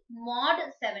 5 mod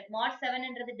 7. mod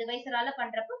 7ன்றது டிவைசரால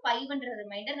பண்றப்ப 5ன்ற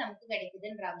ரிமைண்டர் நமக்கு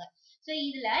கிடைக்குதுன்றாங்க. சோ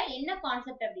இதுல என்ன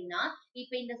கான்செப்ட் அப்படின்னா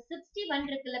இப்ப இந்த 61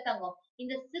 இருக்குல்ல தங்கம்,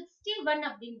 இந்த 61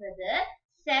 அப்படின்றது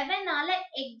 7 ஆல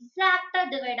எக்ஸாக்ட்டா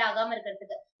டிவைட் ஆகாம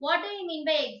இருக்கிறதுக்கு. what do you mean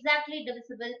by exactly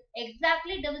divisible?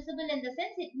 exactly divisible in the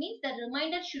sense it means the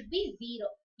remainder should be 0.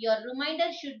 your remainder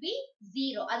should be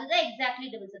 0. அதுதான் exactly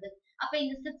divisible. அப்ப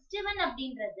இந்த 61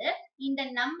 அப்படின்றது இந்த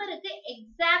நம்பருக்கு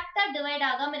எக்ஸாக்ட்டா டிவைட்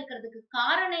ஆகாம இருக்கிறதுக்கு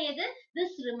காரணம் எது,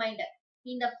 this remainder.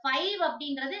 இந்த 5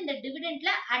 அப்படின்றது இந்த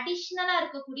டிவிடெண்ட்ல அடிஷனலா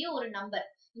இருக்கக்கூடிய ஒரு நம்பர்,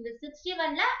 இந்த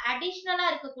 61ல அடிஷனலா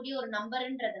இருக்கக்கூடிய ஒரு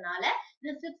நம்பர்ன்றதுனால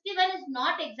the 61 is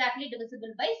not exactly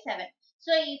divisible by 7.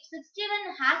 so if 61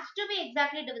 has to be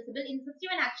exactly divisible, in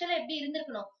 61 actually எப்படி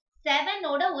இருந்திருக்கணும், 7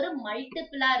 ஓட ஒரு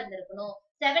மல்டிபிளா இருந்திருக்கணும்.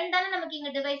 7 தானே நமக்கு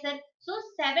இங்க டிவைசர், so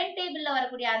 7 டேபிள்ல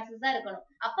வரக்கூடிய ஆன்சர்ஸ் தான் இருக்கணும்.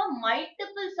 அப்ப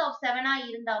மல்டிபிள்ஸ் ஆஃப் 7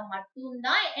 இருந்தா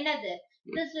மட்டும்தான் என்னது,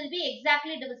 this will be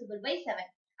exactly divisible by 7.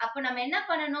 அப்ப நம்ம என்ன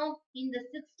பண்ணணும், இந்த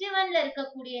 61ல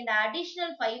இருக்கக்கூடிய இந்த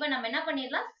அடிஷனல் 5 நம்ம என்ன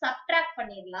பண்ணிரலாம், சப்ட்ராக்ட்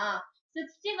பண்ணிரலாம்.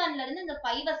 61ல இருந்து இந்த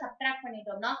 5 சப்ட்ராக்ட்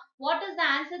பண்ணிட்டோம்னா what is the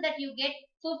answer that you get,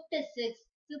 56.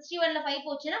 61ல 5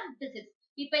 போச்சுனா 56.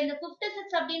 இப்ப இந்த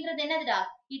 56 அப்படின்றது என்னதுடா,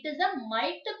 it is a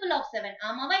multiple of 7.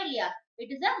 ஆமாவா இல்லையா?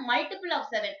 it is a multiple of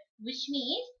 7 which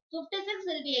means 56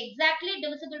 will be exactly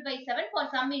divisible by 7 for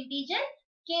some integer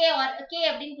k or k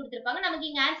அப்படின்னு கொடுத்திருப்பாங்க. நமக்கு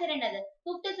இங்க ஆன்சர் என்னது,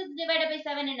 56 divided by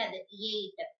 7 என்னது,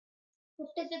 8.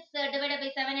 56 divided by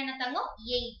 7 என்ன தங்கம்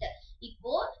 8.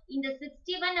 இப்போ இந்த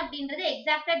 61 அப்படின்றது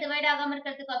எக்ஸாக்ட்டா டிவைட் ஆகாம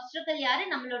இருக்கிறதுக்கு obstacle யாரு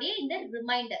நம்மளுடைய இந்த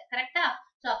ரிமைண்டர் கரெக்ட்டா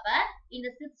சோ அப்ப இந்த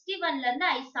 61 ல இருந்து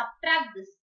I subtract this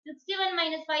 61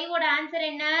 minus 5 ஓட ஆன்சர்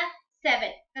என்ன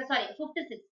 7 சாரி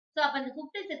 56 சோ அப்ப இந்த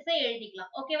 56 ஐ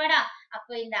எழுதிக்கலாம் ஓகேவாடா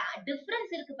அப்ப இந்த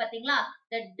டிஃபரன்ஸ் இருக்கு பாத்தீங்களா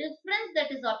the difference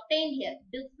that is obtained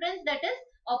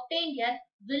here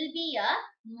will be a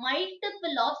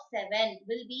multiple of 7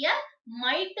 will be a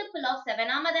multiple of 7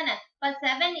 ஆமா தானே இப்ப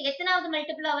 7 எத்தனாவது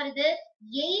மல்டிபிளா வருது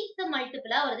 8th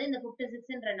மல்டிபிளா வருது இந்த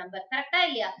 56 ன்ற நம்பர் கரெக்ட்டா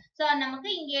இல்லையா சோ நமக்கு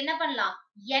இங்க என்ன பண்ணலாம்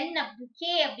n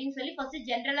k அப்படினு சொல்லி ஃபர்ஸ்ட்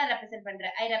ஜெனரலா ரெப்ரசன்ட்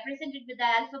பண்றேன் I represent it with the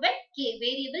alphabet k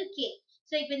variable k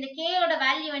so இப்போ இந்த k ஓட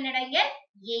வேல்யூ என்னடா இங்க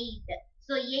 8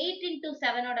 சோ 8 into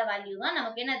 7 ஓட வேல்யூ தான்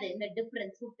நமக்கு என்னது இந்த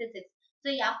டிஃபரன்ஸ் 56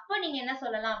 so அப்ப நீங்க என்ன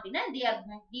சொல்லலாம் அப்படினா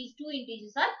these two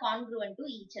integers are congruent to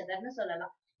each other னு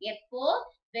சொல்லலாம் எப்போ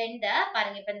when the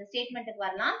பாருங்க இப்ப இந்த ஸ்டேட்மென்ட்க்கு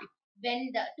வரலாம் when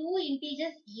the two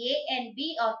integers a and b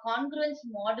are congruent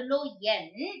modulo n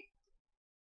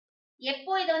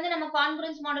எப்போ இத வந்து நம்ம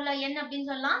congruence modulo n அப்படினு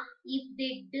சொல்லலாம் if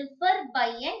they differ by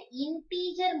an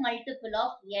integer multiple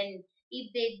of n if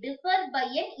they differ by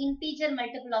an integer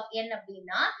multiple of n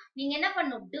அப்படினா நீங்க என்ன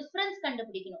பண்ணனும் டிஃபரன்ஸ்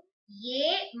கண்டுபிடிக்கணும் a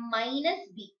minus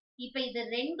b இப்ப இது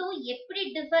ரெண்டும் எப்படி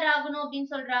டிஃபர் ஆகணும்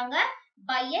அப்படினு சொல்றாங்க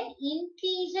by an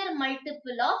integer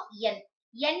multiple of n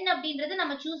n அப்படின்றது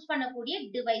நம்ம சூஸ் பண்ணக்கூடிய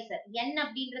டிவைசர் n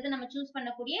அப்படின்றது நம்ம சூஸ்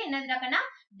பண்ணக்கூடிய என்னதுடாக்கனா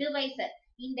டிவைசர்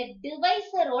இந்த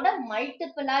டிவைசரோட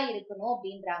மல்டிபிளா இருக்கணும்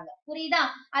அப்படின்றாங்க புரியுதா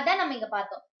அதான் நம்ம இங்க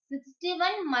பார்த்தோம்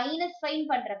 61 minus 5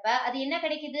 பண்றப்ப அது என்ன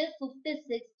கிடைக்குது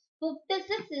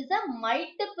 56 is a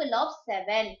multiple of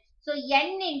 7 so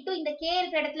n into இந்த k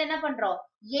இருக்கிற இடத்துல என்ன பண்றோம்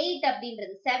 8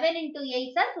 அப்படின்றது 7 into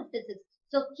 8 are 56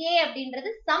 so k அப்படின்றது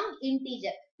some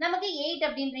integer நமக்கு 8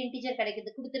 அப்படின்ற integer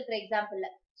கிடைக்குது கொடுத்திருக்கிற எக்ஸாம்பிள்ல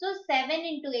so 7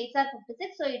 into 8 are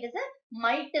 56 so it is a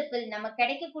multiple நமக்கு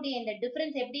கிடைக்கக்கூடிய இந்த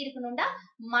டிஃபரன்ஸ் எப்படி இருக்கணும்டா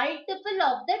multiple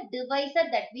of the divisor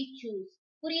that we choose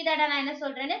புரியுதாடா நான் என்ன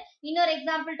சொல்றேன்னு இன்னொரு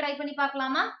எக்ஸாம்பிள் ட்ரை பண்ணி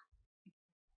பார்க்கலாமா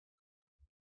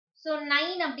so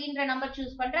 9 அப்படின்ற நம்பர்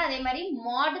சூஸ் பண்றேன் அதே மாதிரி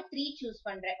mod 3 சூஸ்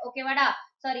பண்றேன் ஓகேவாடா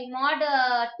சாரி mod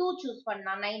 2 சூஸ்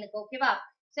பண்ணலாம் 9 க்கு ஓகேவா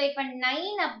சோ இப்போ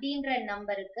 9 அப்படின்ற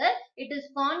நம்பருக்கு இட் இஸ்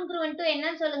கான்கிருவன்ட் டு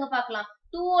என்னன்னு சொல்லுங்க பார்க்கலாம்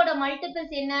 2 ஓட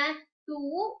மல்டிபிள்ஸ் என்ன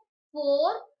 2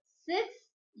 4 6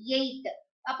 8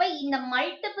 அப்ப இந்த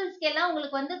மல்டிபிள்ஸ்க்கு எல்லாம்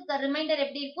உங்களுக்கு வந்து ரிமைண்டர்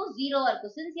எப்படி இருக்கும் 0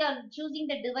 இருக்கும் since you are choosing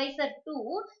the divisor 2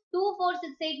 2 4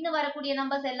 6 8 னு வரக்கூடிய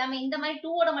நம்பர்ஸ் எல்லாமே இந்த மாதிரி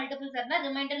 2 ஓட மல்டிபிள்ஸ் இருந்தா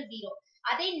ரிமைண்டர் 0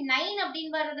 அதே 9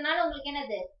 அப்படினு வரதுனால உங்களுக்கு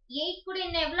என்னது 8 கூட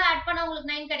என்ன எவ்வளவு ஆட் பண்ணா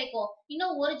உங்களுக்கு 9 கிடைக்கும்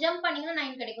இன்னும் ஒரு ஜம்ப் பண்ணீங்கன்னா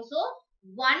 9 கிடைக்கும் சோ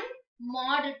 1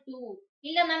 mod 2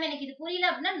 இல்ல மேம் எனக்கு இது புரியல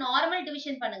அப்படினா நார்மல்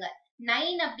டிவிஷன் பண்ணுங்க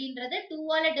 9 அப்படின்றது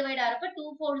 2 ஆல டிவைட் ஆறப்ப 2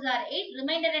 4s are 8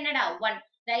 ரிமைண்டர் என்னடா 1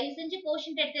 தயவு செஞ்சு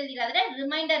கோஷன்ட் எடுத்து எழுதிராதே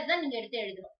ரிமைண்டர் தான் நீங்க எடுத்து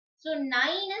எழுதணும் so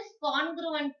 9 is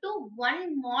congruent to 1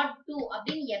 mod 2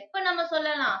 அப்படினு எப்ப நம்ம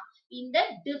சொல்லலாம் இந்த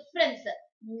difference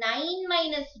 9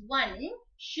 minus 1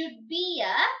 should be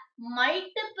a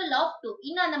multiple of 2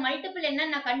 இன்னும் அந்த மல்டிபிள் என்ன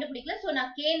நான் கண்டுபிடிக்கல சோ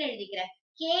நான் k ன்னு எழுதிக்கிறேன்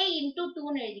k into 2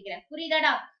 ன்னு எழுதிக்கிறேன்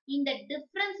புரியுதாடா இந்த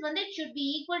டிஃபரன்ஸ் வந்து it should be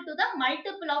equal to the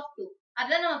multiple of 2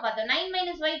 அதான் நம்ம பார்த்தோம் 9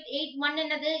 minus 8 1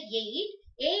 என்னது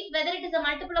 8 whether it is a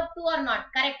multiple of 2 or not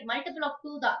correct multiple of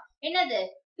 2 தான் என்னது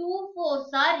 2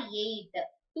 4s are 8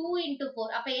 2 into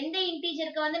 4 அப்ப எந்த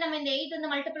இன்டிஜருக்கு வந்து நம்ம இந்த 8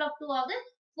 வந்து multiple of 2 ஆகுது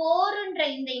 4 ன்ற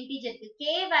இந்த இன்டிஜருக்கு k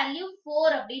value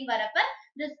 4 அப்படினு வரப்ப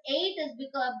this 8 is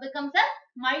becomes a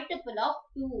multiple of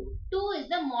 2 2 is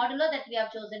the modulo that we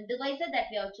have chosen divisor that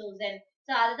we have chosen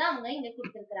so அதுதான் அவங்க இங்க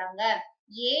கொடுத்திருக்காங்க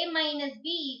a minus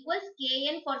b equals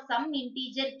kn for some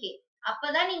integer k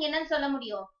அப்பதான் நீங்க என்ன சொல்ல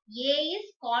முடியும் a is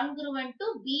congruent to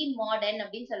b mod n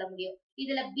அப்படினு சொல்ல முடியும்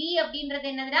இதுல b அப்படின்றது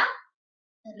என்னதுடா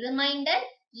ரிமைண்டர்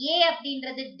a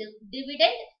அப்படின்றது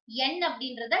டிவிடெண்ட் n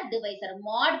அப்படின்றத டிவைசர்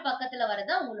mod பக்கத்துல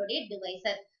வரது உங்களுடைய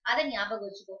டிவைசர் அத ஞாபகம்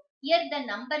வச்சுக்கோ here the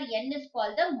number n is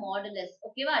called the modulus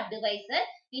ஓகேவா divisor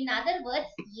in other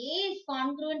words a is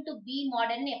congruent to b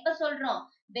mod n எப்ப சொல்றோம்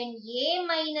when a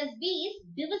minus b is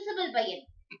divisible by n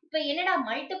இப்ப என்னடா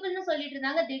மல்டிபிள் னு சொல்லிட்டு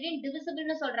இருந்தாங்க திடீர்னு டிவிசிபிள்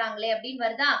னு சொல்றாங்களே அப்படினு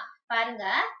வருதா பாருங்க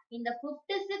இந்த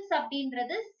 56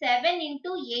 அப்படின்றது 7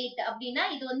 into 8 அப்படினா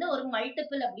இது வந்து ஒரு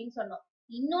மல்டிபிள் அப்படினு சொன்னோம்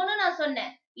இன்னொன்னு நான்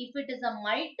சொன்னேன் if it is a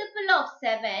multiple of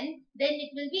 7 then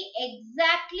it will be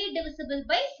exactly divisible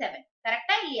by 7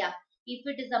 கரெக்ட்டா இல்லையா if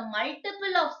it is a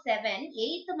multiple of 7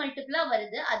 8th multiple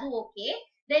வருது அது okay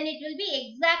then it will be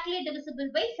exactly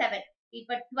divisible by 7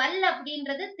 இப்ப 12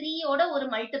 அப்படின்றது 3 ஓட ஒரு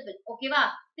மல்டிபிள் ஓகேவா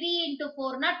 3 into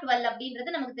 4 னா 12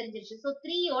 அப்படின்றது நமக்கு தெரிஞ்சிருச்சு சோ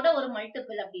 3 ஓட ஒரு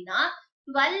மல்டிபிள் அப்படினா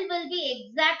 12 will be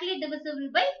exactly divisible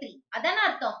by 3 அதான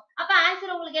அர்த்தம் அப்ப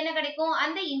ஆன்சர் உங்களுக்கு என்ன கிடைக்கும்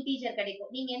அந்த இன்டிஜர்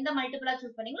கிடைக்கும் நீங்க எந்த மல்டிபிளா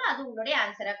சூஸ் பண்ணீங்களோ அது உங்களுடைய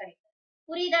ஆன்சரா கிடைக்கும்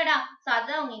புரியுதாடா? சோ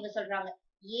அதான் அவங்க இங்க சொல்றாங்க.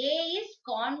 A is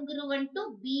congruent to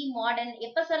B mod n.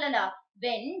 எப்ப சொல்லலாம்?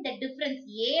 When the difference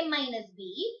A minus B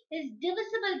is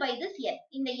divisible by this n.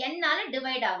 இந்த n ஆல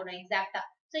டிவைட் ஆகணும் எக்ஸாக்ட்டா.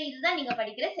 சோ இதுதான் நீங்க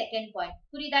படிக்கிற செகண்ட் பாயிண்ட்.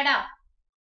 புரியுதாடா?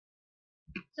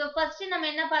 So first நம்ம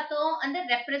என்ன பார்த்தோம்? அந்த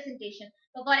representation.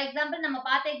 So for example நம்ம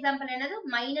பார்த்த எக்ஸாம்பிள் என்னது?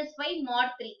 -5 mod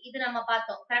 3. இது நம்ம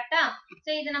பார்த்தோம். கரெக்ட்டா?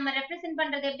 So இது நம்ம represent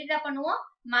பண்றது எப்படிடா பண்ணுவோம்?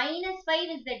 -5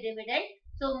 is the dividend.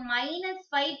 So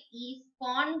 -5 is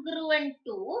congruent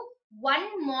to 1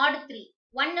 mod 3.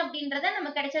 1 அப்படின்றத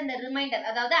நமக்கு கிடைச்ச அந்த ரிமைண்டர்,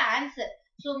 அதாவது answer.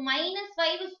 So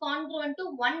 -5 is congruent to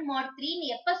 1 mod 3 ன்னு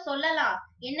எப்ப சொல்லலாம்?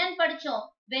 என்னன்னு படிச்சோம்?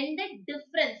 When the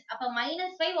difference. அப்ப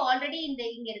 -5 ஆல்ரெடி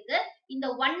இங்க இருக்கு. இந்த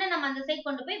 1 நம்ம அந்த சைடு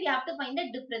கொண்டு போய் we have to find the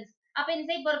difference. அப்ப இந்த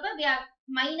சைடு போறப்ப we have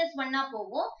 -1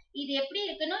 போகும். இது எப்படி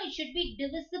இருக்கணும்? It should be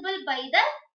divisible by the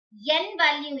n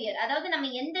value here. அதாவது நம்ம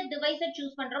எந்த டிவைஸர்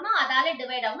சூஸ் பண்றோமோ அதால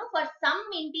டிவைட் ஆகணும் for some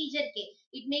integer k.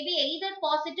 It may be either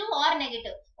positive or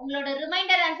negative. உங்களோட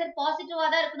ரிமைண்டர் ஆன்சர் பாசிட்டிவா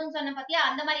தான் இருக்கணும்னு சொன்ன பாத்தியா?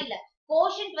 அந்த மாதிரி இல்ல.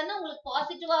 கோஷன்ட் வந்து உங்களுக்கு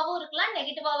பாசிட்டிவாவும் இருக்கலாம்,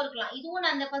 நெகட்டிவாவும் இருக்கலாம். இதுவும்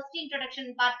நான் அந்த ஃபர்ஸ்ட்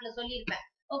இன்ட்ரோடக்ஷன் பார்ட்ல சொல்லியிருப்பேன்.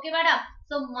 ஓகேவாடா?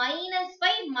 So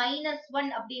 -5 -1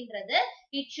 அப்படின்றது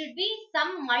it should be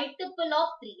some multiple of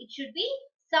 3. It should be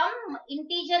some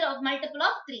integer of multiple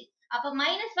of 3. அப்ப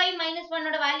 -5 -1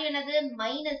 ஓட வேல்யூ என்னது?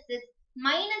 -6.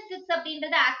 -6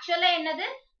 அப்படின்றது ஆக்சுவலா என்னது?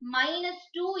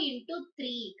 -2 into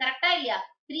 3. கரெக்டா இல்லையா?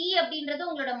 3 அப்படின்றது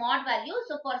உங்களோட mod value.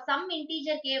 So for some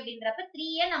integer k அப்படின்றப்ப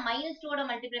 3 நான் -2 ஓட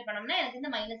மல்டிப்ளை பண்ணோம்னா எனக்கு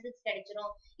இந்த -6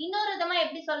 கிடைச்சிரும். இன்னொரு விதமா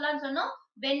எப்படி சொல்லலாம்னு சொன்னோம்?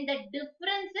 When the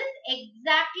difference is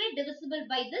exactly divisible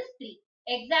by this 3.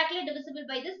 Exactly divisible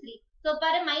by this 3. So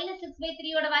பாரு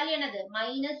 -6/3 ஓட வேல்யூ என்னது?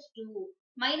 -2.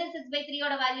 -6/3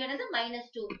 ஓட வேல்யூ என்னது?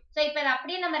 -2. So இப்ப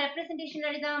அப்படியே நம்ம ரெப்ரசன்டேஷன்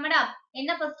எழுதலாமாடா?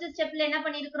 என்ன ஃபர்ஸ்ட் ஸ்டெப்ல என்ன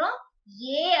பண்ணிருக்கோம்?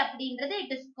 A அப்படின்றது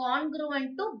it is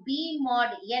congruent to B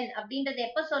mod n அப்படின்றது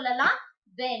எப்ப சொல்லலாம்?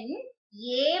 When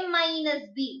A minus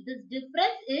B, this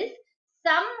difference is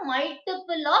some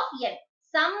multiple of n.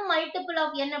 Some multiple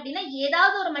of n அப்படின்னா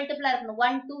ஏதாவது ஒரு மல்டிபிளா இருக்கணும்.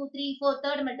 1 2 3 4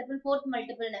 third multiple fourth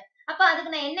multiple. அப்ப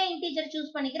அதுக்கு நான் என்ன இன்டிஜர்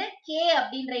சூஸ் பண்ணிக்கிறேன்? K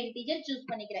அப்படின்ற இன்டிஜர் சூஸ்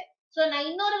பண்ணிக்கிறேன். சோ நான்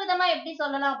இன்னொரு விதமா எப்படி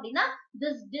சொல்லலாம் அப்படின்னா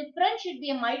this difference should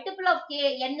be a multiple of k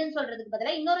n ன்னு சொல்றதுக்கு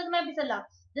பதிலா இன்னொரு விதமா எப்படி சொல்லலாம்?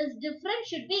 This difference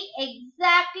should be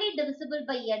exactly divisible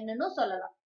by n ன்னு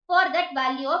சொல்லலாம் for that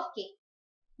value of k.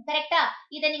 கரெக்ட்டா?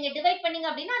 இத நீங்க டிவைட் பண்ணீங்க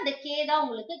அப்படின்னா அந்த k தான்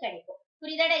உங்களுக்கு கிடைக்கும்.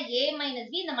 புரியுதாடா? A minus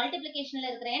b இந்த மல்டிப்ளிகேஷன்ல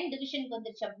இருக்கிற n டிவிஷனுக்கு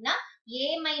வந்துருச்சு அப்படின்னா A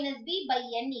minus b by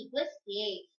n equals k.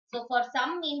 So for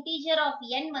some integer of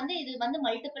n வந்து இது வந்து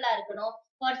மல்டிபிளா இருக்கணும்.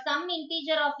 For some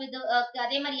integer of இது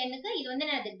அதே மாதிரி n க்கு இது வந்து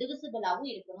என்னது? divisible ஆவும்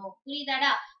இருக்கணும்.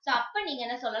 புரியுதாடா? So அப்ப நீங்க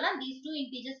என்ன சொல்லலாம்? These two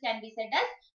integers can be said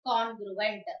as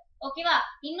congruent. ஓகேவா?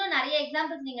 இன்னும் நிறைய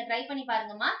எக்ஸாம்பிள்ஸ் நீங்க ட்ரை பண்ணி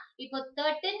பாருங்கம்மா. இப்போ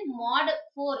 13 mod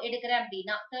 4 எடுக்கிறேன்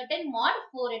அப்படின்னா 13 mod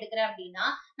 4 எடுக்கிறேன் அப்படின்னா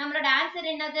நம்மளோட ஆன்சர்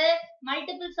என்னது?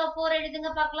 மல்டிபிள்ஸ் ஆஃப் 4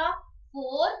 எழுதுங்க பார்க்கலாம்.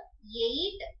 4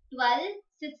 8 12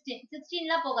 16.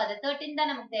 16லாம் போகாது, 13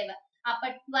 தான் நமக்கு தேவை. அப்ப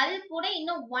 12 கூட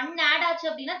இன்னும் 1 ஆட் ஆச்சு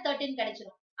அப்படின்னா 13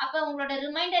 கிடைச்சிடும். அப்ப உங்களோட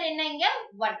ரிமைண்டர் என்ன? இங்க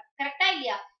 1. கரெக்டா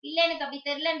இல்லையா? இல்ல எனக்கு அப்படி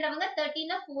தெரியலன்றவங்க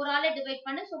 13 4 ஆல டிவைட்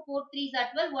பண்ணு. So 4 3s are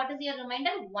 12. What is your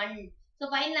remainder? 1. So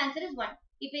final answer is 1.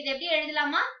 இப்போ இது எப்படி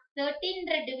எழுதலாமா?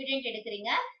 13 டிவிடெண்ட்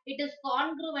எடுக்கிறீங்க. It is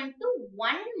congruent to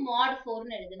 1 mod 4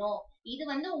 ன்னு எழுதணும். இது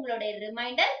வந்து உங்களுடைய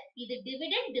ரிமைண்டர், இது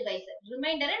டிவிடெண்ட் டிவைசர்.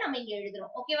 ரிமைண்டரை நம்ம இங்க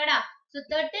எழுதுறோம். ஓகேவாடா? So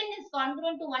 13 is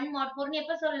congruent to 1 mod 4 ன்னு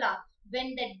எப்ப சொல்லலாம்? When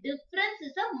the difference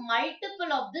is a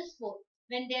multiple of this 4.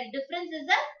 When their difference is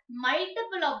a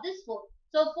multiple of this 4.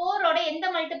 So 4 ஓட எந்த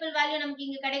மல்டிபிள் வேல்யூ நமக்கு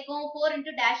இங்க கிடைக்கும்? 4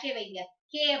 into dash வைங்க.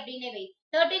 K அப்படினே வை.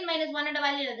 13 minus 1 ஓட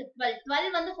வேல்யூ என்னது? 12.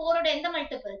 12 வந்து 4 ஓட எந்த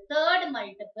மல்டிபிள்? third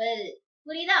multiple.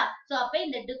 புரியுதா? So அப்ப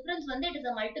இந்த difference வந்து it is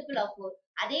a multiple of 4.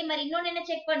 அதே மாதிரி இன்னொன்னு என்ன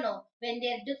செக் பண்ணோம்? When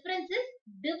their difference is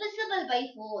divisible by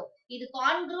 4. இது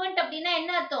congruent அப்படின்னா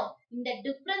என்ன அர்த்தம்? இந்த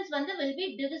difference வந்து will be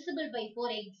divisible by 4.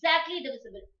 Exactly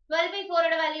divisible. 12 by 4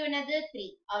 ஓட வேல்யூ என்னது? 3.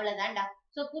 அவ்வளவுதான்டா.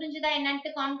 So புரிஞ்சுதா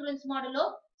என்னன்ட்டு congruence மாடலோ?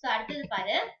 So அடுத்தது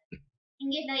பாரு.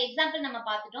 இங்க இந்த எக்ஸாம்பிள் நம்ம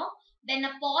பார்த்துட்டோம். When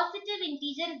a positive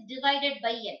integer is divided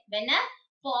by n. When a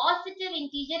positive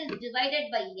integer is divided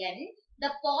by n, the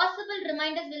possible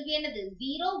remainders will be என்னது?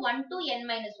 0, 1 to n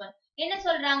minus 1. என்ன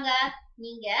சொல்றாங்க?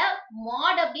 நீங்க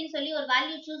mod அப்படின்னு சொல்லி ஒரு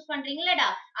வேல்யூ சூஸ் பண்றீங்களடா,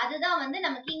 அதுதான் வந்து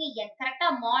நமக்கு இங்க n. கரெக்டா?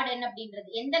 mod n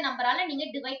அப்படின்றது எந்த நம்பரால நீங்க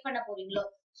டிவைட் பண்ண போறீங்களோ.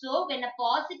 So when a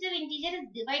positive integer is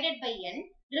divided by n,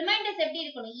 reminders எப்படி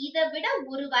இருக்கணும்? இதை விட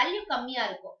ஒரு வேல்யூ கம்மியா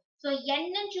இருக்கும். So n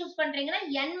ன்னு சூஸ் பண்றீங்கன்னா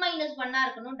n minus 1 ஆ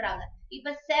இருக்கணும்ன்றாங்க. இப்ப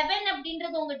 7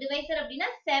 அப்படின்றது உங்க டிவைசர் அப்படின்னா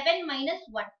 7 minus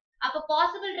 1. அப்ப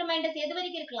பாசிபிள் ரிமைண்டர்ஸ் எது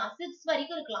வரைக்கும் இருக்கலாம்? 6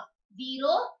 வரைக்கும் இருக்கலாம்.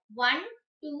 0 1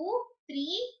 2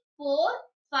 3 4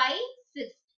 5 6.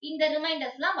 இந்த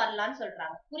ரிமைண்டர்ஸ்லாம் வரலாம்னு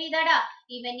சொல்றாங்க. புரியுதாடா?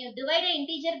 When you divide an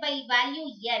integer by value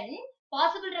n,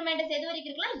 possible reminders எது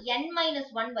வரைக்கும் இருக்கலாம்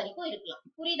n-1 வரைக்கும் இருக்கலாம்.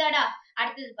 புரியுதாடா?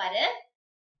 அடுத்தது பாரு.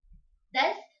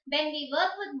 Thus when we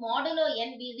work with modulo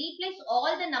n we replace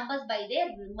all the numbers by their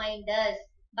reminders.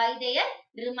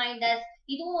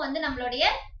 இதுவும் வந்து நம்மளுடைய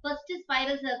first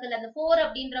spiral circle அந்த 4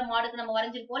 அப்படின்ற மாடுக்கு நம்ம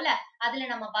வரைஞ்சிருப்போம்ல, அதுல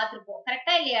நம்ம பார்த்திருப்போம்.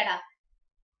 கரெக்ட்டா இல்லையாடா?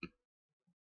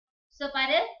 சோ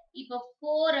பாரு, இப்போ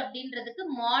 4 அப்படின்றதுக்கு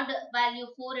mod value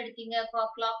 4 எடுத்தீங்க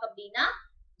clock அப்படின்னா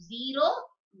 0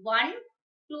 1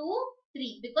 2 3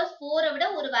 because 4 விட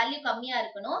ஒரு வேல்யூ கம்மியா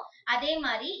இருக்கணும். அதே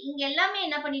மாதிரி இங்க எல்லாமே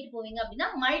என்ன பண்ணிட்டு போவீங்க அப்படின்னா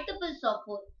மல்டிபிள்ஸ் ஆஃப்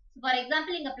 4. ஃபார்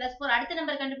எக்ஸாம்பிள் இங்க +4 அடுத்த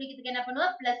நம்பர் கண்டுபிடிக்கிறதுக்கு என்ன பண்ணுவ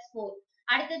 +4.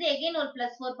 அடுத்தது again ஒரு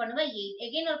 +4 பண்ணுவ 8,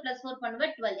 again ஒரு +4 பண்ணுவ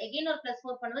 12, again ஒரு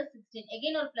 +4 பண்ணுவ 16,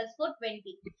 again ஒரு +4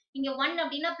 20. இங்க 1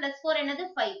 அப்படின்னா +4 என்னது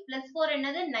 5, +4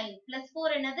 என்னது 9, +4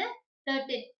 என்னது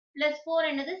 13, +4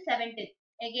 என்னது 17.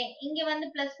 again இங்க வந்து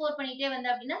 +4 பண்ணிட்டே வந்த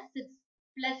அப்படின்னா 6,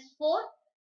 +4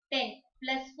 10,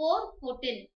 +4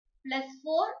 14,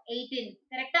 +4 18.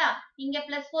 கரெக்ட்டா? இங்க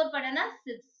 +4 பண்ணனா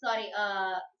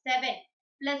 7,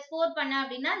 +4 பண்ண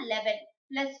அப்படின்னா 11,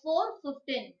 +4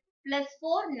 15,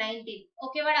 +4 19.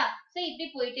 ஓகேவாடா? சோ இப்படி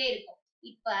போயிட்டே இருக்கும்.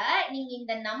 இப்ப நீங்க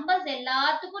இந்த நம்பர்ஸ்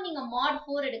எல்லாத்துக்கும் நீங்க mod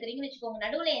 4 எடுக்கிறீங்கன்னு வெச்சுக்கோங்க.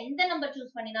 நடுவுல எந்த நம்பர்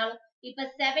சூஸ் பண்ணினாலும் இப்ப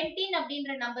 17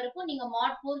 அப்படின்ற நம்பருக்கும் நீங்க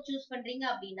mod 4 சூஸ் பண்றீங்க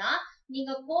அப்படின்னா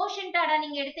நீங்க quotient ஆடா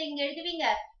நீங்க எடுத்து இங்க எழுதுவீங்க.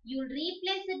 You will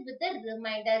replace it with the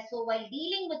remainder. So while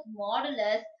dealing with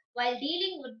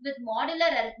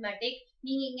modular arithmetic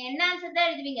நீங்க இங்க என்ன ஆன்சர் தான்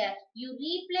எழுதுவீங்க? You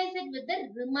replace it with the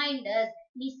reminders.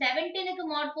 நீ 17க்கு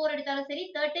mod 4 எடுத்தாலும் சரி,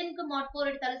 13க்கு mod 4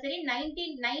 எடுத்தாலும் சரி,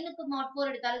 9க்கு mod 4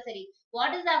 எடுத்தாலும் சரி,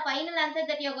 what is the final answer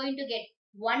that you are going to get?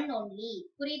 1 only.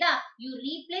 புரியுதா? You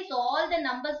replace all the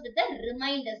numbers with the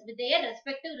reminders, with their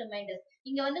respective reminders.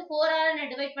 இங்க வந்து 4 ஆல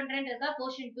நான் டிவைட் பண்றேன்றதுக்கா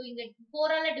quotient 2, இங்க 4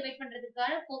 ஆல டிவைட்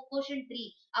பண்றதுக்கான quotient 3.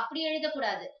 அப்படி எழுத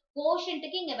கூடாது.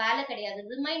 quotientக்கு இங்க வேலை கிடையாது.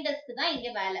 ரிமைண்டர்ஸ்க்கு தான் இங்க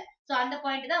வேலை. சோ அந்த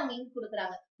பாயிண்ட் தான் அவங்க இங்க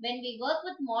கொடுக்கறாங்க. When we work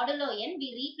with modulo n we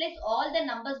replace all the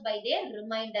numbers by their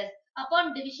reminders upon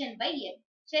division by n.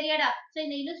 சரியாடா? So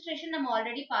இந்த illustration நம்ம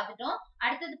ஆல்ரெடி பார்த்துட்டோம்.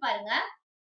 அடுத்து பாருங்க,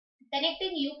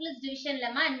 connecting Euclid's division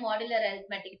lemma and modular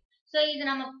arithmetic. So இது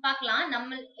நம்ம பார்க்கலாம். நம்ம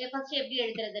ஃபர்ஸ்ட் எப்படி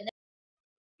எழுதுறதுன்னு.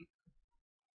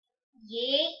 a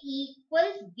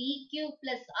equals bq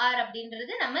plus r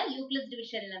அப்படின்றது நம்ம Euclid's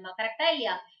division lemma. கரெக்ட்டா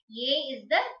இல்லையா? a is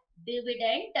the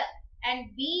dividend and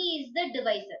b is the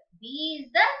divisor.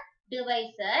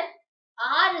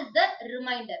 R is the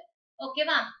remainder.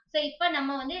 ஓகேவா? சோ இப்போ நம்ம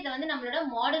வந்து இத வந்து நம்மளோட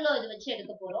மாடுலோ இது வச்சு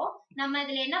எடுக்க போறோம். நம்ம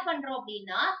இதுல என்ன பண்றோம்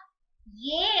அப்படின்னா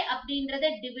a அப்படின்றத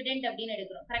டிவிடெண்ட் அப்படின்னு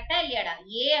எடுக்கிறோம். கரெக்ட்டா இல்லையாடா?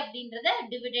 a அப்படின்றத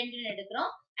டிவிடெண்ட்னு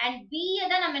எடுக்கிறோம் and b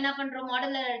தான் நம்ம என்ன பண்றோம்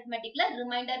மாடுலர் அரித்மெட்டிக்ல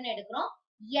ரிமைண்டர்னு எடுக்கிறோம்.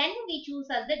 n we choose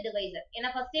as the divisor. ஏன்னா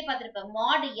ஃபர்ஸ்டே பாத்திருப்பேன்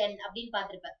mod n அப்படின்னு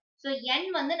பாத்திருப்பேன். சோ n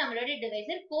வந்து நம்மளோட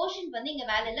டிவைசர், quotient வந்து இங்க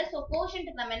வேலை இல்ல. சோ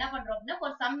quotientக்கு நம்ம என்ன பண்றோம் அப்படின்னா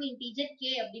for some integer k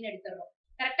அப்படின்னு எடுத்துறோம்.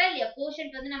 கரெக்ட்டா இல்லையா?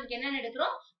 quotient வந்து நமக்கு என்ன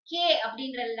எடுக்கிறோம்? k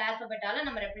அப்படின்ற ஆல்பபெட்டால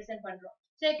நம்ம ரெப்ரசன்ட் பண்றோம்.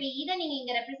 சோ இப்போ இத நீங்க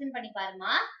இங்க ரெப்ரசன்ட் பண்ணி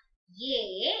பாருமா. a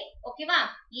ஓகேவா?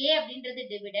 a அப்படின்றது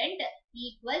டிவிடெண்ட்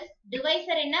ஈக்குவல்ஸ்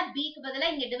டிவைசர் என்ன? b க்கு பதிலா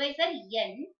இங்க டிவைசர்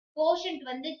n, quotient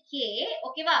வந்து k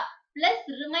ஓகேவா? பிளஸ்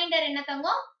ரிமைண்டர் என்ன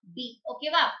தங்கம்? b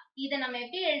ஓகேவா? இத நம்ம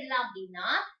எப்படி எழுதலாம் அப்படின்னா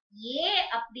a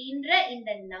அப்படின்ற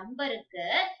இந்த நம்பருக்கு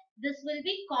this will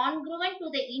be congruent to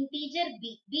the integer b.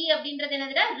 b அப்படின்றது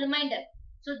என்னதுடா? Reminder.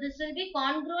 So this will be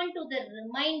congruent to the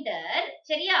remainder.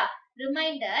 சரியா?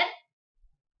 Remainder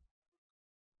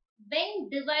when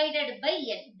divided by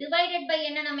n. Divided by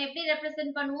n நம்ம எப்படி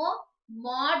represent பண்ணுவோம்?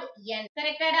 Mod n.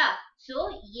 கரெக்டாடா? So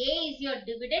a is your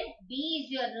dividend, b is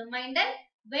your remainder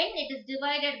when it is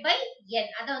divided by n.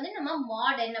 அத வந்து நம்ம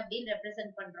mod n அப்படின்னு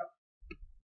represent பண்றோம்.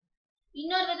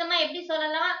 இன்னொரு விதமா எப்படி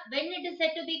சொல்லலாம்? When it is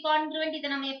said to be congruent, இத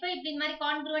நம்ம எப்ப இப்படி மாதிரி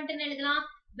congruentன்னு எழுதலாம்?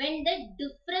 When the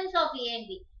difference of a and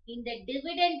b. இந்த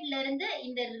டிவிடெண்ட்ல இருந்து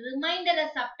இந்த ரிமைண்டரை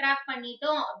சப்ட்ராக்ட்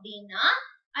பண்ணிட்டோம் அப்படின்னா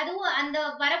அதுவும் அந்த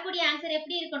வரக்கூடிய ஆன்சர்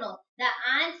எப்படி இருக்கணும்? The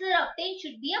answer obtained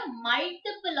should be a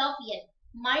multiple of n.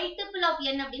 Multiple of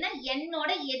n அப்படின்னா n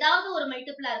ஓட ஏதாவது ஒரு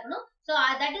மல்டிபிளா இருக்கணும். So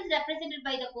that is represented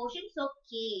by the quotient. So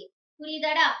k.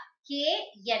 புரியுதாடா? k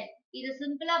n. இது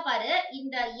சிம்பிளா பாரு.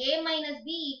 இந்த a minus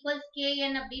b equals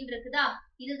kn அப்படின்னு இருக்குதா?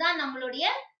 இதுதான் நம்மளுடைய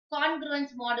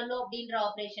congruence modulo அப்படின்ற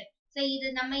ஆபரேஷன். சோ இது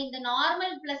நம்ம இந்த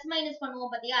நார்மல் பிளஸ் மைனஸ் பண்ணுவோம்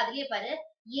பாத்தியா? அதுலயே பாரு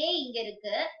a இங்க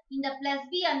இருக்கு, இந்த பிளஸ்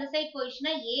b அந்த side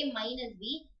போயிடுச்சுனா a minus b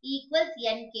equals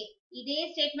nk. இதே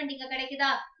ஸ்டேட்மெண்ட் இங்க கிடைக்குதா?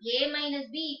 a minus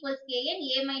b equals kn,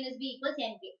 a minus b equals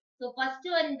nk. So first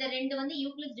இந்த ரெண்டு வந்து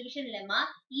யூக்ளிட்ஸ் டிவிஷன் லெம்மா,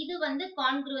 இது வந்து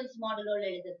கான்க்ருவன்ஸ் மாடுலோல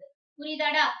எழுதுது.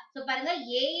 புரியுதாடா? சோ பாருங்க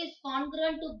a is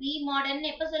congruent to b mod n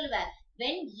எப்ப சொல்லுவ?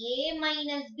 when a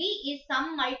minus b is some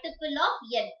multiple of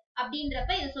n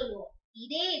அப்படின்றப்ப இது சொல்லுவோம்.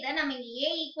 இதே இதை நம்ம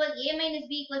a minus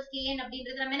b equals kn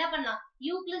அப்படின்றது நம்ம என்ன பண்ணலாம்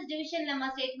யூக்ளிட்ஸ் டிவிஷன் லெம்மா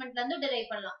ஸ்டேட்மெண்ட்ல இருந்து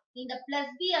டிரைவ் பண்ணலாம். இந்த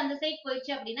பிளஸ் b அந்த சைடு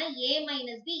போயிடுச்சு அப்படின்னா a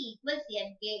minus b equals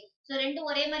nk. So ரெண்டும்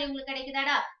ஒரே மாதிரி உங்களுக்கு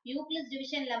கிடைக்குதாடா? யூக்ளிட்ஸ்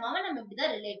டிவிஷன் லெம்மாவை நம்ம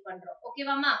இப்படிதான் ரிலேட் பண்றோம்.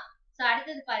 ஓகேவாமா? சோ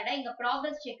அடுத்தது பாருடா, இங்க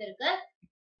ப்ராக்ரஸ் செக் இருக்கு.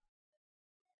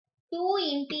 Two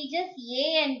integers a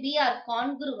and b are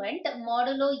congruent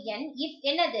modulo n if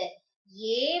என்னது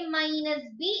a minus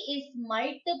b is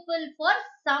multiple for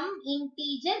some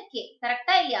integer k.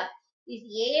 கரெக்டா இல்லையா? is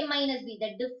a minus b,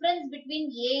 the difference between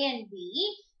a and b,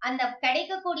 அந்த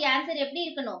கிடைக்கக்கூடிய answer எப்படி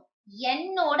இருக்கணும்? n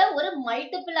ஓட ஒரு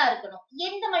மல்டிபிளா இருக்கணும்.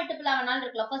 எந்த மல்டிபிளா வேணாலும்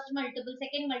இருக்கலாம். First multiple,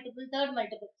 second multiple, third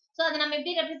multiple. So அதை நம்ம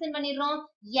எப்படி ரெப்ரசென்ட் பண்ணிடுறோம்?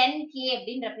 nk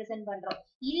அப்படின்னு ரெப்ரசென்ட் பண்றோம்.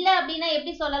 இல்ல அப்படின்னா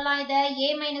எப்படி சொல்லலாம்? இத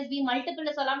a minus b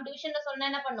மல்டிபிள்ல சொல்லலாம், டிவிஷன்ல சொன்னா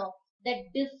என்ன பண்ணும்? the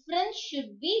difference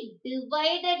should be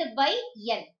divided by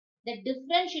n. the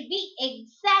difference should be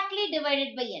exactly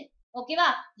divided by n. ஓகேவா?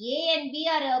 a and b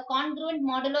are congruent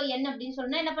modulo n அப்படின்னு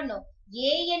சொன்னா என்ன பண்ணும்?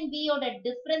 a and b ஓட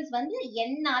டிஃபரன்ஸ் வந்து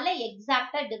n ஆல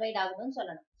எக்ஸாக்ட்டா டிவைட் ஆகுதுன்னு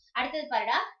சொல்லணும். அடுத்தது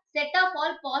பாருடா, set of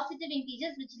all positive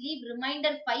integers which leave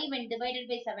remainder 5 when divided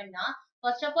by 7 னா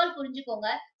first of all புரிஞ்சுக்கோங்க,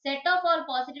 set of all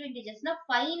positive integers னா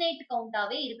finite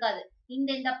கவுண்டாவே இருக்காது.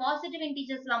 இந்த பாசிட்டிவ்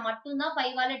இன்டிஜர்ஸ்லாம் மட்டும் தான்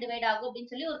 5 ஆல டிவைட் ஆகும்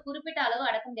அப்படின்னு சொல்லி ஒரு குறிப்பிட்ட அளவு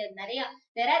அடக்க முடியாது. நிறைய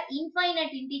there are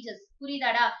infinite integers.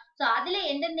 புரியுதாடா? So அதுல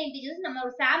எந்தெந்த இன்டிஜர்ஸ் நம்ம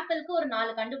ஒரு சாம்பிளுக்கு ஒரு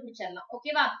 4 கண்டுபிடிச்சிடலாம்.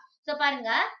 ஓகேவா? சோ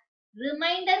பாருங்க,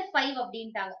 ரிமைண்டர் 5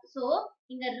 அப்படின்ட்டாங்க. சோ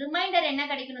இங்க ரிமைண்டர் என்ன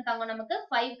கிடைக்கணும் தாங்க? நமக்கு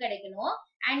 5 கிடைக்கணும்.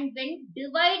 and when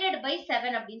divided by 7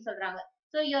 அப்படின்னு சொல்றாங்க.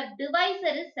 so your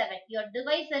divisor is 7. your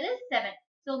divisor is 7.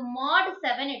 so mod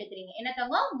 7 எடுக்கிறீங்க. என்ன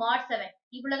தாங்க? mod 7.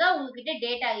 இவ்வளவுதான் உங்ககிட்ட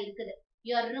டேட்டா இருக்குது.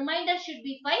 your remainder should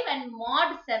be 5 and mod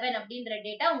 7 அப்படின்ற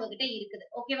டேட்டா உங்ககிட்ட இருக்குது.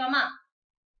 ஓகேவாமா?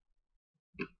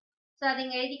 சோ அதை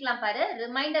இங்க எழுதிக்கலாம் பாரு.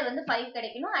 ரிமைண்டர் வந்து 5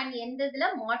 கிடைக்கணும் and எந்த இதுல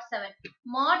mod 7.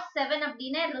 mod 7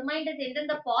 அப்படின்னா ரிமைண்டர்ஸ்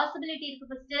எந்தெந்த பாசிபிலிட்டி இருக்கு?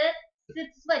 ஃபர்ஸ்ட்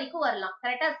 6 வரைக்கும் வரலாம்.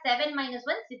 கரெக்டா? 7 minus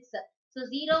 1 6. so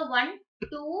 0 1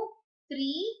 2 3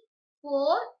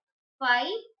 4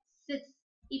 5 6.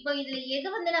 இப்போ இதுல எது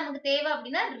வந்து நமக்கு தேவை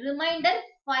அப்படின்னா ரிமைண்டர்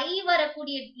 5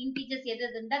 வரக்கூடிய இன்டிஜர்ஸ்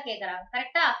எதுன்னு தான் கேக்குறாங்க.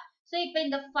 கரெக்டா? சோ இப்போ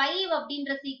இந்த 5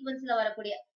 அப்படின்ற சீக்வென்ஸ்ல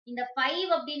வரக்கூடிய இந்த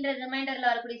 5 அப்படின்ற ரிமைண்டர்ல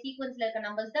வரக்கூடிய சீக்வென்ஸ்ல இருக்க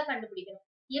நம்பர்ஸ் தான் கண்டுபிடிக்கணும்.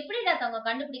 எப்படிடா தங்க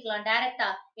கண்டுபிடிக்கலாம்? டைரக்டா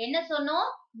என்ன சொன்னோம்?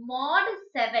 mod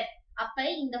 7. அப்ப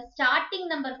இந்த ஸ்டார்டிங்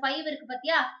நம்பர் 5 இருக்கு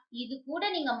பாத்தியா, இது கூட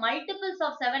நீங்க மல்டிபிள்ஸ்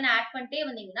ஆஃப் 7 ஆட் பண்ணிட்டே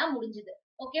வந்தீங்கன்னா முடிஞ்சது.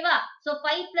 ஓகேவா? சோ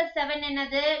 5 plus 7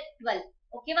 என்னது? 12.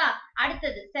 ஓகேவா?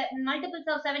 அடுத்தது மல்டிபிள்ஸ்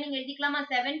ஆஃப் 7 நீங்க எழுதிக்கலாமா?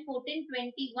 7 14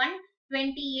 21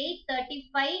 28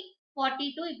 35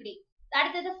 42 இப்படி.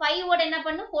 அடுத்தது 5 ஓட என்ன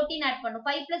பண்ணும்? 14 ஆட் பண்ணும்.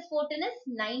 5 plus 14 is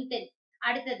 19.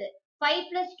 அடுத்தது 5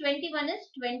 plus 21 is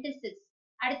 26.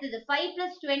 அடுத்தது 5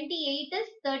 plus 28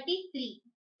 is 33.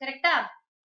 கரெக்டா?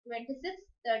 26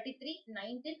 33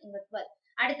 19 இங்க 12.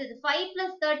 அடுத்தது 5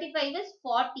 plus 35 is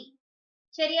 40.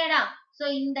 சரியாடா? சோ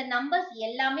இந்த நம்பர்ஸ்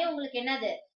எல்லாமே உங்களுக்கு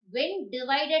என்னது? when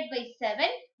divided by 7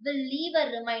 will leave a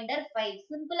remainder 5.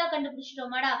 சிம்பிளா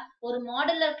கண்டுபிடிச்சிட்டோமாடா? ஒரு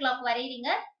மாடுலர் கிளாக் வரையறீங்க.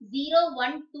 0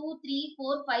 1 2 3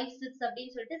 4 5 6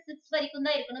 அப்படின்னு சொல்லிட்டு 6 வரைக்கும்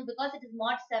தான் இருக்கணும் because it is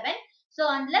mod 7. So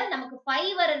அதுல நமக்கு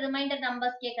 5 வர ரிமைண்டர்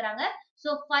நம்பர்ஸ் கேக்குறாங்க.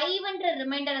 சோ 5ன்ற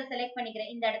ரிமைண்டரை செலக்ட்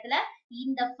பண்ணிக்கிறேன். இந்த இடத்துல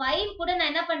இந்த 5 கூட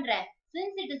நான் என்ன பண்றேன்?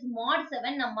 since it is mod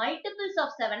 7 நான் மல்டிபிள்ஸ்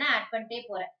ஆஃப் 7 ஆட் பண்ணிட்டே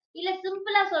போறேன். இல்ல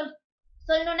சிம்பிளா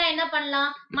சொல்லணும்னா என்ன பண்ணலாம்?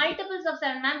 மல்டிபிள்ஸ் ஆஃப்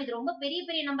 7 மேம் இது ரொம்ப பெரிய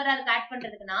பெரிய நம்பரா இருக்கு ஆட்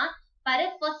பண்றதுக்குன்னா பாரு,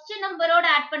 ஃபர்ஸ்ட் நம்பரோட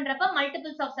ஆட் பண்றப்ப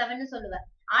மல்டிபிள்ஸ் ஆஃப் 7 னு சொல்லுவேன்.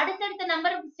 அடுத்தடுத்த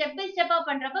நம்பர் ஸ்டெப் பை ஸ்டெப்பா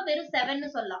பண்றப்ப வெறும் 7 னு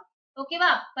சொல்லலாம்.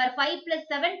 ஓகேவா? பாரு 5 plus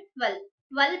 7 12,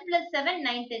 12 plus 7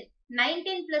 19,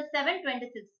 19 plus 7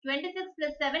 26, 26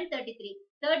 plus 7 33,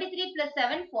 33 plus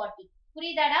 7 40.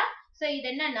 புரியுதாடா? So இது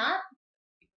என்னன்னா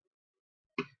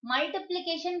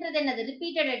மல்டிப்ளிகேஷன்ன்றது என்னது?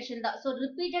 ரிப்பீட்டட் அடிஷன் தான். சோ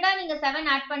ரிப்பீட்டடா நீங்க 7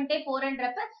 ஆட் பண்ணிட்டே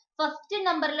போறன்றப்ப ஃபர்ஸ்ட்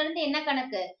நம்பர்ல இருந்து என்ன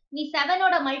கணக்கு? நீ 7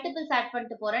 ஓட மல்டிபிள்ஸ் ஆட்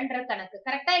பண்ணிட்டு போறன்ற கணக்கு.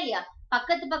 கரெக்டா இல்லையா?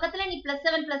 பக்கத்துல நீ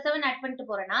 +7 ஆட் பண்ணிட்டு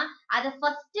போறனா அத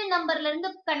ஃபர்ஸ்ட் நம்பர்ல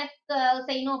இருந்து கணக்கு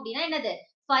செய்யணும் அப்படின்னா என்னது?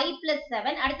 5 plus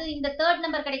 7. அடுத்து இந்த தேர்ட்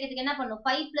நம்பர் கிடைக்கிறதுக்கு என்ன பண்ணும்?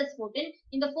 5 plus 14.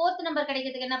 இந்த ஃபோர்த் நம்பர்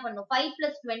கிடைக்கிறதுக்கு என்ன பண்ணும்? 5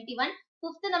 plus 21.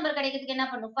 ஃபிஃப்த் நம்பர் கிடைக்கிறதுக்கு என்ன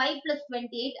பண்ணும்? 5 plus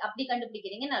 28. அப்படி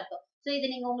கண்டுபிடிக்கிறீங்கன்னு அர்த்தம். சோ இது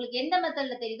நீங்க உங்களுக்கு எந்த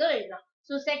மெத்தட்ல தெரியுதோ எழுதலாம்.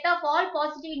 So set of all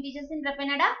positive integers ன்றப்ப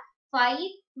என்னடா? 5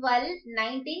 12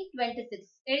 19 26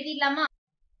 எழுதிடலாமா?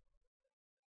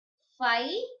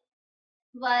 5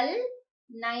 12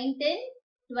 19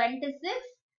 26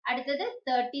 அடுத்தது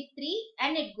 33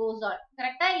 and it goes on.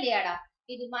 கரெக்டா இல்லையாடா?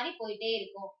 இது மாதிரி போயிட்டே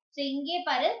இருக்கும். சோ இங்கே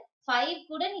பாரு 5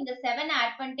 கூட நீங்க 7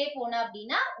 ஆட் பண்ணிட்டே போனா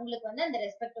அப்படின்னா உங்களுக்கு வந்து அந்த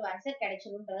ரெஸ்பெக்டிவ் ஆன்சர்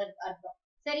கிடைச்சிரும்ன்றது அர்த்தம்.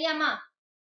 சரியாமா?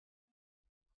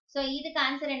 So இதுக்கு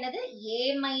ஆன்சர் என்னது? a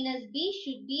minus b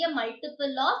should be a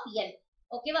multiple of n.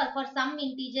 ஓகேவா? for some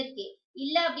integer k.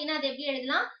 இல்ல அப்படின்னா அது எப்படி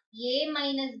எழுதலாம்? A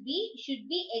minus B should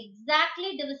be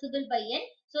exactly divisible by n.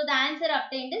 So the answer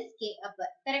obtained is K upper.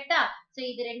 Correct? So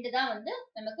இது ரெண்டு தான் வந்து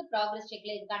நமக்கு progress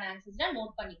checkல இதுக்கான answers தான்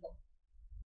note பண்ணிக்கோ.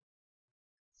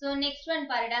 So next one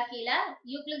பாருடா கீழ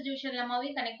Euclid's division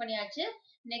lemmaவையும் கனெக்ட் பண்ணியாச்சு.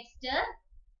 Next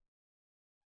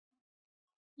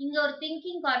இங்க ஒரு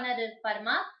thinking corner இருக்கு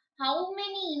பாருமா. How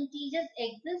many integers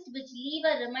exist which leave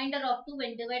a remainder of 2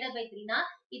 when divided by 3 னா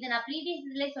இத நான் previous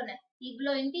இதுல சொன்னேன்.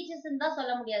 இவ்ளோ integers தான்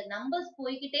சொல்ல முடியாது. numbers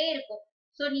போயிட்டே இருக்கும்.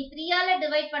 So நீ 3 ஆல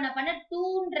divide பண்ண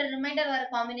 2ன்ற ரிமைண்டர் வர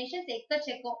காம்பினேஷன்ஸ்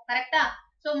எக்கச்சக்கம். கரெக்ட்டா?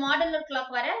 So modular clock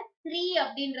வர 3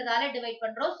 அப்படின்றதால டிவைட்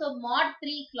பண்றோம். So mod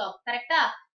 3 clock. கரெக்ட்டா?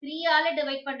 3 ஆல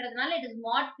டிவைட் பண்றதுனால it is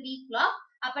mod 3 clock.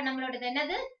 அப்ப நம்மளோடது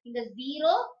என்னது? இந்த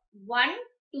 0 1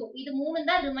 2 இது மூணு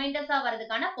தான் ரிமைண்டர்ஸா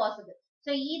வரதுக்கான பாசிபிள்.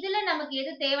 So இதுல நமக்கு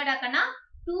எது தேவைடாக்கனா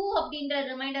 2 அப்படின்ற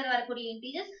ரிமைண்டர் வரக்கூடிய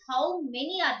integers how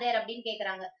many are there அப்படின்னு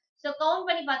கேக்குறாங்க. So கவுண்ட்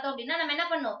பண்ணி பார்த்தோம் அப்படின்னா நம்ம என்ன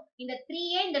பண்ணோம்? இந்த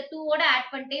 3 இந்த 2 ஓட ஆட்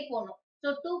பண்ணிட்டே போணும். So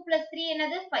 2 plus 3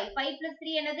 என்னது 5 5 plus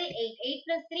 3 என்னது 8 8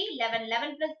 plus 3 11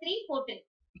 11 plus 3 14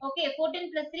 okay 14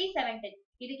 plus 3 17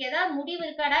 இதுக்கு ஏதாவது முடிவு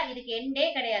இருக்காடா? இதுக்கு எண்டே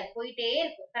கிடையாது, போயிட்டே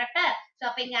இருக்கும். கரெக்ட்டா? சோ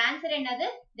அப்ப இங்க ஆன்சர் என்னது?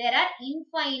 there are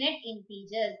infinite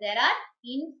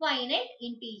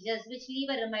integers which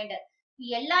leave a remainder.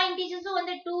 எல்லா இன்டிஜர்ஸும்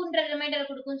வந்து 2ன்ற ரிமைண்டர்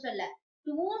கொடுக்கும்னு சொல்ல,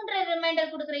 2ன்ற ரிமைண்டர்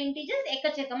கொடுக்கிற இன்டிஜர்ஸ்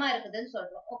எக்கச்சக்கமா இருக்குதுன்னு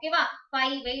சொல்றோம். ஓகேவா?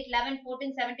 5 8 11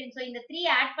 14 17 சோ இந்த 3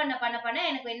 ஆட் பண்ண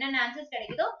எனக்கு என்னென்ன ஆன்சர்ஸ்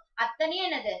கிடைக்குதோ அத்தனையும்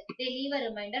என்னது? they leave a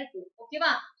remainder 2.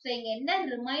 ஓகேவா? சோ இங்க என்ன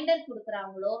ரிமைண்டர்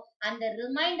கொடுக்கறாங்களோ அந்த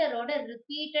ரிமைண்டரோட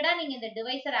ரிப்பீட்டடா நீங்க இந்த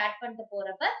டிவைசர் ஆட் பண்ணிட்டு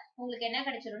போறப்ப உங்களுக்கு என்ன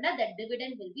கிடைச்சிரும்னா the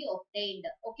dividend will be obtained.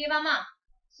 ஓகேவாமா?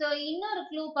 So இன்னொரு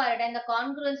க்ளூ பாருடா இந்த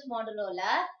கான்க்ருவன்ஸ் மாடுலோல.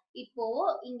 இப்போ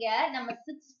இங்க நம்ம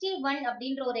 61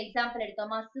 அப்படின்ற ஒரு example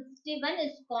எடுத்தோமா. 61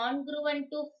 is congruent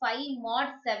to 5 mod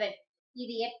 7.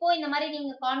 இது எப்போ இந்த மாதிரி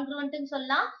நீங்க கான்க்ருவன்ட்னு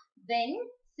சொல்லலாம்? when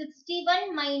 61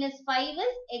 minus 5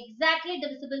 is exactly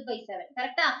divisible by 7.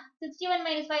 கரெக்ட்டா? 61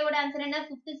 minus 5 ஓட ஆன்சர் என்ன?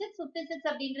 56.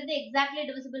 56 அப்படின்றது exactly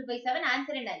divisible by 7.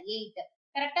 ஆன்சர் என்ன? 8.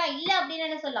 கரெக்ட்டா? இல்ல அப்படின்னு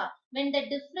என்ன சொல்லலாம்? when the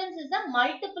difference is a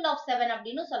multiple of 7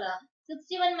 அப்படின்னு சொல்லலாம்.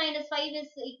 61 minus 5 is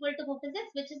equal to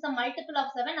 56 which is a multiple of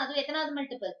 7. அது எத்தனாவது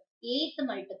மல்டிபிள்? 8th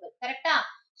multiple. கரெக்ட்டா?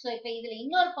 சோ இப்போ இதுல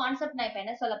இன்னொரு கான்செப்ட் நான் இப்ப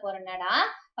என்ன சொல்ல போறேன்னா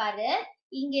பாரு,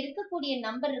 இங்க இருக்கக்கூடிய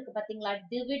நம்பர் இருக்கு பாத்தீங்களா?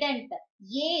 டிவிடெண்ட்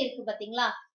a இருக்கு பாத்தீங்களா?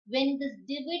 when this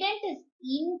dividend is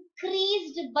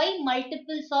increased by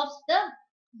multiples of the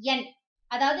n,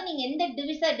 அதாவது நீங்க எந்த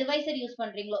டிவைசர் யூஸ்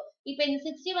பண்றீங்களோ, இப்போ இந்த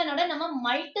 61 ஓட நம்ம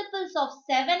மல்டிபிள்ஸ் ஆஃப்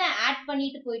 7 ஆட்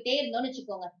பண்ணிட்டு போயிட்டே இருந்தோம்னு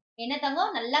வெச்சுக்கோங்க. என்ன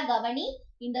தங்கம்? நல்லா கவனி.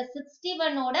 இந்த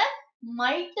 61 ஓட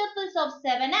மல்டிபிள்ஸ் ஆஃப்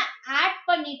 7 ஆட்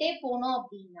பண்ணிட்டே போனோம்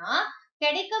அப்படின்னா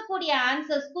கிடைக்கக்கூடிய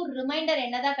ஆன்சர்ஸ்க்கு ரிமைண்டர்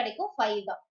என்னதான் கிடைக்கும்? 5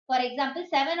 தான். ஃபார் எக்ஸாம்பிள்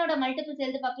 7 ஓட மல்டிபிள்ஸ்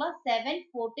எழுதி பார்க்கலாம். 7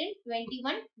 14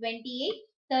 21 28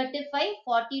 35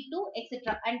 42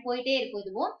 etc. and போயிட்டே இருக்கும்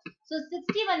இதுவும். So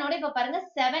 61 ஓட இப்ப பாருங்க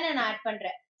 7 நான் ஆட்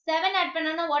பண்றேன். 7 ஆட்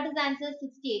பண்ணனா what is the answer?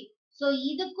 68. So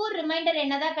இதுக்கும் ரிமைண்டர்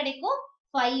என்னதான் கிடைக்கும்?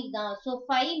 5 தான். So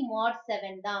 5 mod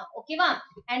 7 தான். ஓகேவா?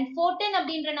 and 14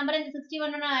 அப்படின்ற நம்பர் இந்த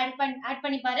 61 ஓட ஆட்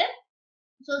பண்ணி பாரு.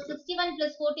 So 61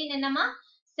 plus 14 என்னமா?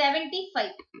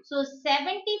 75. So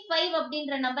 75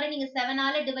 அப்படின்ற நம்பரை நீங்க 7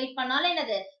 ஆல டிவைட் பண்ணாலும்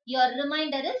என்னது? your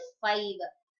remainder is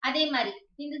 5. அதே மாதிரி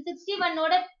இந்த 61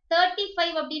 ஓட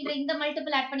 35 அப்படின்ற இந்த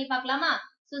மல்டிபிள் ஆட் பண்ணி பார்க்கலாமா?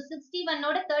 So 61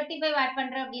 ஓட 35 ஆட்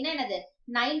பண்ற அப்படின்னா என்னது?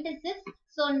 96.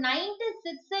 So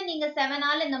 96 நீங்க 7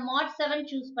 ஆல இந்த mod 7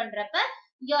 சூஸ் பண்றப்ப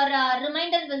your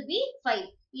remainder will be 5.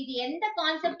 இது எந்த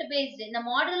கான்செப்ட் பேஸ்ட்? இந்த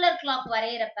மாடுலர் கிளாக்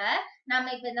வரையறப்ப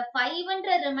நாம இப்ப இந்த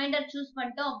 5ன்ற ரிமைண்டர் சூஸ்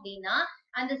பண்ணிட்டோம் அப்படின்னா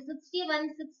அந்த 61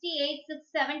 68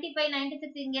 75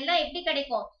 96 இங்க எல்லாம் எப்படி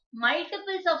கிடைக்கும்?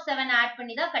 மல்டிபிள்ஸ் ஆஃப் 7 ஆட்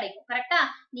பண்ணி தான் கிடைக்கும். கரெக்ட்டா?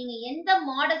 நீங்க எந்த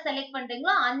மாட செலக்ட்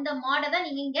பண்றீங்களோ அந்த மாட தான்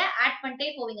நீங்க இங்க ஆட் பண்ணிட்டே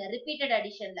போவீங்க ரிப்பீட்டட்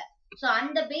அடிஷன்ல. சோ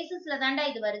அந்த பேசிஸ்ல தான்டா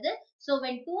இது வருது. So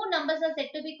when two numbers are said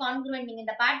to be congruent, நீங்க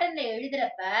இந்த பேட்டர்ன்ல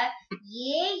எழுதுறப்ப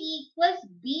a equals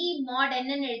b mod n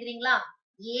ன்னு எழுதுறீங்களா?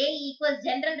 a equals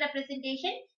general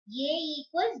representation a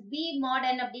equals b mod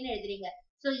n அப்படின்னு எழுதுறீங்க.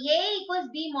 So a equals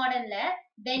b mod n ல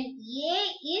when a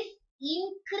is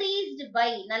increased by,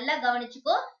 நல்லா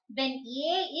கவனிச்சுக்கோ, when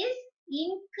a is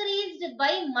increased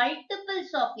by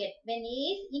multiples of n, when a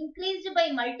is increased by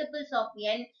multiples of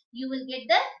n, you will get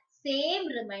the same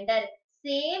remainder.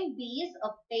 Same b is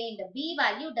obtained. b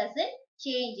value doesn't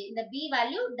change. இந்த b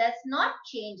value does not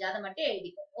change. அத மட்டும்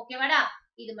எழுதிக்கோ. ஓகேவாடா?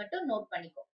 இது மட்டும் note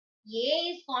பண்ணிக்கோ. a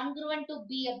is congruent to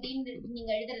b அப்படின்னு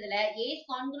நீங்க எழுதுறதுல a is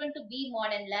congruent to b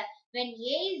mod n ல when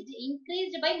a is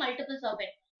increased by multiples of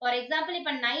n. For example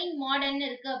இப்ப 9 mod n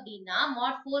இருக்கு அப்படின்னா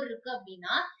mod 4 இருக்கு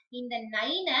அப்படின்னா இந்த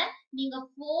 9 நீங்க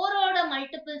 4 ஓட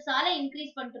மல்டிபிள்ஸ் ஆல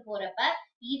இன்க்ரீஸ் பண்ணிட்டு போறப்ப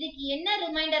இதுக்கு என்ன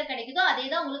ரிமைண்டர் கிடைக்குதோ அதே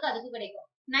தான் உங்களுக்கு அதுக்கு கிடைக்கும்.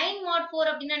 9 mod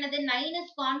 4 அப்படின்னா என்னது? 9 is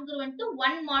congruent to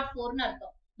 1 mod 4 ன்னு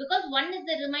அர்த்தம். because 1 is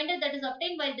the remainder that is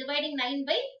obtained while dividing 9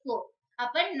 by 4.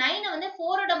 அப்ப 9 வந்து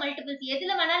 4 ஓட மல்டிபிள்ஸ்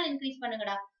எதுல வேணாலும் இன்க்ரீஸ்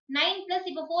பண்ணுங்கடா. 9 பிளஸ்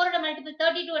இப்ப 4 ஓட மல்டிபிள்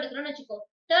 32 எடுக்கிறோம்னு வச்சுக்கோ.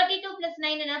 32 பிளஸ்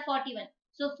 9 என்ன 41.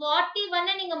 So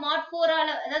 41 நீங்க mod 4 ஆல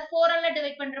அதாவது 4 ஆல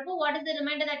டிவைட் பண்றப்போ what is the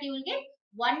remainder that you will get?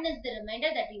 1 is the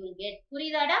remainder that you will get.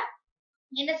 புரியுதாடா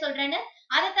என்ன சொல்றேன்னு?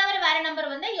 அதை தவிர வேற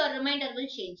நம்பர் வந்தா your remainder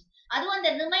will change. அதுவும் அந்த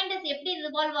ரிமைண்டர்ஸ் எப்படி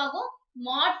ரிவால்வ் ஆகும்?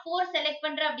 mod 4 செலக்ட்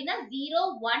பண்ற அப்படின்னா 0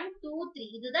 1 2 3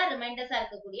 இதுதான் ரிமைண்டர்ஸா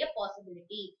இருக்கக்கூடிய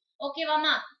பாசிபிலிட்டி.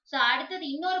 ஓகேவாமா? சோ அடுத்தது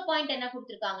இன்னொரு பாயிண்ட் என்ன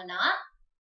கொடுத்திருக்காங்கன்னா,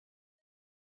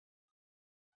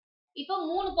 இப்போ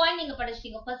 3 பாயிண்ட் நீங்க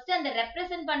படிச்சிட்டீங்க. ஃபர்ஸ்ட் அந்த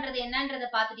ரெப்ரசன்ட் பண்றது என்னன்றத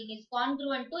பாத்துட்டீங்க. இஸ்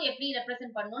கான்க்ரூவன்ட் டு எப்படி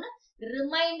ரெப்ரசன்ட் பண்ணனும்னு.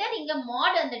 ரிமைண்டர் இங்க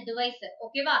mod அந்த டிவைசர்.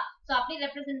 ஓகேவா? சோ அப்படி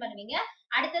ரெப்ரசன்ட் பண்ணுவீங்க.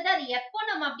 அடுத்தது அது எப்போ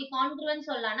நம்ம அப்படி கான்க்ரூவன்ட்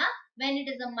சொல்லலாம்னா when it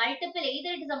is a multiple,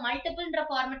 either it is a multipleன்ற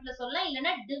ஃபார்மட்ல சொல்லலாம்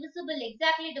இல்லனா divisible,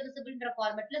 exactly divisibleன்ற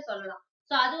ஃபார்மட்ல சொல்லலாம்.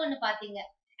 சோ அது ஒன்னு பாத்தீங்க.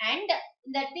 அண்ட்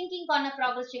இந்த திங்கிங் கார்னர்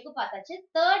ப்ராக்ரஸ் செக் பார்த்தாச்சு.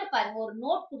 தேர்ட் பாருங்க ஒரு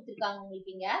நோட் கொடுத்திருக்காங்க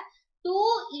உங்களுக்கு இங்க. Two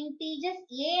integers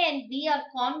a and b are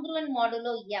congruent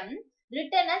modulo m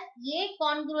written as a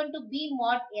congruent to b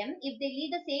mod m if they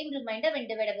leave the same remainder when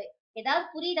divided by. ஏதாவது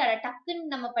புரியுதாடா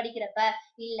டக்குன்னு நம்ம படிக்கிறப்ப?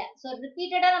 இல்ல. சோ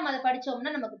ரிப்பீட்டடா நம்ம அதை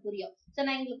படிச்சோம்னா நமக்கு புரியும். சோ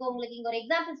நான் உங்களுக்கு இங்க ஒரு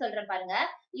எக்ஸாம்பிள் சொல்றேன் பாருங்க.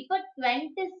 இப்போ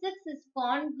 26 is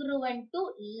congruent to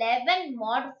 11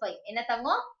 mod 5. என்ன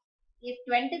தங்கம்? If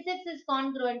 26 is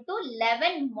congruent to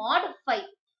 11 mod 5.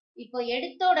 இப்போ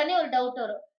எடுத்த உடனே ஒரு டவுட்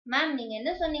வரும். மேம் நீங்க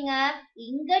என்ன சொன்னீங்க?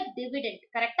 இங்க டிவிடெண்ட்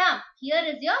கரெக்டா? Here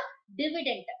is your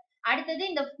dividend. அடுத்தது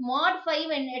இந்த mod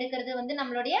 5 எடுக்கிறது வந்து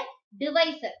நம்மளுடைய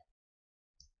டிவைசர்.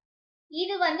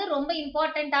 இது வந்து ரொம்ப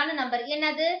இம்பார்ட்டன்டான நம்பர்.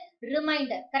 என்னது?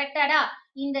 ரிமைண்டர். கரெக்டாடா?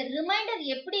 இந்த ரிமைண்டர்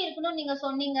எப்படி இருக்கணும் நீங்க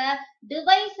சொன்னீங்க?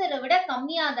 டிவைசரை விட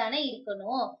கம்மியா தானே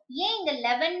இருக்கணும். ஏன் இங்க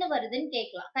 11 வருதுன்னு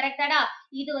கேட்கலாம். கரெக்டாடா?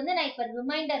 இது வந்து நான் இப்ப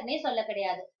ரிமைண்டர்னே சொல்ல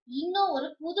கிடையாது. இன்னும் ஒரு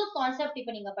புது கான்செப்ட்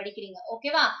இப்ப நீங்க படிக்கிறீங்க.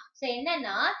 ஓகேவா? சோ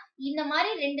என்னன்னா இந்த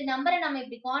மாதிரி ரெண்டு நம்பரை நம்ம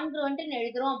இப்படி கான்க்ரூவன்ட்னு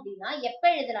எழுதுறோம் அப்படின்னா எப்ப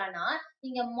எழுதுறானா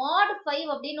இங்க mod 5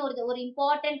 அப்படின்னு ஒரு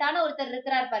இம்பார்ட்டன்டான ஒருத்தர்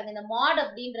இருக்கிறார் பாருங்க. இந்த mod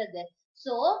அப்படின்றது.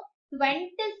 சோ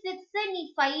 26 நீ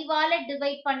 5 ஆல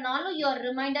டிவைட் பண்ணாலும் your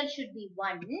remainder should be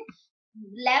 1.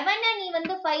 11 நீ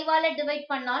வந்து 5 ஆல டிவைட்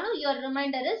பண்ணாலும் your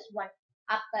remainder is 1.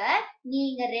 அப்ப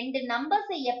நீங்க ரெண்டு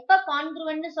நம்பர்ஸ் எப்ப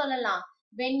கான்க்ரூவன்ட்னு சொல்லலாம்?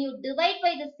 when you divide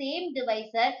by the same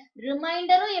divisor,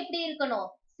 ரிமைண்டரும் எப்படி இருக்கணும்?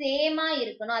 சேமா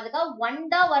இருக்கணும். அதுக்காக 1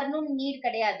 தான் வரணும்னு நீட்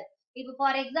கிடையாது. இப்போ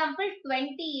ஃபார் எக்ஸாம்பிள்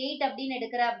 28 அப்படின்னு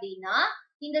எடுக்கிற அப்படின்னா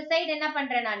இந்த சைடு என்ன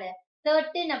பண்றேன் நானு?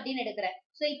 13 அப்படின்னு எடுக்கிறேன்.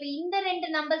 சோ இப்போ இந்த ரெண்டு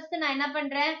நம்பர்ஸ்க்கு நான் என்ன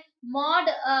பண்றேன்? mod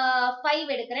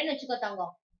 5 எடுக்கிறேன்னு வச்சுக்கோ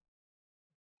தங்கம்.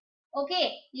 ஓகே,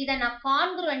 இத நான்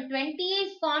congruent 28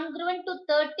 is congruent to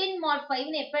 13 mod 5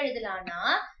 ன்னு எப்ப எழுதலாம்னா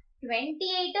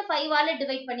 28 5 ஆல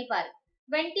டிவைட் பண்ணி பாரு.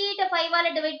 28 5 ஆல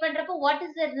டிவைட் பண்றப்போ what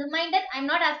is the remainder? I am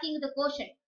not asking the question.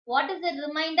 What is the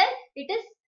remainder? It is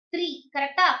 3.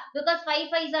 கரெக்டா? because 5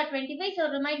 5s are 25, so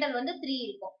remainder வந்து 3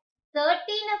 இருக்கும்.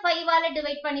 13 5 ஆல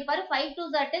டிவைட் பண்ணி பாரு. 5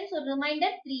 2s are 10, so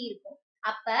remainder 3 இருக்கும்.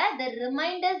 அப்ப the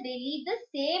remainders they leave the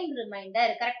same remainder.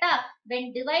 கரெக்டா? when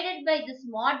divided by this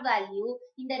mod value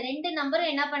இந்த ரெண்டு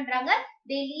நம்பரும் என்ன பண்றாங்க?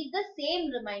 they leave the same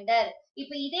remainder.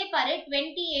 இப்போ இதே பாரு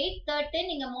 28 13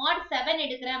 நீங்க mod 7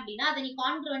 எடுக்கிறேன் அப்படின்னா அதை நீ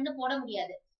கான்க்ரூவன்ட்னு போட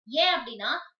முடியாது. ஏன்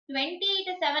அப்படின்னா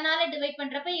 28 7 ஆல டிவைட்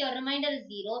பண்றப்ப your remainder is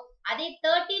 0. அதே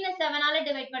 13 7 ஆல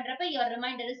டிவைட் பண்றப்ப your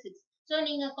remainder is 6. சோ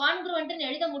நீங்க கான்க்ரூவன்ட்னு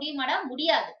எழுத முடியுமாடா?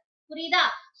 முடியாது. புரியுதா?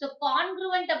 சோ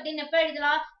கான்க்ரூவன்ட் அப்படின்னு எப்ப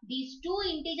எழுதலாம்? these two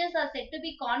integers are said to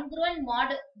be congruent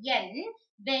mod n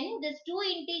when these two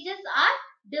integers are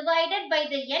divided by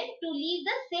the n to leave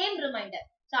the same remainder.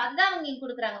 So அதான் அவங்க இங்க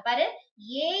கொடுக்குறாங்க பாரு.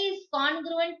 a is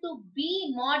congruent to b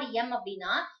mod m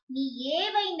அப்படின்னா நீ a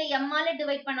வை இந்த m ஆல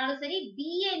divide பண்ணாலும் சரி b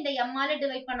ஐ இந்த m ஆல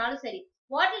டிவைட் பண்ணாலும் சரி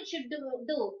what it should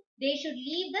do? they should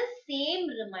leave the same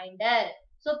remainder.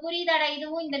 So புரியுதாடா?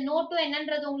 இதுவும் இந்த நோட்டும்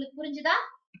என்னன்றது உங்களுக்கு புரிஞ்சுதா?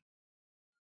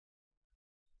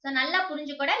 சோ நல்லா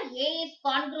புரிஞ்சுக்கோட. a is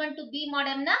congruent to b mod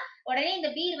m னா உடனே இந்த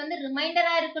b வந்து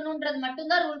ரிமைண்டரா இருக்கணும்ன்றது மட்டும்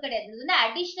தான் ரூல் கிடையாது. இது வந்து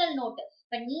அடிஷனல் நோட்.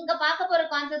 இப்ப நீங்க பார்க்க போற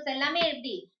கான்செப்ட்ஸ் எல்லாமே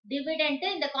எப்படி? டிவிடெண்ட்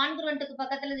இந்த கான்க்ரூவன்ட்க்கு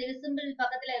பக்கத்துல சிம்பிள்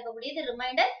பக்கத்துல இருக்கக்கூடியது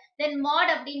ரிமைண்டர், தென் mod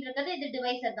அப்படின்றது இது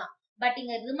டிவைசர் தான். பட்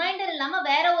இங்க ரிமைண்டர் இல்லாம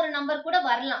வேற ஒரு நம்பர் கூட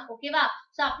வரலாம். ஓகேவா?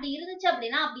 சோ அப்படி இருந்துச்சு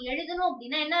அப்படின்னா அப்படி எழுதணும்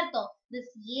அப்படின்னா என்ன அர்த்தம்? this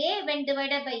a when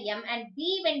divided by m and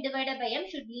b when divided by m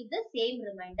should leave the same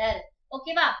remainder.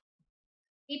 ஓகேவா?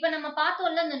 இப்ப நம்ம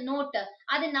பார்த்தோம்ல இந்த நோட்,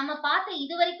 அது நம்ம பார்த்த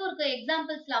இது வரைக்கும் இருக்க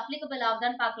எக்ஸாம்பிள்ஸ்ல அப்ளிகபிள்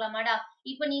ஆகுதான்னு பார்க்கலாமாடா?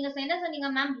 இப்ப நீங்க என்ன சொன்னீங்க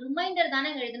மேம்? ரிமைண்டர் தானே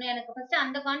எழுதணும். எனக்கு ஃபர்ஸ்ட்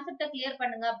அந்த கான்செப்ட கிளியர்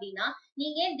பண்ணுங்க அப்படின்னா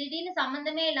நீங்க ஏன் திடீர்னு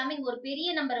சம்பந்தமே இல்லாம இங்க ஒரு பெரிய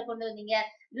நம்பரை கொண்டு வந்தீங்க?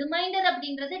 ரிமைண்டர்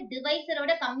அப்படின்றது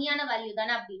டிவைசரோட கம்மியான வேல்யூ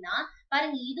தானே அப்படின்னா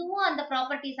பாருங்க இதுவும் அந்த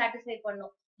ப்ராப்பர்ட்டி சாட்டிஸ்ஃபை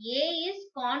பண்ணும். a is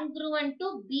congruent to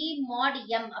b mod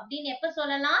m அப்படின்னு எப்ப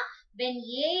சொல்லலாம்? when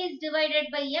a is divided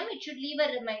by m it should leave a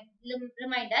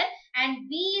remainder and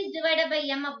b is divided by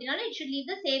m அப்படினாலும் it should leave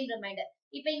the same remainder.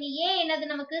 இப்போ இங்க a என்னது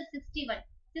நமக்கு 61.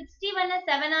 61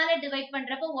 7 ஆல divide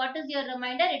பண்றப்போ what is your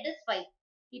remainder? It is 5.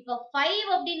 இப்போ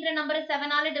 5 அப்படின்ற நம்பரை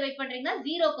 7 ஆல டிவைட் பண்றீங்கன்னா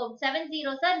 0 count. 7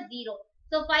 zeros are 0.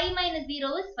 So 5 minus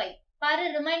 0 is 5. பாரு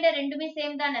ரிமைண்டர் ரெண்டுமே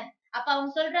சேம் தானே. அப்ப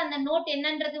அவங்க சொல்ற அந்த நோட்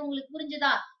என்னன்றது உங்களுக்கு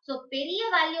புரிஞ்சுதா? சோ பெரிய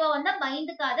வேல்யூவா வந்தா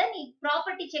பயந்துக்காத, நீ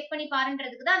ப்ராப்பர்ட்டி செக் பண்ணி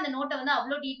பாருன்றதுக்கு தான் அந்த நோட்டை வந்து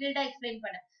அவ்வளவு டீடைல்டா எக்ஸ்பிளைன்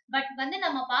பண்ண. பட் வந்து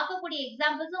நம்ம பார்க்கக்கூடிய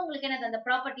எக்ஸாம்பிள்ஸ் உங்களுக்கு என்னது அந்த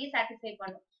ப்ராப்பர்ட்டியை சாட்டிஸ்ஃபை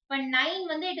பண்ணும். இப்ப 9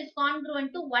 வந்து it is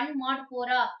congruent to 1 mod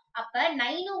 4. அப்ப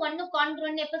 9 1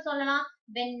 கான்க்ருவன்ட் எப்ப சொல்லலாம்?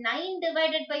 when 9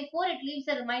 divided by 4 it leaves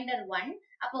a remainder 1.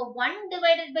 அப்போ 1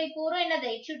 divided by 4 என்னது?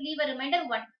 it should leave a remainder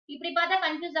 1. இப்படி பார்த்தா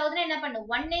கன்ஃபியூஸ் ஆகுதுன்னா என்ன பண்ணு?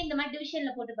 1 இந்த மாதிரி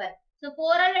டிவிஷன்ல போட்டு பாரு. So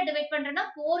 4 ஆல டிவைட் பண்றேன்னா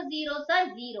 4 zeros are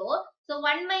 0. So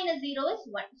 1 minus 0 is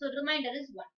 1. So remainder is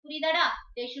 1. புரியுதாடா?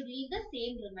 They should leave the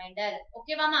same remainder.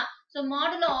 ஓகேவாமா? So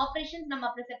modular operations நம்ம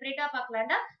அப்புறம் செப்பரேட்டா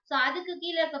பார்க்கலாம்டா. So அதுக்கு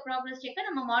கீழ இருக்க ப்ராப்ளம்ஸ் செக்க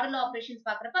நம்ம modular operations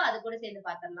பார்க்கறப்ப அது கூட சேர்ந்து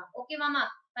பார்த்திடலாம். ஓகேவாமா?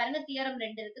 பாருங்க தியரம்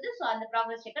 2 இருக்குது. So அந்த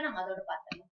ப்ராப்ளம்ஸ் செக்க நம்ம அதோட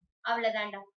பார்த்திடலாம்.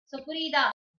 அவ்வளவுதான்டா. So புரியுதா?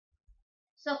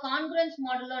 So congruence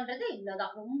moduloன்றது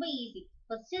இவ்வளவுதான். ரொம்ப ஈஸி.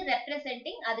 First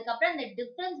representing, அதுக்கப்புறம் அந்த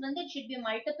difference வந்து it should be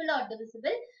multiple or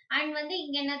divisible, and வந்து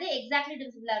இங்க என்னது exactly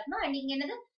divisible இருக்கணும், and இங்க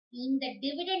என்னது இந்த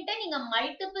dividend நீங்க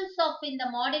multiples of இந்த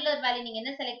modular value நீங்க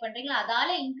என்ன செலக்ட் பண்றீங்களோ அதால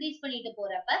இன்க்ரீஸ் பண்ணிட்டு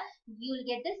போறப்ப you will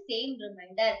get the same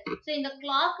remainder. So இந்த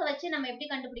clock வச்சு நம்ம எப்படி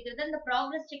கண்டுபிடிக்கிறது? இந்த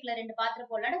progress checkல ரெண்டு பாத்திர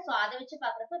போடலாம். So அதை வச்சு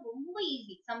பார்க்கறப்ப ரொம்ப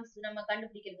ஈஸி sums நம்ம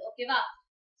கண்டுபிடிக்கிறது. ஓகேவா?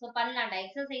 So பண்ணலாம்டா.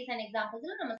 exercise and examples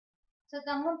நம்ம So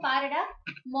come பாருடா,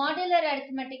 modular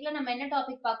arithmeticல நம்ம என்ன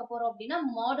டாபிக் பார்க்க போறோம் அப்படின்னா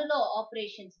modular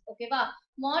operations. ஓகேவா?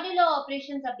 modular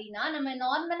operations அப்படின்னா நம்ம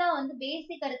நார்மலா வந்து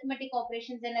பேசிக் arithmetic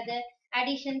operations என்னது?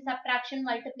 addition, subtraction,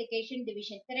 multiplication,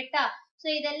 division. கரெக்ட்டா? சோ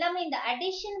இது எல்லாமே இந்த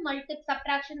addition,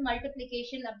 subtraction,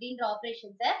 multiplication அப்படின்ற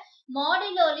ஆபரேஷன்ஸ்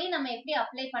மாடுலோலயே நம்ம எப்படி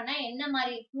அப்ளை பண்ணா என்ன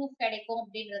மாதிரி ப்ரூஃப் கிடைக்கும்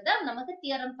அப்படின்றத நமக்கு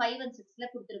தியரம் 5 and 6ல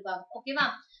கொடுத்திருப்பாங்க. ஓகேவா?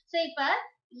 சோ இப்ப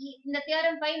இந்த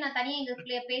தியரம் 5 நான் தனியா இங்க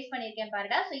பேஸ்ட் பண்ணிருக்கேன்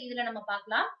பாருடா. சோ இதுல நம்ம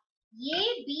பார்க்கலாம். a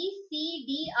b c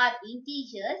d are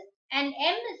integers and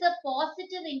m is a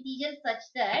positive integer such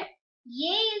that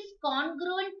a is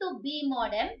congruent to b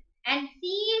mod m and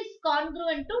c is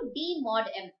congruent to d mod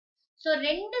m. So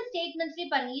ரெண்டு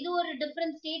ஸ்டேட்மெண்ட்ஸ்லயே பாருங்க, இது ஒரு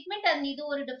different statement and இது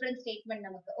ஒரு different statement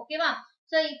நமக்கு. ஓகேவா?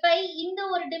 So இப்ப இந்த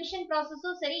ஒரு டிவிஷன்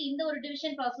ப்ராசஸும் சரி, இந்த ஒரு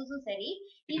டிவிஷன் ப்ராசஸும் சரி,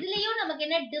 இதுலயும் நமக்கு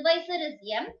என்ன டிவைசர் இஸ்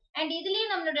m and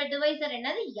இதுலயும் நம்மளோட டிவைசர்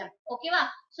என்னது m. ஓகேவா?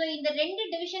 சோ இந்த ரெண்டு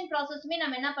டிவிஷன் ப்ராசஸுமே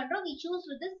நம்ம என்ன பண்றோம்? we choose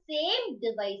with the same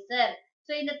divisor.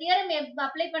 So இந்த தியரம்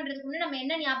அப்ளை பண்றதுக்கு முன்னாடி நம்ம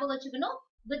என்ன ஞாபகம் வச்சுக்கணும்?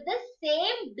 with the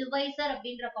same divisor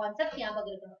அப்படின்ற கான்செப்ட்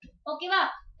ஞாபகம் இருக்கணும். ஓகேவா?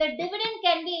 the dividend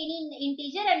can be any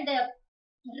integer and the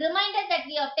remainder that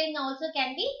we obtain also can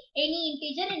be any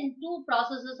integer in two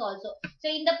processes also. So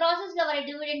இந்த ப்ராசஸ்ல வர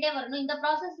டிவிடெண்டே வரணும், இந்த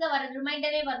ப்ராசஸ்ல வர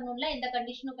ரிமைண்டரே வரணும்ல எந்த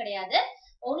கண்டிஷனும் கிடையாது.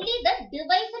 only the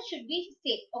divisor should be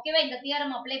same. ஓகேவா? இந்த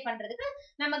தியரம் அப்ளை பண்றதுக்கு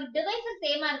நமக்கு டிவைசர்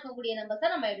சேமா இருக்கக்கூடிய நம்பர்ஸ்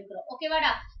தான் நம்ம எடுக்கிறோம்.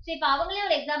 ஓகேவாடா? சோ இப்போ அவங்களே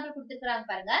ஒரு எக்ஸாம்பிள்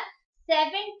கொடுத்திருக்காங்க பாருங்க.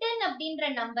 17 அப்படின்ற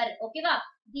நம்பர். ஓகேவா?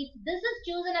 this is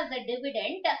chosen as a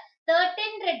dividend.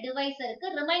 13ன்ற டிவைசருக்கு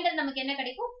reminder நமக்கு என்ன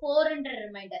கிடைக்கும்? 4ன்ற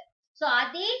ரிமைண்டர். சோ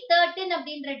அதே 13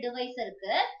 அப்படின்ற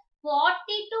டிவைசருக்கு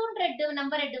 42ன்ற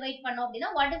நம்பரை டிவைட் பண்ணோம் அப்படின்னா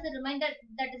what is the remainder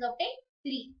that is obtained?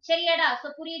 3. சரியாடா? So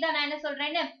புரியுதா நான் என்ன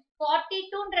சொல்றேன்னு?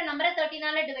 42ன்ற நம்பரை 13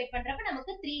 ஆல டிவைட் பண்றப்ப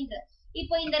நமக்கு 3ன்ற.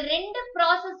 இப்போ இந்த ரெண்டு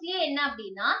ப்ராசஸ்லயும் என்ன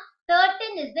அப்படின்னா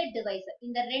 13 is the divisor.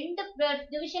 இந்த ரெண்டு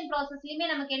டிவிஷன் ப்ராசஸ்லயுமே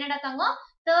நமக்கு என்னடா தங்கம்?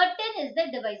 13 is the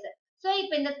divisor. சோ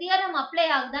இப்போ இந்த தியரம் அப்ளை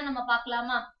ஆகுதா நம்ம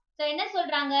பார்க்கலாமா? So என்ன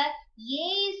சொல்றாங்க? a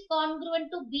is congruent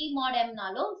to b mod m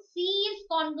நாலும் c is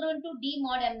congruent to d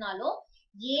mod m நாலும்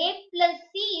a plus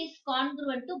c is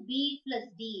congruent to b plus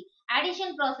d. addition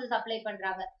process apply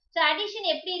பண்றாங்க. So addition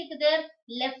எப்படி இருக்குது?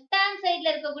 left hand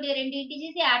sideல இருக்கக்கூடிய ரெண்டு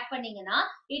integers add பண்ணீங்கன்னா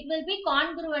it will be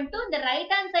congruent to இந்த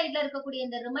right hand sideல இருக்கக்கூடிய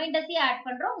இந்த ரிமைண்டர்ஸ் ஆட்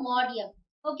பண்றோம் mod m.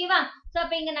 ஓகேவா? சோ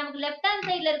அப்ப இங்க நமக்கு left hand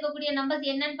sideல இருக்கக்கூடிய நம்பர்ஸ்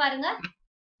என்னன்னு பாருங்க.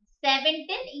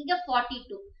 17 இங்க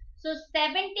 42. So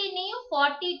 17யும்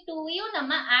 42யும்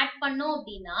நம்ம ஆட் பண்ணோம்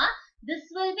அப்படின்னா this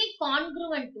will be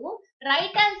congruent to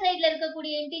right hand sideல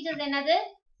இருக்கக்கூடிய integers என்னது?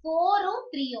 4ம்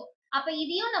 3ம். அப்ப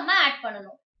இதையும் நம்ம ஆட்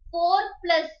பண்ணணும். 4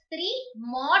 plus 3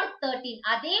 mod 13.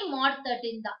 அதே mod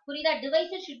 13 தான். புரியுதா?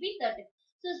 divisor should be 13.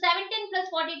 So 17 plus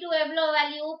 42 எவ்வளவு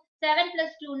value? 7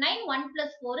 plus 2 9, 1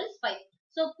 plus 4 is 5.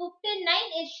 So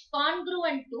 59 is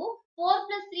congruent to 4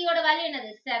 plus 3 ஓட வேல்யூ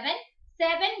என்னது? 7.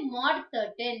 7 mod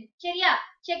 13. சரியா?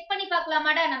 செக் பண்ணி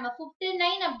பார்க்கலாமாடா? நம்ம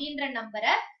 59 அப்படின்ற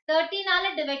நம்பரை 13 ஆல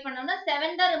டிவைட் பண்ணோம்னா 7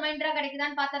 தான் ரிமைண்டரா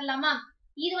கிடைக்குதான்னு பாத்துடலாமா?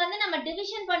 இது வந்து நம்ம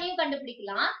டிவிஷன் பண்ணியும்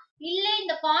கண்டுபிடிக்கலாம். இல்ல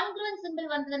இந்த கான்க்ருவன்ட் சிம்பிள்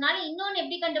வந்ததுனால இன்னொன்னு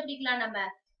எப்படி கண்டுபிடிக்கலாம்? நம்ம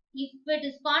if it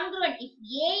is congruent, if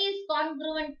A is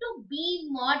congruent to B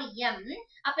mod M,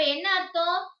 அப்ப என்ன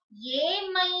அர்த்தம்? A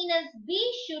minus B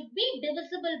should be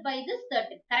divisible by this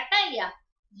 13. கரெக்டா இல்லையா?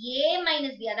 A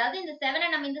minus B, அதாவது இந்த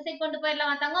 7 நம்ம இந்த சைடு கொண்டு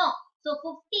போயிடலாம் மாத்தாங்க. So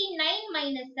 59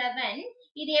 minus 7,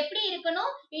 இது எப்படி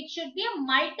இருக்கணும்? It should be a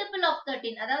multiple of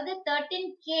 13, அதாவது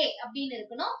 13k அப்படின்னு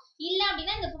இருக்கணும். இல்ல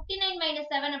அப்படின்னா இந்த 59 minus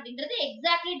 7 அப்படின்றது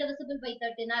exactly divisible by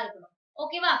 13 ஆ இருக்கணும்.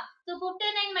 ஓகேவா? So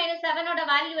 59 minus 7 ஓட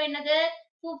வேல்யூ என்னது?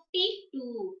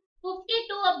 52.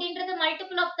 52 அப்படின்றது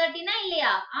multiple of 13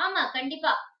 இல்லையா? ஆமா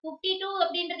கண்டிப்பா. 52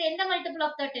 அப்படின்றது எந்த multiple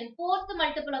of 13? Fourth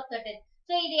multiple of 13.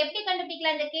 So இது எப்படி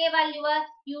கண்டுபிடிக்கலாம் இந்த k வேல்யூவை?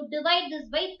 You divide this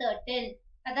by 13.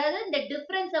 அதாவது இந்த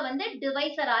டிஃபரன்ஸை வந்து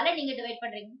டிவைசரால நீங்க டிவைட்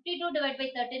பண்றீங்க. 52 divided by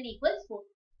 13 equals 4.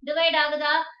 டிவைட்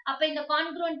ஆகுதா? அப்ப இந்த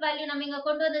கான்க்ரூவன்ட் வேல்யூ நம்ம இங்க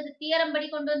கொண்டு வந்தது தியரம் படி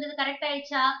கொண்டு வந்தது கரெக்ட்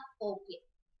ஆயிடுச்சா? ஓகே.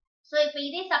 சோ இப்போ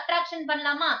இதே சப்ட்ராக்ஷன்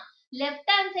பண்ணலாமா?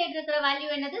 லெஃப்ட் ஹேண்ட் சைடு இருக்கிற வேல்யூ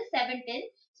என்னது? 17.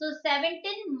 So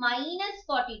 17 minus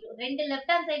 42. ரெண்டு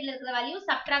லெஃப்ட் ஹேண்ட் சைடுல இருக்கிற வேல்யூ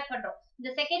சப்ட்ராக்ட் பண்றோம். இந்த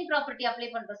செகண்ட் ப்ராப்பர்ட்டி அப்ளை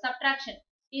பண்றோம். Subtraction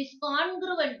is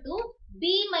congruent to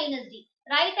B minus D.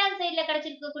 Right hand சைடுல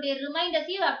கிடைச்சிருக்கக்கூடிய reminders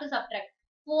you have to subtract.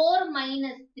 4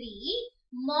 minus 3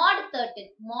 mod 13.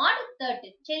 Mod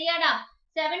 13. சரியாடா?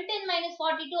 17 minus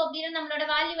 42 அப்படின்னா நம்மளோட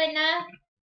வேல்யூ என்ன?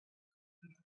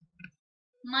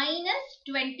 minus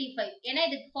 25. ஏன்னா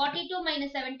இது 42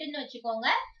 minus 17 வச்சுக்கோங்க.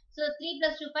 So 3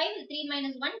 plus 2 5, 3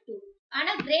 minus 1 2.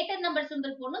 ஆனா greater number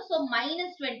symbol போடணும். So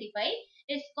minus 25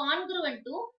 is congruent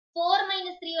to 4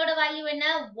 minus 3 ஓட வேல்யூ என்ன?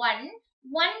 1.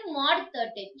 1 mod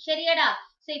 13. சரியாடா?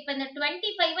 So இப்போ இந்த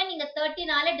 25 நீங்க 13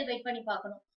 ஆல டிவைட் பண்ணி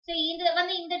பார்க்கணும். So இது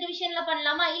வந்து இந்த டிவிஷன்ல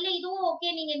பண்ணலாமா? இல்ல இதுவும் ஓகே.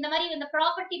 நீங்க இந்த மாதிரி இந்த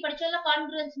ப்ராப்பர்ட்டி படிச்சோம்ல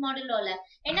கான்க்ரூவன்ஸ் மாடுலோல.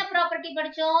 என்ன ப்ராப்பர்ட்டி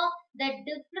படிச்சோம்? The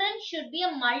difference should be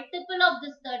a multiple of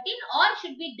this 13 or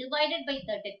should be divided by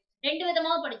 13. ரெண்டு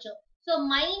விதமா படிச்சோம். So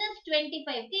minus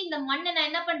 25 க்கு இந்த 1 நான்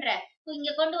என்ன பண்றேன்?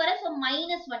 இங்க கொண்டு வர. So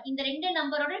minus 1. இந்த ரெண்டு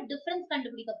நம்பரோட டிஃபரன்ஸ்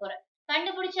கண்டுபிடிக்க போறேன்.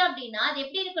 கண்டுபிடிச்சா அப்படின்னா அது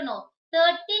எப்படி இருக்கணும்?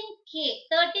 13k.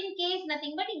 13k is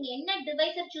nothing but இங்க என்ன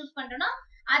டிவைசர் சூஸ் பண்றோம்னா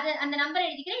அது அந்த நம்பர்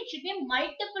எழுதிக்கிறேன். It should be a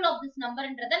multiple of this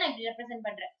numberன்றத நான் இப்படி ரெப்ரசன்ட்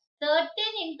பண்றேன்.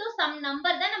 13 into some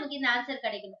number தான் நமக்கு இந்த ஆன்சர்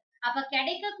கிடைக்கணும். அப்ப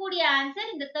கிடைக்கக்கூடிய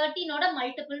ஆன்சர் இந்த 13 ஓட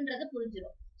மல்டிபிள்ன்றது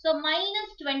புரிஞ்சிரும். So minus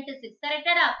 26.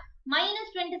 கரெக்டாடா? minus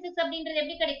 26 அப்படின்றது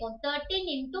எப்படி கிடைக்கும்? 13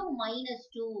 into minus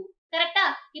 2. கரெக்டா?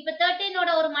 இப்ப 13 ஓட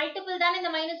ஒரு மல்டிபிள் தானே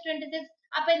இந்த minus 26.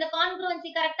 அப்ப இந்த கான்க்ரூவன்சி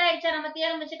கரெக்டா ஆயிடுச்சா? நம்ம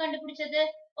தியரம் வச்சு கண்டுபிடிச்சது.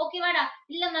 ஓகேவாடா?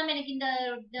 இல்ல மேம் எனக்கு இந்த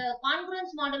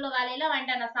கான்க்ரூவன்ஸ் மாடுலோ வேலையெல்லாம்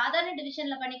வேண்டாம். நான் சாதாரண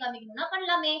டிவிஷன்ல பண்ணி காமிக்கணும்னா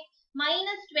பண்ணலாமே.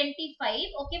 minus 25.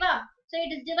 ஓகேவா? So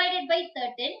it is divided by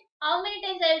 13. How many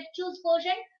times I will choose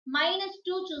quotient? minus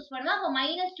 2 choose பண்ணுவா. அப்ப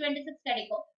minus 26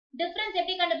 கிடைக்கும். டிஃபரன்ஸ்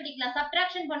எப்படி கண்டுபிடிக்கலாம்?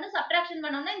 சப்ட்ராக்ஷன் பண்ணனும். சப்ட்ராக்ஷன்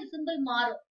பண்ணோம்னா இந்த சிம்பிள்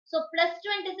மாறும். So plus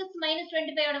 26 minus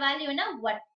 25 ஓட வேல்யூ என்ன?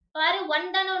 1. பாரு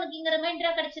 1 தானே உனக்கு இங்க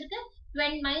ரிமைண்டரா கிடைச்சிருக்கு.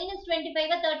 minus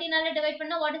 25 13 ஆல டிவைட்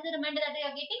பண்ணா what is the remainder that you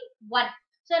are getting? 1.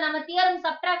 So நம்ம தியரம்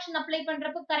சப்ட்ராக்ஷன் அப்ளை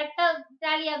பண்றப்ப கரெக்ட்டா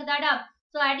டேலி ஆகுதாடா?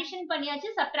 So addition பண்ணியாச்சு,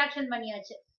 subtraction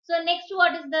பண்ணியாச்சு. So next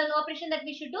what is the operation that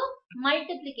we should do?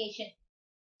 Multiplication.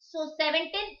 So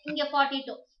 17 இங்க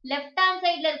 42. left hand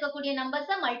sideல இருக்கக்கூடிய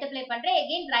நம்பர்ஸை multiply பண்றேன்.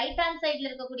 again right hand sideல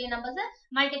இருக்கக்கூடிய நம்பர்ஸை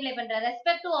மல்டிப்ளை பண்றேன்.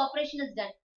 respective operation is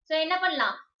done. So என்ன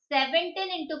பண்ணலாம்?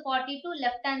 17 into 42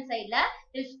 left hand sideல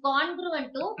is congruent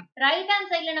to right hand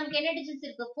sideல நமக்கு என்ன digits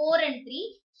இருக்கு? 4 and 3.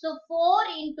 So 4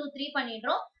 into 3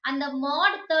 பண்ணிடுறோம். அந்த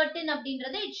mod 13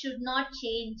 அப்படின்றது it should not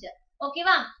change.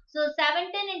 ஓகேவா? So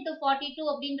 17 into 42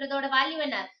 அப்படின்றதோட வேல்யூ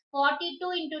என்ன?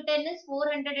 42 into 10 is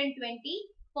 420.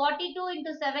 42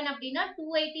 into 7 அப்படின்னா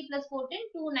 280 plus 14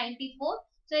 294.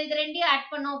 So இது ரெண்டையும்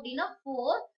ஆட் பண்ணோம் அப்படின்னா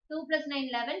 4 2 plus 9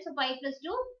 11. So 5 plus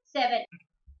 2 7.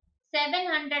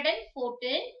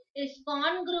 714 is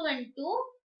congruent to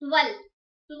 12.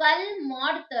 12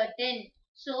 mod 13.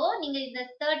 So நீங்க இந்த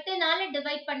 13 ஆல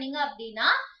டிவைட் பண்ணீங்க அப்படின்னா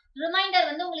ரிமைண்டர்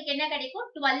வந்து உங்களுக்கு என்ன கிடைக்கும்?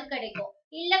 12 கிடைக்கும்.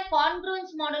 இல்ல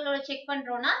congruence மாடலோட செக்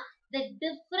பண்றோம்னா the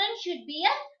difference should be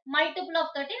a multiple of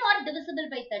 13 or divisible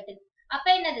by 13. அப்ப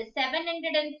என்னது?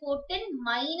 714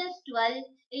 minus 12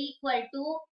 equal to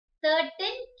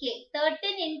 13k.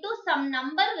 13 into some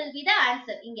number will be the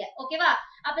answer இங்க. ஓகேவா?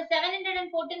 அப்ப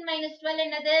 714 minus 12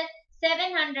 என்னது?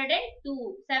 702.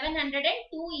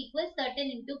 702 equals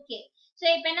 13 into k. So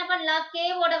இப்ப என்ன பண்ணலாம்? k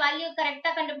ஓட வேல்யூ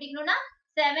கரெக்ட்டா கண்டுபிடிக்கணும்னா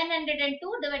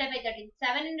 702 divided by 13.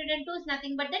 702 is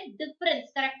nothing but the difference.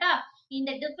 கரெக்ட்டா?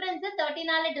 இந்த difference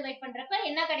 13 ஆல டிவைட் பண்றப்ப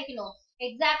என்ன கிடைக்கணும்?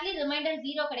 Exactly remainder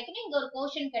 0 கிடைக்கணும். இங்க ஒரு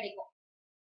quotient கிடைக்கும்.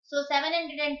 So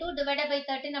 702 divided by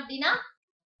 13 அப்படின்னா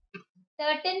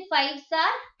 13 5s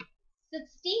are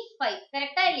 65.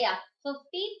 கரெக்ட்டா இல்லையா?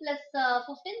 50 plus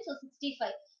 15 so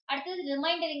 65. அடுத்தது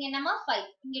ரிமைண்டர் இங்க என்னமா 5.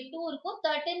 இங்க 2 இருக்கும்.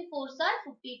 13 4s are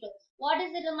 52. What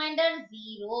is the remainder?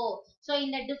 0. So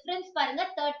இந்த difference பாருங்க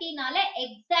 13 ஆல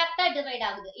exact divide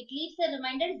ஆகுது. It leaves a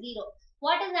remainder 0.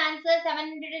 What is answer?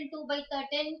 702 by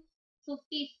 13?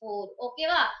 54. Okay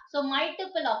va? So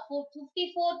multiple of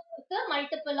 54 க்கு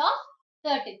multiple of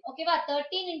 13. Okay va?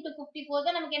 13 into 54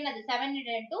 தான் நமக்கு என்னது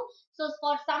 702. So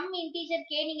for some integer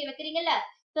k நீங்க வைக்கிறீங்கல்ல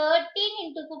 13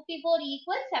 into 54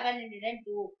 equals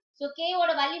 702. So k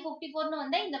ஓட வேல்யூ 54 னு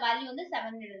வந்தா இந்த வேல்யூ வந்து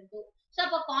 702. So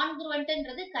அப்ப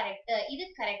கான்க்ருவென்ட்ன்றது கரெக்ட். இது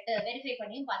கரெக்ட். வெரிஃபை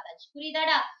பண்ணியும் பார்த்தாச்சு.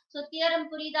 புரியுதாடா? So தியரம்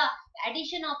புரியுதா?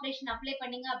 அடிஷன் ஆபரேஷன் அப்ளை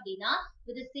பண்ணீங்க அப்படினா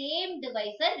with the same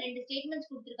divisor ரெண்டு ஸ்டேட்மென்ட்ஸ்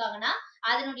கொடுத்திருக்காங்கன்னா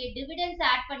அதனுடைய டிவிடெண்ட்ஸ்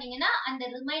ஆட் பண்ணீங்கன்னா அந்த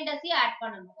ரிமைண்டர்ஸையும் ஆட்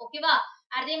பண்ணனும். ஓகேவா?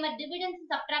 அதே மாதிரி டிவிடெண்ட்ஸ்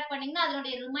சப்ட்ராக்ட் பண்ணீங்கன்னா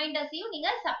அதனுடைய ரிமைண்டர்ஸையும் நீங்க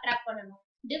சப்ட்ராக்ட் பண்ணனும்.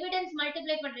 டிவிடெண்ட்ஸ்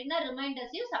மல்டிப்ளை பண்றீங்கன்னா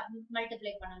ரிமைண்டர்ஸையும்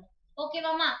மல்டிப்ளை பண்ணனும்.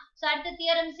 ஓகேவாமா? So அடுத்த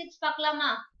தியரம் 6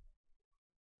 பார்க்கலாமா?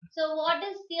 So what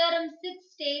is theorem 6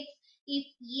 states? If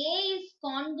A is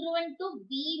congruent to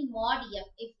B mod M,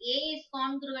 if A is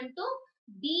congruent to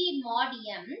B mod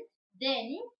M, then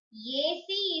AC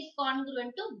is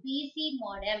congruent to BC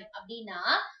mod M. அப்படினா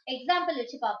example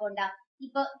வச்சு பாப்போம்டா.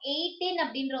 இப்போ 18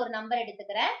 அப்படின்ற ஒரு number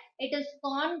எடுத்துக்கிறேன். It is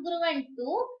congruent to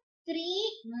 3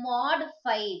 mod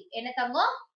 5. என்ன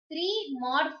தங்கம்? 3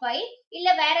 mod 5 இல்ல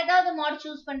வேற ஏதாவது mod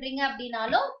சூஸ் பண்றீங்க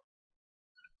அப்படினாலும்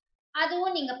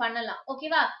அதுவும் நீங்க பண்ணலாம்.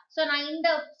 ஓகேவா? சோ நான் இந்த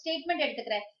ஸ்டேட்மென்ட்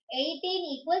எடுத்துக்கிறேன். 18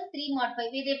 equals 3 mod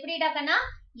 5. இது எப்படிடா கண்ணா?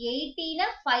 18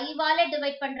 5 ஆல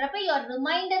டிவைட் பண்றப்ப your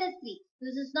remainder is 3.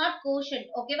 This is not quotient.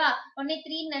 ஓகேவா? ஒண்ணே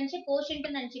 3 நினைச்சு quotient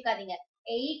நினைச்சுக்காதீங்க.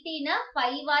 18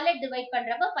 5 ஆல டிவைட்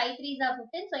பண்றப்ப 5 3s are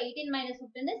 15. So 18 minus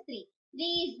 15 is 3. 3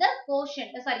 is the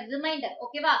quotient. Sorry, remainder.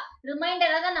 ஓகேவா?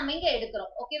 ரிமைண்டரா தான் நம்ம இங்க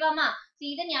எடுக்கிறோம். ஓகேவாமா? சோ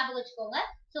இத ஞாபகம் வச்சுக்கோங்க.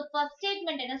 சோ ஃபர்ஸ்ட்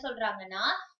ஸ்டேட்மென்ட் என்ன சொல்றாங்கன்னா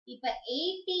இப்ப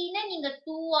 18 நீங்க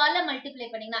 2 ஆல மல்டிப்ளை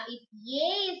பண்ணீங்கன்னா if A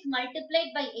is multiplied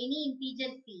by any integer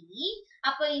C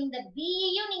அப்ப இந்த B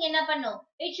யையும் நீங்க என்ன பண்ணனும்?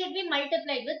 It should be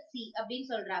multiplied with C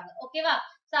அப்படினு சொல்றாங்க. ஓகேவா?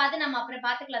 சோ அது நம்ம அப்புறம்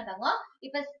பாத்துக்கலாம் தாங்க.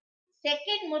 இப்ப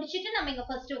செகண்ட் முடிச்சிட்டு நம்ம இங்க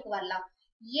ஃபர்ஸ்ட்க்கு வரலாம்.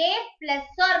 A plus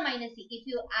or minus C. If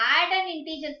you add an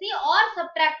integer C or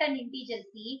subtract an integer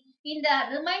C, இந்த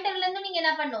ரிமைண்டர்ல இருந்து நீங்க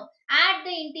என்ன பண்ணனும்? Add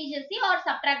the integer C or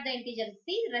subtract the integer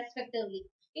C respectively.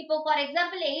 இப்போ for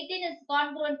example 18 is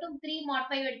congruent to 3 mod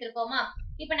 5 எடுத்துக்கோமா.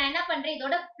 இப்போ நான் என்ன பண்றேன்?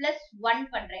 இதோட +1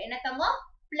 பண்றேன். என்ன தங்கோ?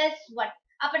 +1.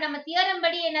 அப்ப நம்ம தியரம்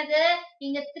படி என்னது?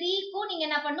 இங்க 3 க்கு நீங்க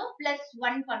என்ன பண்ணனும்?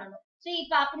 +1 பண்ணனும். சோ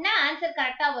இப்போ அப்படினா ஆன்சர்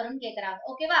கரெக்ட்டா வரும்னு கேக்குறாங்க.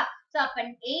 ஓகேவா? சோ அப்ப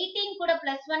 18 கூட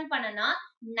 +1 பண்ணனா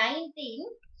 19.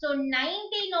 சோ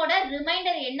 19 ஓட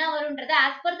ரிமைண்டர் என்ன வரும்ன்றது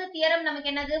as per the theorem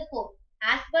நமக்கு என்னது? 4.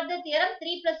 as per the theorem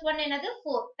 3 + 1 என்னது?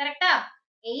 4. கரெக்ட்டா?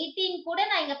 18 கூட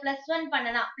நான் இங்க +1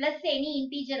 பண்ணனா plus any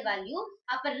integer value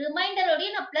அப்ப ரிமைண்டர் ஓட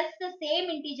நான் plus the same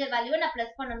integer value நான்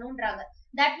plus பண்ணனும்ன்றாங்க.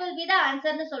 that will be the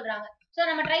answer னு சொல்றாங்க. சோ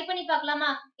நம்ம ட்ரை பண்ணி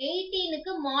பார்க்கலாமா? 18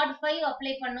 க்கு mod 5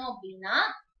 அப்ளை பண்ணோம் அப்படினா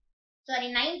sorry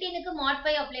 19 க்கு mod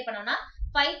 5 அப்ளை பண்ணோம்னா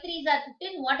 5 3s are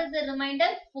 15. what is the remainder?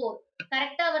 4.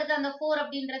 கரெக்ட்டா வருது அந்த 4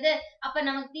 அப்படின்றது. அப்ப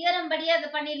நமக்கு தியரம் படியே அத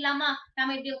பண்ணிரலாமா?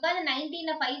 நாம இப்படி உட்கார்ந்து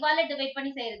 19 5 ஆல டிவைட்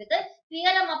பண்ணி செய்யிறதுக்கு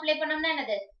தியரம் அப்ளை பண்ணோம்னா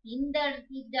என்னது? இந்த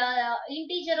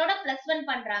இன்டிஜரோட +1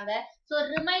 பண்றாங்க. சோ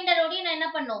ரிமைண்டரோட நான் என்ன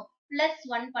பண்ணனும்?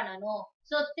 +1 பண்ணனும்.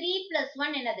 சோ 3 +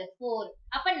 1 என்னது? 4.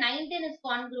 அப்ப 19 is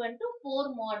congruent to 4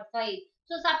 mod 5.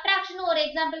 So subtraction ஒரு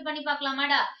எக்ஸாம்பிள் பண்ணி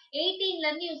பார்க்கலாமாடா? 18 ல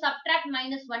இருந்து you subtract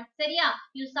 -1. சரியா?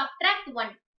 you subtract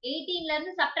 1. 18 ல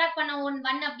இருந்து சப்ட்ராக்ட் பண்ண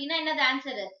 1 அப்படினா என்னது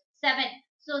ஆன்சர்? 7.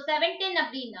 சோ 17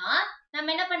 அப்படினா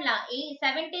நம்ம என்ன பண்ணலாம்?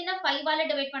 17 5 ஆல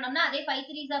டிவைட் பண்ணோம்னா அதே 5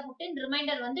 3s are 15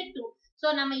 ரிமைண்டர் வந்து 2. சோ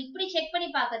நம்ம இப்படி செக் பண்ணி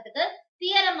பார்க்கிறதுக்கு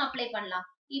தியரம் அப்ளை பண்ணலாம்.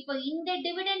 இப்போ இந்த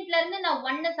டிவிடெண்ட்ல இருந்து நான்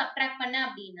 1 சப்ட்ராக்ட் பண்ணேன்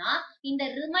அப்படினா இந்த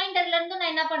ரிமைண்டர்ல இருந்து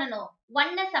நான் என்ன பண்ணனும்?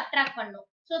 1 சப்ட்ராக்ட் பண்ணனும்.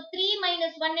 சோ 3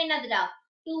 - 1 என்னதுடா?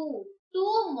 2. 2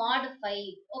 mod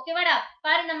 5. ஓகேவாடா?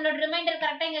 பாரு நம்மளோட ரிமைண்டர்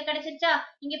கரெக்ட்டா இங்க கிடைச்சிருச்சா?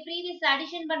 இங்க ப்ரீவியஸ்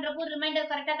அடிஷன் பண்றப்போ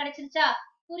ரிமைண்டர் கரெக்ட்டா கிடைச்சிருச்சா?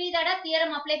 புரியுதாடா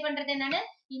தியரம் அப்ளை பண்றது என்னன்னு?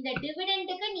 இந்த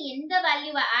டிவிடெண்ட்க்கு நீ எந்த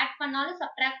வேல்யூவை ஆட் பண்ணாலும்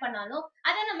சப்ட்ராக்ட் பண்ணாலும்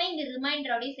அத நம்ம இங்க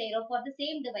ரிமைண்டரோட செய்றோம் for the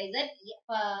same divisor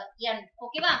n.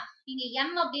 ஓகேவா? இங்க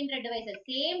m அப்படின்ற டிவைசர்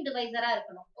சேம் டிவைசரா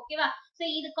இருக்கணும். ஓகேவா? சோ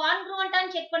இது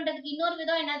கான்க்ருவென்ட்டான்னு செக் பண்றதுக்கு இன்னொரு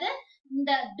விதம் என்னது?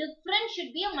 இந்த difference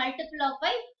should be a multiple of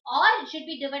 5 or it should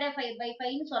be divided by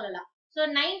 5 னு சொல்லலாம். So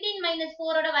 19 -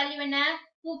 4 ஓட வேல்யூ என்ன?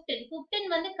 15. 15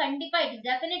 வந்து கண்டிப்பா it is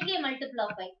definitely a multiple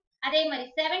of 5. அதே மாதிரி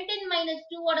 17 -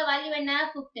 2 ஓட வேல்யூ என்ன?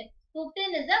 15.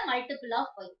 15 is a multiple of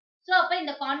 5. So அப்ப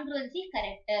இந்த congruency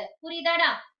கரெக்ட்.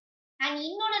 புரியுதாடா? and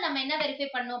இன்னொன்னு நம்ம என்ன வெரிஃபை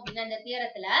பண்ணோம் அப்படின்னா இந்த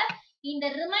தியரத்துல இந்த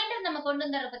ரிமைண்டர் நம்ம கொண்டு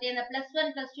வந்தற பத்தி அந்த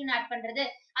 +1 +2 ஆட் பண்றது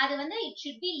அது வந்து it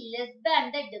should be less than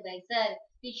the divisor.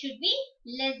 it should be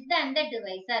less than the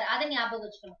divisor. அத ஞாபகம்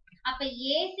வச்சுக்கணும். அப்ப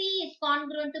AC is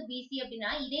congruent to BC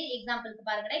அப்படின்னா இதே எக்ஸாம்பிளுக்கு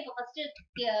பாருங்கடா. இப்போ ஃபர்ஸ்ட்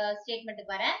ஸ்டேட்மெண்ட்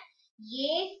பாரு.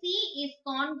 AC is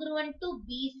congruent to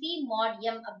BC mod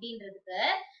M அப்படின்றதுக்கு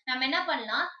நம்ம என்ன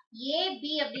பண்ணலாம், AB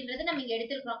அப்படின்றது நம்ம இங்க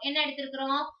எடுத்திருக்கிறோம். என்ன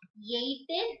எடுத்திருக்கிறோம்?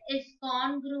 18 is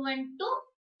congruent to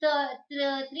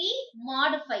 3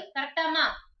 mod 5. கரெக்டாமா?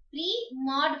 3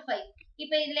 mod 5.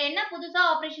 இப்ப இதுல என்ன புதுசா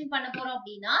ஆபரேஷன் பண்ண போறோம்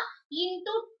அப்படின்னா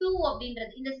into 2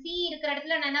 அப்படின்றது. இந்த C இருக்கிற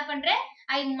இடத்துல நான் என்ன பண்றேன்?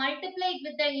 I multiply it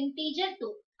with the integer 2.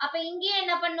 அப்ப இங்கே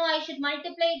என்ன பண்ணும்? I should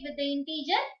multiply it with the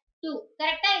integer 2.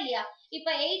 கரெக்டா இல்லையா?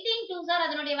 இப்ப 18 2s are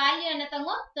அதனுடைய வேல்யூ என்ன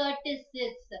தங்கும்?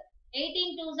 36.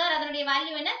 18 2s are அதனுடைய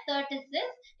வேல்யூ என்ன? 36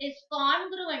 is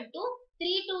congruent to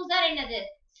 3 2s are என்னது?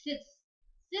 6.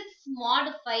 6 mod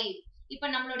 5. இப்ப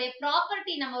நம்மளுடைய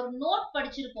ப்ராப்பர்ட்டி நம்ம ஒரு நோட்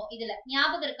படிச்சிருப்போம். இதுல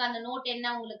ஞாபகம் இருக்கா அந்த நோட்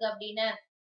என்ன உங்களுக்கு அப்படின்னு?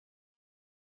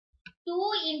 Two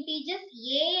integers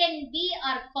a and b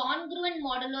are congruent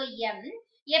modulo m.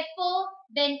 எப்போ?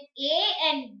 when a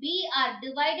and b are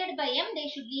divided by m, they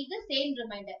should leave the same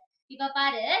remainder. இப்ப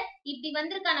பாரு, இப்படி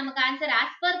வந்திருக்கா நமக்கு answer.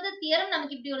 as per the theorem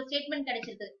நமக்கு இப்படி ஒரு ஸ்டேட்மெண்ட்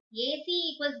கிடைச்சிருக்கு. AC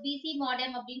equals BC mod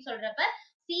m அப்படின்னு சொல்றப்ப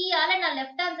C ஆல நான்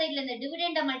லெஃப்ட் ஹேண்ட் சைடுல இந்த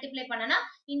டிவிடெண்ட மல்டிப்ளை பண்ணனா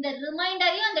இந்த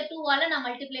ரிமைண்டரையும் அந்த 2 ஆல நான்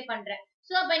மல்டிப்ளை பண்றேன்.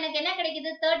 சோ அப்ப எனக்கு என்ன கிடைக்குது?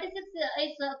 36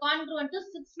 is congruent to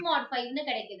 6 mod 5 ன்னு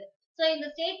கிடைக்குது. சோ இந்த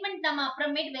ஸ்டேட்மெண்ட் நம்ம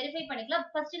அப்புறமேட் வெரிஃபை பண்ணிக்கலாம்.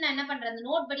 ஃபர்ஸ்ட் நான் என்ன பண்றேன்? அந்த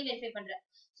நோட் படி வெரிஃபை பண்றேன்.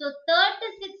 சோ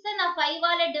 36 நான் 5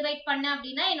 ஆல டிவைட் பண்ணேன்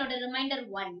அப்படினா என்னோட ரிமைண்டர்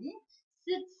 1.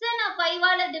 6 நான் 5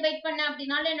 ஆல டிவைட் பண்ணேன்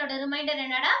அப்படினால என்னோட ரிமைண்டர்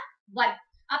என்னடா? 1.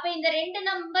 அப்ப இந்த ரெண்டு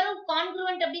நம்பரும்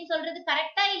congruent அப்படினு சொல்றது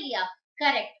கரெக்ட்டா இல்லையா?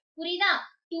 கரெக்ட். புரியுதா?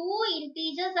 Two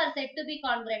integers are said to be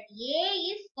congruent. A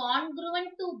is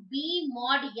congruent to B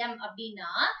mod M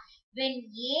அப்படின்னா when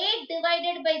A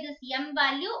divided by this M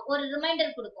value ஒரு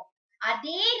ரிமைண்டர் கொடுக்கும்.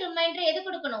 அதே ரிமைண்டர் எது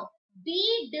கொடுக்கணும்? B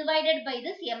divided by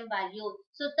this M value.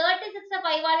 So 36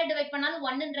 5 ஆல divide பண்ணாலும்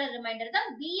 1 ன்ற reminder தான்.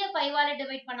 B 5 ஆல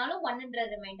டிவைட் பண்ணாலும் 1 ன்ற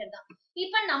ரிமைண்டர் தான்.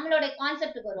 இப்போ நம்மளோட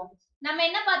கான்செப்ட்க்கு வரோம். நம்ம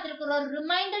என்ன பார்த்திருக்கிறோம்?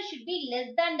 Reminder should be less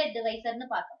than the divisor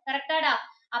ன்னு பார்த்தோம். கரெக்ட்டாடா?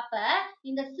 அப்ப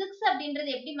இந்த 6 அப்படின்றது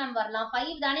எப்படி மேம் வரலாம்?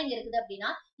 5 தானே இங்க இருக்குது அப்படின்னா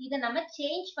இத நம்ம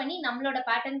சேஞ்ச் பண்ணி நம்மளோட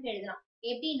பேட்டர்னுக்கு எழுதலாம்.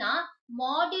 எப்படின்னா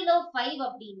மாடுலோ 5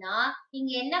 அப்படின்னா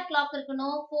இங்க என்ன கிளாக்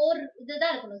இருக்கணும்? 4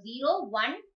 இதுதான் இருக்கணும். 0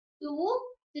 1 2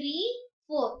 3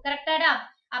 4. கரெக்டாடா?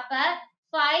 அப்ப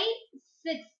 5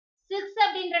 6 6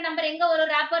 அப்படின்ற நம்பர் எங்க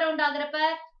வரும்? ராப் அரவுண்ட் ஆகுறப்ப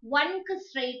 1க்கு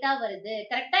ஸ்ட்ரைட்டா வருது.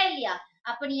 கரெக்டா இல்லையா?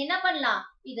 அப்ப நீ என்ன பண்ணலாம்?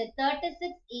 இது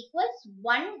 36 equals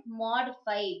 1 mod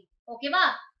 5. ஓகேவா?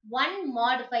 1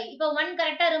 mod 5. இப்போ 1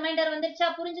 கரெக்ட்டா ரிமைண்டர் வந்துருச்சா?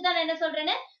 புரிஞ்சுதா நான் என்ன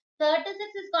சொல்றேன்னு?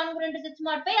 36 is congruent to 6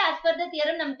 mod 5 as per the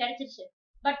theorem நமக்கு கிடைச்சிருச்சு.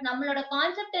 பட் நம்மளோட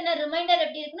கான்செப்ட் என்ன? ரிமைண்டர்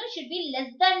எப்படி இருக்கணும்? should be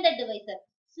less than the divisor.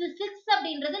 6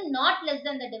 அப்படின்றது not less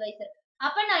than the divisor.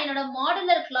 அப்ப நான் என்னோட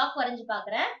மாடுலர் கிளாக் வரைஞ்சு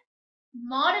பார்க்கறேன்.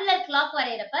 Modular clock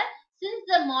வரையறப்ப since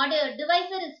the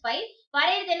divisor is 5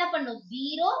 வரையறது என்ன பண்ணும்?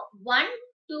 0 1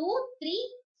 2 3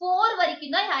 4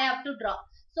 வரைக்கும் தான் I have to draw.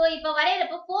 So இப்ப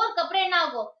வரையறப்ப 4 க்கு அப்புறம் என்ன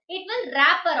ஆகும்? It will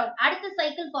wrap around. அடுத்த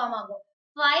சைக்கிள் ஃபார்ம் ஆகும்.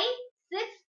 5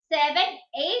 6 7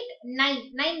 8 9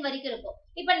 9 வரைக்கும் இருக்கும்.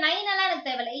 இப்ப 9 எல்லாம் எனக்கு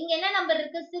தேவையில்லை. இங்க என்ன நம்பர்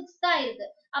இருக்கு? 6 தான் இருக்கு.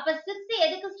 அப்ப 6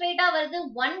 எதுக்கு ஸ்ட்ரைட்டா வருது?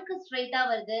 1க்கு ஸ்ட்ரைட்டா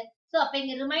வருது. சோ அப்ப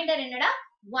இங்க ரிமைண்டர் என்னடா?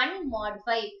 1 mod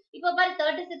 5. இப்ப பாரு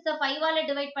 36 5 ஆல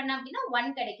டிவைட் பண்ண அப்படினா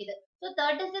 1 கிடைக்குது. So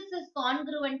 36 is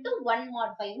congruent to 1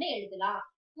 mod 5 ன்னு எழுதலாம்.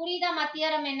 புரியுதா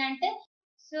தியரம் என்னன்னு?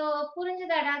 சோ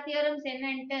புரிஞ்சுதாடா தியரம்ஸ்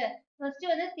என்னன்னு? ஃபர்ஸ்ட்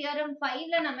வந்து தியரம்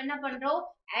 5ல நம்ம என்ன பண்றோம்?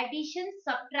 addition,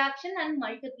 subtraction and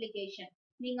multiplication.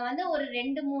 நீங்க வந்து ஒரு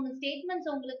 2 3 ஸ்டேட்மென்ட்ஸ்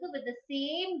உங்களுக்கு with the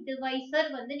same divisor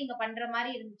வந்து நீங்க பண்ற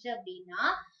மாதிரி இருந்துச்சு அப்படினா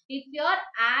if you are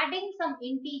adding some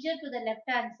integer to the left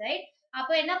hand side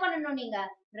அப்ப என்ன பண்ணனும்? நீங்க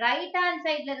ரைட் ஹேண்ட்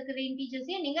சைடுல இருக்கிற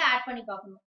இன்டிஜர்ஸையும் நீங்க ஆட் பண்ணி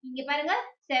பார்க்கணும். இங்க பாருங்க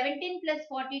 17 plus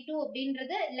 42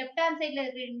 அப்படின்றது லெஃப்ட் ஹேண்ட் சைடுல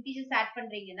இருக்கிற இன்டிஜர்ஸ் ஆட்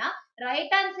பண்றீங்கன்னா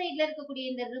ரைட் ஹேண்ட் சைடுல இருக்கக்கூடிய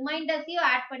இந்த ரிமைண்டர்ஸையும்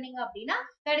ஆட் பண்ணீங்க அப்படின்னா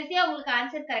கடைசியா உங்களுக்கு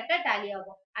ஆன்சர் கரெக்டா டாலி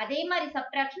ஆகும். அதே மாதிரி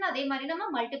சப்ட்ராக்ஷன் அதே மாதிரி நம்ம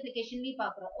மல்டிப்ளிகேஷன்லயும்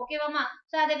பாக்குறோம். ஓகேவாமா?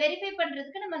 சோ அதை வெரிஃபை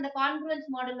பண்றதுக்கு நம்ம அந்த கான்ஃபரன்ஸ்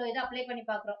மாடல்ல இதை அப்ளை பண்ணி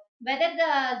பாக்குறோம். whether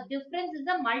the difference is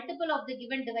the multiple of the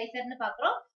given divisor ன்னு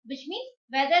பாக்குறோம். which means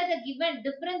whether the given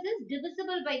difference is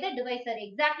divisible by the divisor.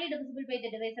 exactly divisible by the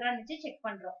divisor ஆன்னு செக்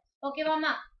பண்றோம்.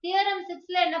 ஓகேவாமா? தியரம்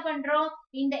 6ல என்ன பண்றோம்?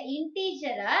 இந்த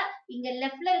இன்டிஜரை இங்க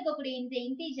லெஃப்ட்ல இருக்கக்கூடிய இந்த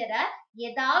இன்டிஜரை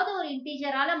ஏதாவது ஒரு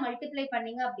இன்டிஜரால மல்டிப்ளை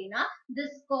பண்ணீங்க அப்படின்னா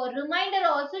this remainder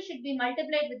also should be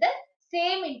multiplied with the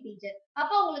same integer.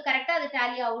 அப்ப உங்களுக்கு கரெக்ட்டா அது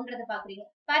டாலி ஆகும்ன்றத பாக்குறீங்க.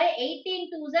 பாரு 18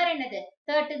 2s are என்னது?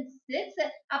 36.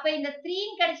 அப்ப இந்த 3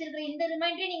 கிடைச்சிருக்கிற இந்த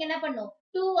ரிமைண்டரை நீங்க என்ன பண்ணனும்?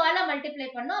 2 ஆல மல்டிப்ளை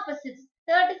பண்ணனும். அப்ப 6.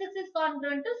 36 is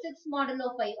congruent to 6 modulo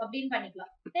 5 அப்படினு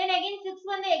பண்ணிக்கலாம். then again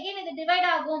 6 வந்து again இது டிவைட்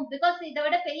ஆகும் because இத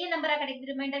விட பெரிய நம்பரா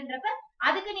கிடைக்குது ரிமைண்டர்ன்றப்ப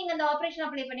அதுக்கு நீங்க அந்த ஆபரேஷன்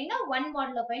அப்ளை பண்ணீங்கன்னா 1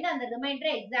 modulo 5 அந்த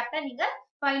ரிமைண்டரை எக்ஸாக்ட்டா நீங்க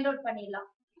ஃபைண்ட் அவுட் பண்ணிடலாம்.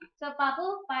 சோ பாப்பு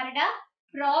பாருடா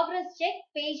progress check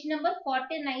page number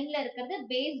 49ல இருக்குது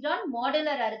based on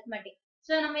modular arithmetic.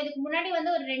 So நம்ம இதுக்கு முன்னாடி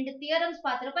வந்து ஒரு ரெண்டு theorems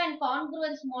பார்த்திருப்போம் and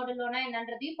congruence moduloனா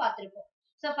என்னன்றதையும் பார்த்திருப்போம்.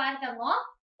 So பாருங்க,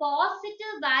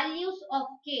 positive values of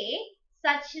k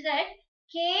such that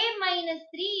k minus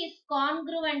 3 is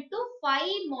congruent to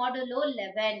 5 modulo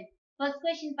 11. First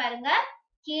question பாருங்க,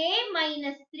 k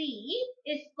minus 3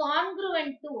 is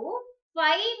congruent to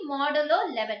 5 modulo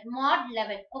 11, mod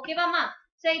 11. Okay வாமா?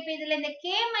 So இப்ப இதுல இந்த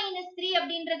k minus 3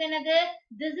 அப்படின்றது என்னது?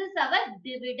 This is our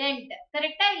dividend.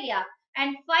 Correct இல்லையா?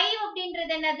 And 5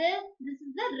 அப்படின்றது என்னது? This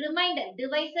is the remainder.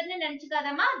 Divisor னு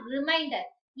நினைச்சுக்காதமா, remainder.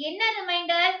 என்ன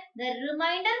remainder? The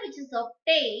remainder which is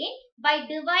obtained by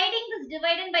dividing this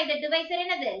dividend by the divisor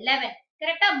என்னது? 11.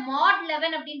 Correct? Mod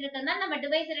 11 அப்படின்றதுனா நம்ம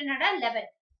divisor என்னடா 11.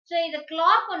 So இத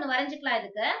clock ஒன்னு வரைஞ்சுக்கலாம்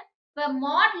இதுக்கு. இப்ப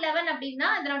mod 11 அப்படின்னா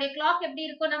அதனுடைய clock எப்படி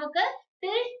இருக்கும் நமக்கு?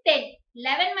 Till 10.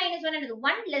 11 minus 1 is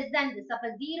 1 less than this. அப்ப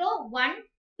 0, 1,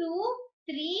 2,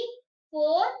 3,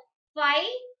 4,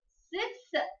 5,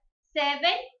 6,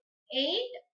 7,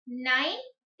 8, 9,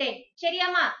 10.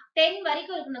 சரியாமா? 10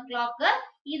 வரைக்கும் இருக்கணும் clock.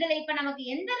 இதுல இப்ப நமக்கு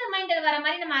எந்த ரிமைண்டர் வர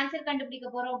மாதிரி நம்ம ஆன்சர் கண்டுபிடிக்க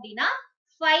போறோம் அப்படின்னா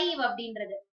 5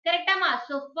 அப்படின்றது. கரெக்டாமா?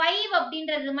 So 5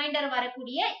 அப்படின்ற ரிமைண்டர்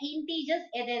வரக்கூடிய இன்டீஜர்ஸ்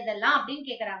எதெல்லாம் அப்படின்னு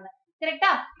கேக்குறாங்க. கரெக்டா?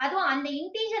 அதுவும் அந்த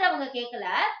இன்டீஜர் அவங்க கேட்கல,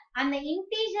 அந்த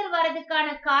இன்டீஜர் வரதுக்கான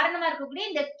காரணமா இருக்கக்கூடிய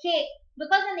இந்த k,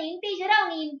 because அந்த இன்டீஜர்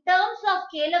அவங்க in terms of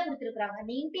k ல கொடுத்திருக்காங்க.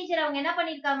 அந்த இன்டீஜர் அவங்க என்ன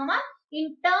பண்ணிருக்காங்கமா, in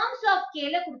terms of k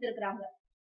ல கொடுத்திருக்காங்க.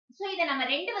 சோ இத நம்ம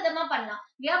ரெண்டு விதமா பண்ணலாம்.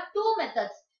 we have two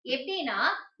methods. எப்படின்னா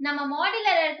நம்ம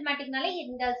மாடுலர் அரித்மெட்டிக்னால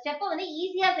இந்த ஸ்டெப்பை வந்து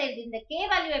ஈஸியா செய்யுது. இந்த k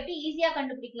வேல்யூ எப்படி ஈஸியா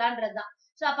கண்டுபிடிக்கலாம்ன்றதுதான்.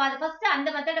 சோ அப்ப அது ஃபர்ஸ்ட் அந்த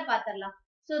மெத்தட பாத்துறலாம்.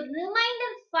 சோ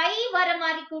ரிமைண்டர் 5 வர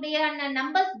மாதிரி கூடிய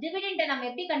நம்பர்ஸ் டிவிடெண்ட் நம்ம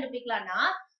எப்படி கண்டுபிடிக்கலாம்னா,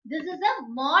 this is a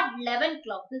mod 11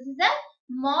 clock. This is a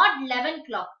mod 11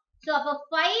 clock. So அப்ப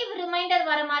 5 ரிமைண்டர்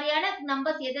வர மாதிரியான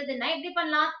நம்பர்ஸ் எதுன்னா எப்படி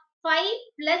பண்ணலாம்? 5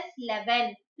 plus 11.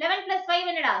 11 plus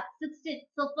 5 என்னடா? 16.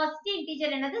 So first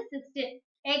integer என்னது? 16.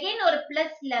 Again ஒரு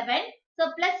plus 11. So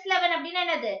plus 11 அப்படின்னா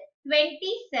என்னது?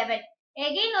 27.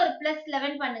 Again ஒரு plus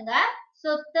 11 பண்ணுங்க. So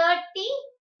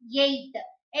 38.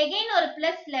 Again ஒரு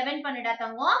plus 11 பண்ணுடா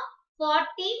தங்கம்.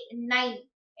 49.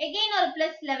 Again ஒரு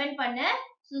plus 11 பண்ணு.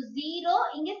 So 0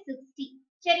 இங்க 60.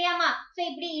 சரியாமா? So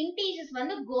இப்படி integers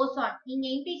வந்து goes on. இங்க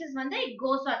integers வந்து it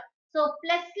goes on. So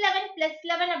plus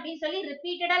 11 அப்படின்னு சொல்லி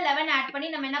repeated 11 add பண்ணி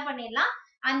நம்ம என்ன பண்ணிடலாம்?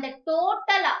 அந்த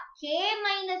டோட்டலா k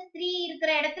minus 3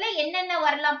 இருக்கிற இடத்துல என்னென்ன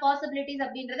வரலாம் பாசிபிலிட்டிஸ்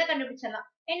அப்படின்றத கண்டுபிடிச்சிடலாம்.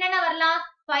 என்னென்ன வரலாம்?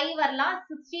 5 வரலாம்,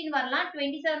 16 வரலாம்,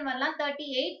 27 வரலாம்,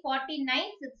 38, 49,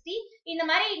 60 இந்த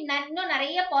மாதிரி இன்னும்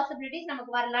நிறைய பாசிபிலிட்டிஸ்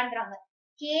நமக்கு வரலான்றாங்க.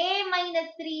 k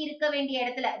minus 3 இருக்க வேண்டிய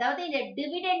இடத்துல, அதாவது இந்த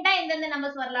டிவிடெண்டா எந்தெந்த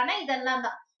நம்பர்ஸ் வரலாம்னா இதெல்லாம்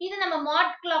தான். இது நம்ம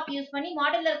மாட் கிளாக் யூஸ் பண்ணி,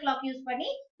 மாடுலர் கிளாக் யூஸ் பண்ணி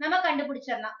நம்ம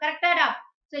கண்டுபிடிச்சிடலாம். கரெக்டாடா?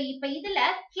 சோ இப்ப இதுல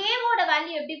k ஓட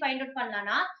வேல்யூ எப்படி ஃபைண்ட் அவுட்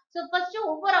பண்ணலாம்னா, சோ ஃபர்ஸ்ட்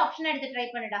ஒவ்வொரு ஆப்ஷன் எடுத்து ட்ரை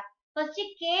பண்ணுடா. ஃபர்ஸ்ட்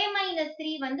k minus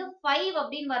 3 வந்து 5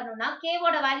 அப்படின்னு வரணும்னா k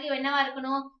ஓட வேல்யூ என்னவா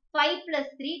இருக்கணும்? 5 plus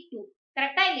 3 2.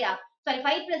 கரெக்டா இல்லையா? Sorry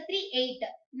 5 plus 3 8.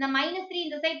 இந்த minus 3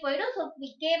 இந்த சைடு போயிடும். சோ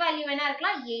k வேல்யூ என்ன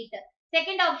இருக்கலாம்? 8.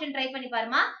 செகண்ட் ஆப்ஷன் ட்ரை பண்ணி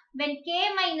பாருமா. when k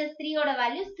minus 3 ஓட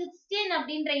வேல்யூ 16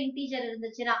 அப்படின்ற இன்டிஜர்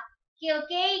இருந்துச்சுனா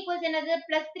k equals என்னது?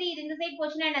 plus 3 இந்த சைடு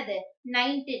போச்சுனா என்னது?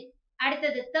 19.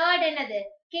 அடுத்தது தேர்ட் என்னது?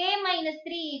 k minus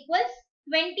 3 equals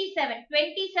 27.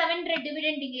 27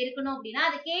 டிவிடெண்ட் இங்க இருக்கணும் அப்படின்னா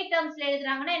அது k டர்ம்ஸ்ல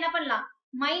எழுதுறாங்கன்னா என்ன பண்ணலாம்?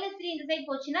 minus 3 இந்த சைடு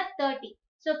போச்சுனா 30.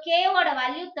 சோ k ஓட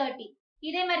வேல்யூ 30.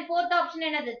 இதே மாதிரி fourth ஆப்ஷன்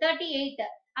என்னது? 38.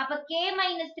 அப்ப k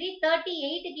minus 3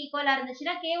 38 க்கு ஈக்குவலா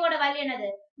இருந்துச்சுன்னா k ஓட வேல்யூ என்னது?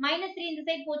 minus 3 இந்த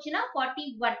சைடு போச்சுனா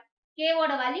 41. k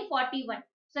ஓட வேல்யூ 41.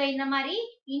 சோ இந்த மாதிரி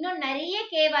இன்னும் நிறைய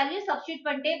k வேல்யூ சப்ஸ்டிட்யூட்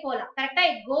பண்ணிட்டே போலாம். கரெக்ட்டா?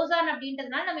 it goes on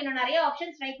அப்படின்றதுனால நம்ம இன்னும் நிறைய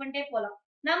ஆப்ஷன்ஸ் ட்ரை பண்ணிட்டே போலாம்.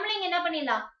 நம்மள இங்க என்ன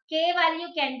பண்ணிடலாம்? k value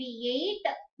can be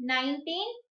 8, 19,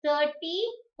 30,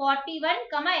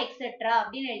 41, etc.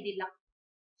 அப்படின்னு எழுதிடலாம்.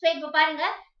 சோ இப்ப பாருங்க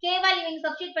k வேல்யூ இங்க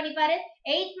சப்ஸ்டிட்யூட் பண்ணி பாரு.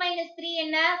 8 minus 3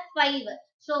 என்ன? 5.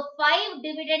 சோ 5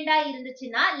 டிவிடெண்டா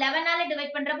இருந்துச்சுன்னா 11 ஆல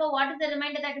டிவைட் பண்றப்போ what is the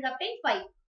remainder that is obtained? 5.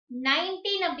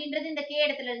 19 அப்படின்றது இந்த k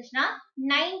இடத்துல இருந்துச்சுன்னா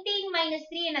 19 minus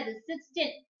 3 என்னது? 16.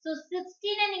 சோ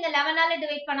 16 நீங்க 11 ஆல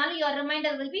டிவைட் பண்ணாலும் your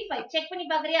remainder will be 5. Check பண்ணி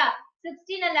பாக்குறியா?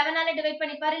 16 11 ஆல டிவைட்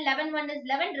பண்ணி பாரு. 11 1 is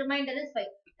 11, remainder is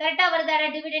 5. கரெக்ட்டா வருதாடா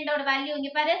டிவிடெண்டோட வேல்யூ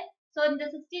இங்க பாரு. சோ இந்த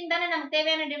 16 தானே நமக்கு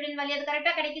தேவையான டிவிடெண்ட் வேல்யூ, அது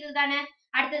கரெக்ட்டா கிடைக்குது தானே?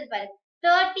 அடுத்து பாரு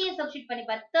 30 சப்ஸ்டிட்யூட் பண்ணி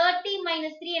பாரு. 30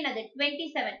 minus 3 என்னது?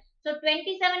 27. சோ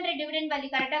 27 டிவிடெண்ட் வேல்யூ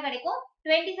கரெக்ட்டா கிடைக்கும்.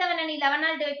 27 நீ 11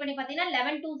 ஆல டிவைட் பண்ணி பாத்தீங்கன்னா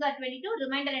 11 2s are 22,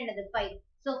 ரிமைண்டர் என்னது? 5.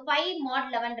 சோ 5 mod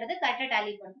 11ன்றது கரெக்ட்டா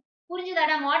டாலி பண்ணும்.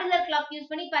 புரிஞ்சுதாடா? மாடுலர் கிளாக் யூஸ்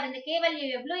பண்ணி பாரு இந்த k வேல்யூ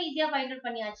எவ்வளவு ஈஸியா ஃபைண்ட் அவுட்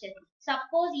பண்ணியாச்சு.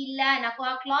 சப்போஸ் இல்ல நான்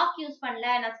கிளாக் யூஸ் பண்ணல,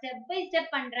 நான் ஸ்டெப் பை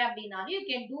ஸ்டெப் பண்றேன் அப்படினாலும் you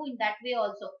can do in that way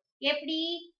also. எப்படி?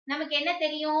 நமக்கு என்ன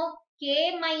தெரியும்? k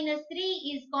minus 3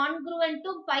 is congruent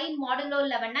to 5 modulo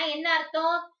 11 னா என்ன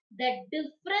அர்த்தம்? the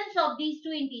difference of these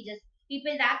two integers. இப்போ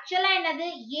இது ஆக்சுவலா என்னது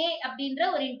a அப்படின்ற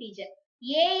ஒரு integer.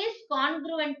 a is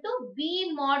congruent to b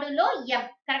modulo m.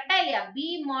 கரெக்டா இல்லையா? b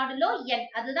modulo n.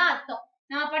 அதுதான் அர்த்தம்.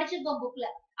 நாம படிச்சிருக்கோம் புக்ல.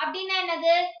 அப்படின்னா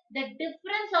என்னது? the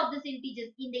difference of this integers.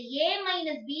 இந்த a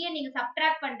minus b நீங்க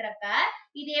subtract பண்றப்ப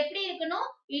இது எப்படி இருக்கணும்?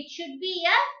 it should be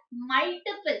a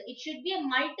multiple. It should be a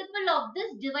multiple of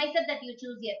this divisor that you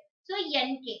choose here. So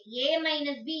nk. a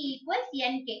minus b equals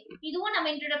nk. இதுவும் நம்ம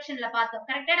introductionல பார்த்தோம்.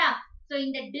 கரெக்டா? so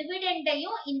இந்த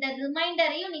dividendஐயும் இந்த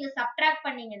ரிமைண்டரையும் நீங்க subtract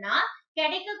பண்ணீங்கன்னா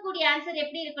கிடைக்கக்கூடிய ஆன்சர்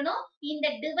எப்படி இருக்கணும்? இந்த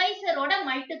டிவைசரோட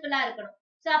மல்டிபிளா இருக்கணும்.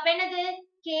 சோ அப்ப என்னது?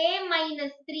 k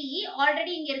minus 3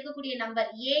 ஆல்ரெடி இங்க இருக்கக்கூடிய நம்பர்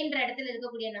a என்ற இடத்துல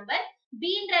இருக்கக்கூடிய நம்பர்,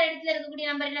 b என்ற இடத்துல இருக்கக்கூடிய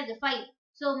நம்பர் என்னது? 5.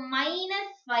 சோ minus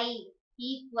 5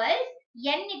 equals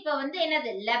n இப்ப வந்து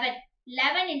என்னது? 11.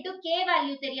 11 into k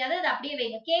வேல்யூ தெரியாது, அது அப்படியே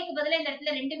வைங்க. k க்கு பதிலா இந்த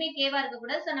இடத்துல ரெண்டுமே k வா இருக்க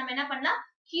கூடாது. சோ நம்ம என்ன பண்ணலாம்?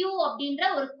 q அப்படின்ற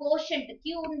ஒரு கோஷன்ட்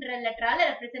q என்ற லெட்டரால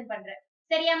ரெப்ரசன்ட் பண்றேன்.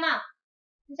 சரியாமா?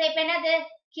 சோ இப்ப என்னது?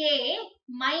 k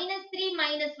minus 3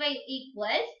 minus 5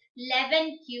 equals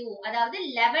 11q. அதாவது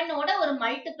 11 ஓட ஒரு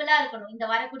மல்டிபிளா இருக்கணும் இந்த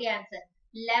வரக்கூடிய ஆன்சர்.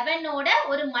 11 ஓட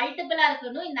ஒரு மல்டிபிளா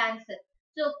இருக்கணும் இந்த answer.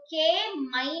 So k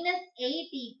minus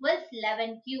 8 equals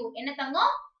 11q. என்ன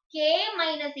தங்கம்? k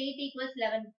minus 8 equals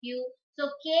 11q. so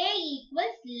k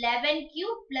equals 11q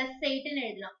plus 8 ன்னு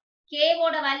எழுதலாம். k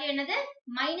ஓட வேல்யூ என்னது?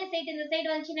 minus 8 இந்த சைடு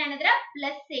வந்துச்சுன்னா என்னதுடா?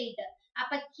 plus 8.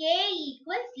 அப்ப k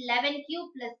equals 11q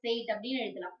plus 8 அப்படின்னு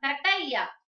எழுதலாம். கரெக்டா இல்லையா?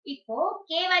 இப்போ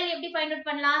k வேல்யூ எப்படி ஃபைண்ட் அவுட்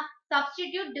பண்ணலாம்?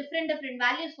 substitute different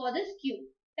values for this q.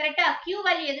 கரெக்டா? q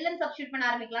வேல்யூ எதுல இருந்து சப்ஸ்டிட்யூட் பண்ண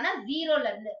ஆரம்பிக்கலாம்னா 0ல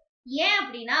இருந்து. ஏன்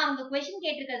அப்படின்னா அவங்க क्वेश्चन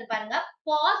கேட்டிருக்கிறது பாருங்க,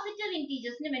 பாசிட்டிவ்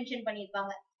இன்டிஜர்ஸ்னு மென்ஷன்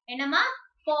பண்ணிருப்பாங்க. என்னமா?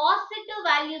 பாசிட்டிவ்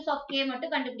வேல்யூஸ் ஆஃப் k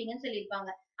மட்டும் கண்டுபிடிங்கன்னு சொல்லிருப்பாங்க.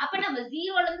 அப்ப நம்ம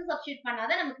 0ல இருந்து சப்ஸ்டிட்யூட்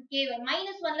பண்ணாதான் நமக்கு k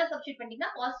 -1ல சப்ஸ்டிட்யூட்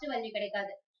பண்ணிட்டீங்கன்னா பாசிட்டிவ் வேல்யூ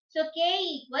கிடைக்காது. so k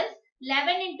equals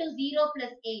 11 into 0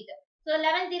 plus 8. so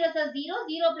 11 zeros are 0,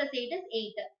 0 plus 8 is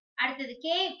 8. அடுத்தது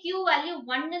q வேல்யூ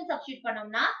 1 ன்னு சப்ஸ்டிட்யூட்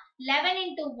பண்ணோம்னா 11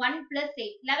 into 1 plus 8.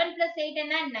 11 plus 8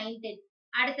 என்ன? 19.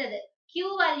 அடுத்தது q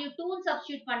வேல்யூ 2 ன்னு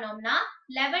சப்ஸ்டிட்யூட் பண்ணோம்னா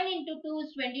 11 into 2 is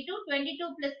 22.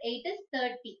 22 plus 8 is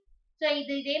 30. so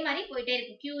இது இதே மாதிரி போயிட்டே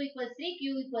இருக்கு. q equals 3,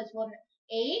 q equals 4.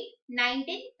 8,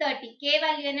 19, 30. k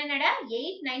value என்னடா?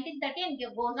 8, 19, 30 and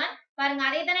it goes on. பாருங்க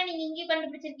அதே தானே நீங்க இங்கே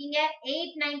கண்டுபிடிச்சிருக்கீங்க.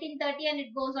 8, 19, 30 and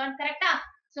it goes on. கரெக்டா?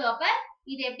 சோ அப்ப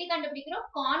இது எப்படி கண்டுபிடிக்கிறோம்?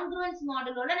 கான்க்ருவன்ஸ்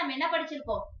மாடுலோல நம்ம என்ன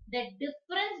படிச்சிருக்கோம்? the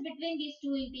difference between these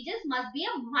two integers must be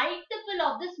a multiple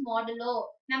of this modulo.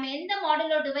 நம்ம எந்த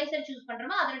மாடுலோ டிவைசர் சூஸ்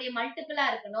பண்றோமோ அதனுடைய மல்டிபிளா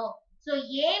இருக்கணும். so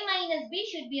a minus b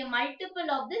should be a multiple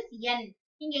of this n.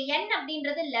 இங்க n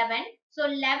அப்படின்றது 11. so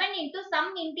 11 into some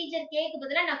integer k க்கு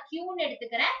பதிலா நான் q ன்னு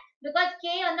எடுத்துக்கிறேன். because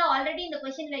k வந்து ஆல்ரெடி இந்த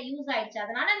क्वेश्चनல யூஸ் ஆயிடுச்சு.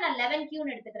 அதனால நான் 11q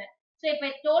ன்னு எடுத்துக்கிறேன். so இப்ப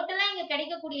டோட்டலா இங்க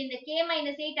கிடைக்கக்கூடிய இந்த k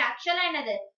minus 8 ஆக்சுவலா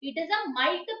என்னது? it is a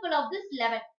multiple of this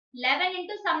 11. 11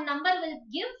 into some number will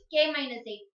give k minus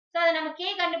 8. so அத நம்ம k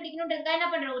கண்டுபிடிக்கணும்ன்றதுக்காக என்ன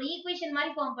பண்றோம்? ஒரு ஈக்குவேஷன்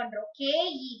மாதிரி ஃபார்ம் பண்றோம். k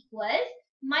equals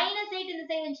minus 8 இந்த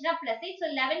சைடு வந்துச்சுன்னா plus 8. so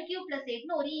 11q plus 8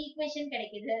 ன்னு ஒரு ஈக்குவேஷன்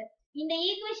கிடைக்குது. இந்த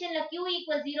ஈக்குவேஷன்ல q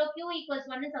equals 0, q equals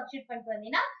 1 ன்னு சப்ஸ்டிட்யூட் பண்ணிட்டு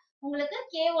வந்தீங்கன்னா உங்களுக்கு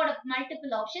k ஓட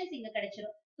மல்டிபிள் ஆப்ஷன்ஸ் இங்க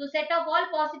கிடைச்சிரும். so set of all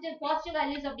positive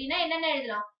values அப்படின்னா என்னென்ன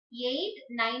எழுதலாம்? 8,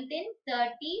 19,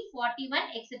 30, 41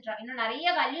 etc. இன்னும் நிறைய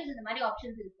வேல்யூஸ் இந்த மாதிரி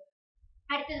ஆப்ஷன்ஸ் இருக்கு.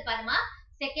 அடுத்தது பாருமா,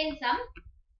 second sum.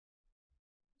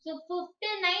 so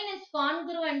 59 is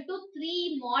congruent to 3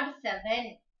 mod 7.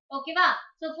 ஓகேவா?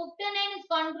 so 59 is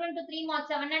congruent to 3 mod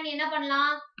 7 னா என்ன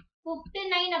பண்ணலாம்?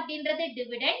 59 அப்படின்றது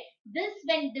dividend. this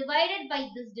when divided by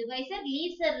this divisor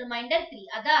leaves a remainder 3.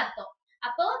 அதான் அர்த்தம்.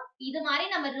 அப்போ இது மாதிரி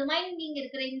நம்ம ரிமைண்டிங்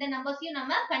இருக்கிற இந்த நம்பர்ஸையும்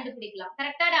நம்ம கண்டுபிடிக்கலாம்.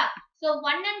 கரெக்டாடா? so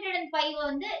 105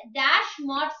 வந்து dash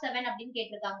mod 7 அப்படின்னு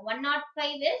கேட்டிருக்காங்க.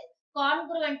 105 is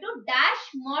congruent to dash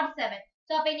mod 7.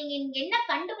 so அப்ப நீங்க இங்க என்ன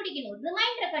கண்டுபிடிக்கணும்?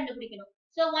 ரிமைண்டர் கண்டுபிடிக்கணும்.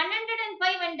 so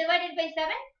 105 when divided by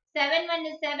 7, 7 1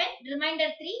 is 7, remainder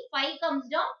 3, 5 comes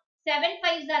down, 7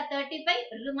 5s are 35,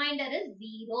 remainder is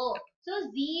 0. so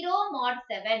 0 mod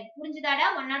 7. புரிஞ்சுதாடா?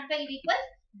 105 equals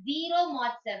 0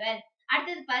 mod 7.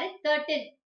 அடுத்தது பாரு 13.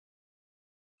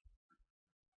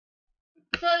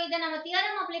 so இத நம்ம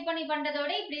தியரம் அப்ளை பண்ணி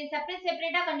பண்றதோட இப்படி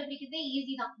செப்பரேட்டா கண்டுபிடிக்கிறது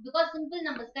ஈஸி தான். because simple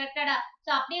numbers. கரெக்டாடா? so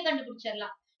அப்படியே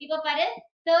கண்டுபிடிச்சிடலாம். இப்போ பாரு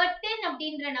 13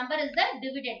 அப்படின்ற number is the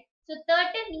dividend. so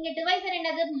 13 நீங்க டிவைசர்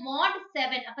என்னது? mod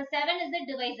 7. அப்ப 7 is the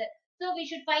divisor. so we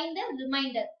should find the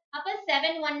remainder. அப்ப 7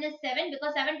 1 is 7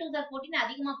 because 7 2s are 14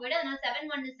 அதிகமா போயிடும். அதனால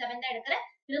 7 1 is 7 தான் எடுக்கிறேன்.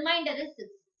 remainder is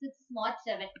 6. 6 mod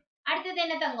 7. அடுத்தது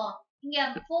என்ன தங்கம்? இங்க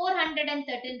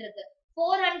 413 இருக்கு.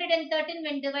 413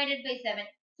 when divided by 7.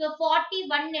 so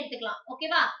 41 எடுத்துக்கலாம்.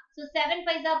 ஓகேவா? so 7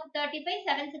 5s are 35,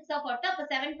 7 6 are 40. அப்ப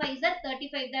 7 5s are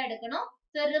 35 தான் எடுக்கணும்.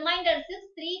 so remainder 6,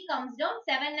 3 comes down,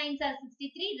 7 9s are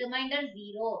 63, remainder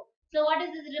 0. So what is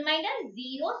this remainder?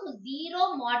 0. So 0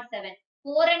 mod 7.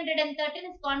 413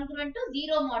 is congruent to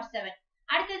 0 mod 7.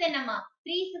 அடுத்தது என்னமா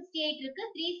 368 இருக்கு.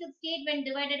 368 when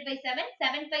divided by 7,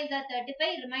 7 5s are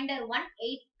 35, remainder 1,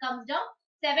 8 comes down,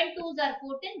 7 2s are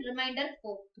 14, remainder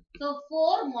 4. So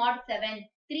 4 mod 7.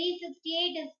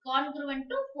 368 is congruent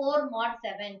to 4 mod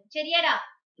 7. சரியாடா?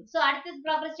 So அடுத்தது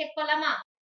progress check பண்ணலாமா?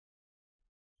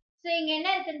 So இங்க என்ன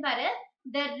இருக்குன்னு பாரு.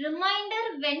 The remainder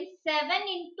when 7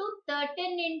 into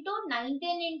 13 into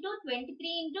 19 into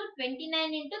 23 into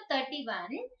 29 into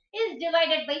 31 is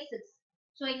divided by 6.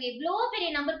 So இங்க இவ்ளோ பெரிய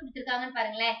number கொடுத்திருக்காங்கன்னு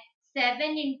பாருங்களேன்.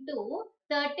 7 into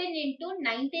 13 into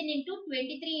 19 into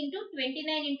 23 into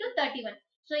 29 into 31.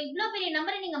 So இவ்ளோ பெரிய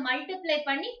நம்பரை நீங்க மல்டிப்ளை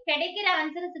பண்ணி கிடைக்கிற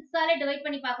ஆன்சர் 6 ஆல டிவைட்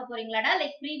பண்ணி பார்க்க போறீங்களாடா?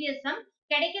 லைக் ப்ரீவியஸ் சம்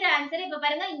கிடைக்கிற ஆன்சர் இப்ப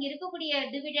பாருங்க இங்க இருக்கக்கூடிய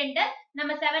டிவிடெண்ட்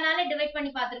நம்ம 7 ஆல டிவைட்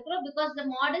பண்ணி பார்த்திருக்கோம். because the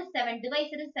mod is 7,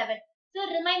 divisor is 7. So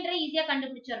ரிமைண்டரை ஈஸியா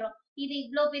கண்டுபிடிச்சிடுறோம். இது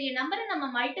இவ்ளோ பெரிய நம்பரை நம்ம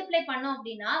மல்டிப்ளை பண்ணோம்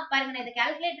அப்படின்னா பாருங்க, நான் இந்த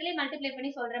கால்குலேட்டர்லயே மல்டிப்ளை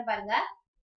பண்ணி சொல்றேன் பாருங்க.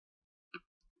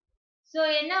 So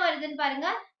என்ன வருதுன்னு பாருங்க,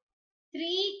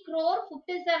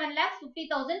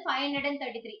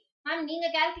 3,57,50,533. மேம் நீங்க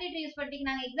கால்குலேட்டர் யூஸ் பண்ணிட்டீங்க,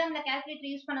 நாங்க எக்ஸாம்ல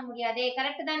கால்குலேட்டர் யூஸ் பண்ண முடியாதே.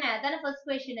 கரெக்ட் தானே? அதான ஃபர்ஸ்ட்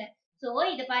क्वेश्चन. சோ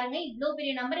இது பாருங்க, இவ்ளோ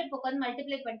பெரிய நம்பர் இப்ப உட்கார்ந்து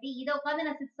மல்டிப்ளை பண்ணிட்டு இத உட்கார்ந்து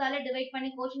நான் 6 ஆல டிவைட் பண்ணி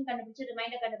கோஷன் கண்டுபிடிச்சு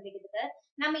ரிமைண்டர் கண்டுபிடிக்கிறதுக்கு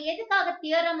நம்ம எதுக்காக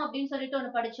தியரம் அப்படின்னு சொல்லிட்டு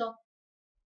ஒன்னு படிச்சோம்.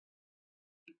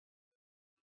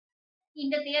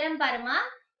 இந்த தியரம் பாருமா,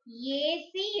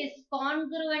 AC is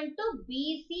congruent to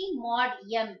BC mod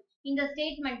M. இந்த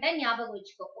ஸ்டேட்மெண்ட்டை ஞாபகம்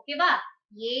வச்சுக்கோ. ஓகேவா?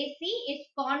 AC is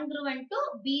congruent to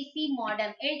BC mod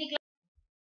M. எழுதிக்கலாம்.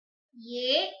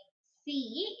 AC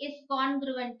is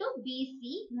congruent to BC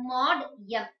mod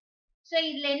M. So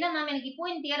இதுல என்ன மேம், எனக்கு இப்போ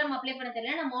இந்த தியரம் அப்ளை பண்ண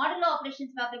தெரியல. நான் மாடுலோ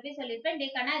ஆபரேஷன்ஸ் பார்க்கறப்பே சொல்லிருப்பேன்,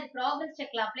 டேக்கானா இது ப்ராக்ரஸ்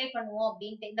செக்ல அப்ளை பண்ணுவோம்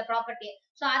அப்படின்ட்டு இந்த ப்ராப்பர்ட்டியை.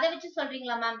 சோ அதை வச்சு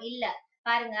சொல்றீங்களா மேம்? இல்ல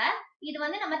பாருங்க, இது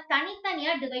வந்து நம்ம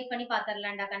தனித்தனியா டிவைட் பண்ணி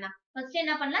பாத்துறலாம்டா கண்ணா. ஃபர்ஸ்ட்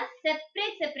என்ன பண்ணலாம்,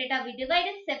 செப்பரேட்டா we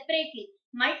divided separately.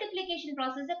 மல்டிப்ளிகேஷன்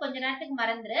ப்ராசஸ கொஞ்ச நேரத்துக்கு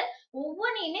மறந்துரு.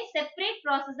 ஒவ்வொன்றையுமே செப்பரேட்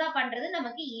ப்ராசஸா பண்றது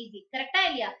நமக்கு ஈஸி. கரெக்டா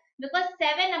இல்லையா? பிகாஸ்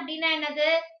 7 அப்படின்னா என்னது?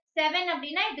 7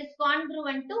 அப்படின்னா it is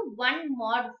congruent to 1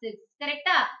 mod 6.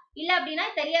 கரெக்டா? இல்ல அப்படின்னா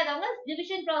தெரியாதவங்க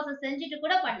டிவிஷன் ப்ராசஸ் செஞ்சுட்டு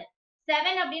கூட பண்ணு.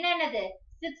 7 அப்படின்னா என்னது?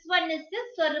 6 1 is 6.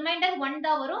 so ரிமைண்டர் 1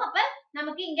 தான் வரும். அப்ப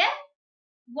நமக்கு இங்க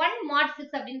 1 mod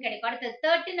 6 அப்படின்னு கிடைக்கும். அடுத்து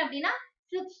 13 அப்படின்னா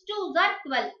 6 2s are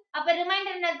 12. அப்ப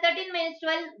ரிமைண்டர் என்ன? 13 minus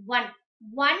 12 1.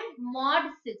 1 mod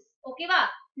 6. ஓகேவா?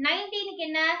 19 க்கு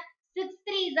என்ன? 6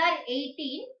 3s are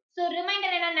 18. so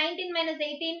ரிமைண்டர் என்ன? 19 minus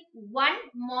 18 1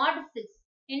 mod 6.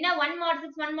 என்ன 1 mod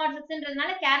 6 1 mod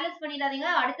 6ன்றதுனால கேர்லெஸ் பண்ணிடாதீங்க.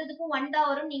 அடுத்ததுக்கும் 1 தான்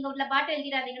வரும். நீங்க உள்ள பாட்டு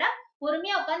எழுதிடாதீங்கடா.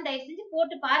 பொறுமையா உட்கார்ந்து தயவு செஞ்சு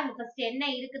போட்டு பாருங்க ஃபர்ஸ்ட் என்ன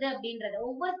இருக்குது அப்படின்றத.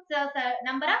 ஒவ்வொரு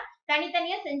நம்பரா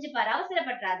தனித்தனியா செஞ்சு பாரு,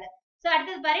 அவசரப்படாத. சோ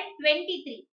அடுத்தது பாரு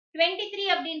 23. 23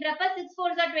 அப்படின்றப்ப 6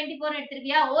 4s are 24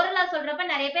 எடுத்துருவியா? ஓரலா சொல்றப்ப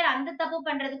நிறைய பேர் அந்த தப்பு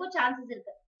பண்றதுக்கும் சான்சஸ்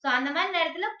இருக்கு. சோ அந்த மாதிரி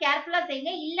நேரத்துல கேர்ஃபுல்லா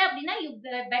செய்யுங்க. இல்ல அப்படின்னா you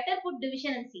better put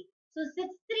division and see. So 6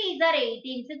 3s are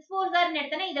 18. 6 4s are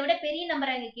எடுத்தனா இதை விட பெரிய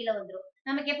நம்பர் அங்க கீழே வந்துரும்.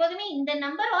 நமக்கு எப்போதுமே இந்த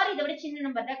நம்பர் ஆர் இதை விட சின்ன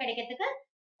நம்பர் தான் கிடைக்கிறதுக்கு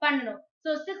பண்ணணும். So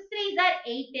 6 3s are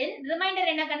 18.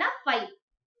 ரிமைண்டர் என்ன கண்ணா? 5.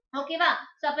 ஓகேவா?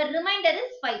 சோ அப்ப ரிமைண்டர்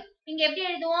இஸ் 5. இங்க எப்படி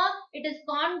எழுதுவோம்? it is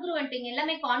congruent. இங்க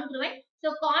எல்லாமே congruent. so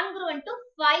congruent to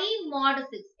 5 mod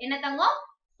 6. என்ன தங்கம்?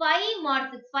 5 mod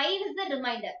 6. 5 is the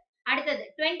remainder. அடுத்தது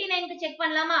 29 க்கு செக்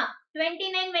பண்ணலாமா?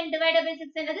 29 when divided by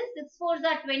 6 என்னது? 6 4s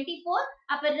are 24.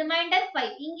 அப்ப ரிமைண்டர்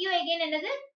 5. இங்கேயும் again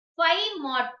என்னது? 5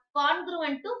 mod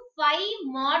congruent to 5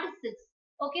 mod 6.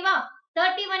 ஓகேவா?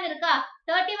 31 இருக்கா?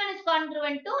 31 is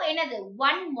congruent to என்னது?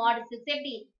 1 mod 6.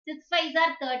 எப்படி? 6 5s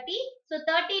are 30. so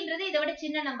 30 ன்றது இதை விட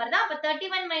சின்ன நம்பர் தான். அப்ப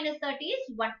 31 minus 30 is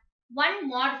 1. 1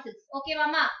 mod 6.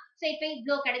 ஓகேவாமா? சோ இப்போ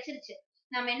இவ்ளோ கிடைச்சிருச்சு.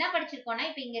 நம்ம என்ன படிச்சிருக்கோம்னா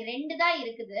இப்போ இங்க 2 தான்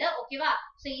இருக்குது. ஓகேவா?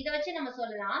 சோ இத வச்சு நம்ம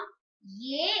சொல்லலாம்,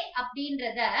 a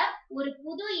அப்படின்றத ஒரு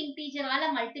புது இன்டிஜரால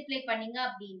மல்டிப்ளை பண்ணீங்க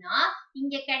அப்படின்னா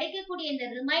இங்க கிடைக்கக்கூடிய இந்த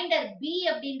ரிமைண்டர் b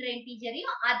அப்படின்ற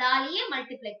இன்டிஜரையும் அதாலேயே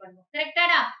மல்டிப்ளை பண்ணுவோம்.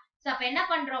 கரெக்டாடா? சோ அப்ப என்ன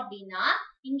பண்றோம் அப்படின்னா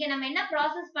இங்க நம்ம என்ன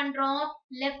ப்ராசஸ் பண்றோம்?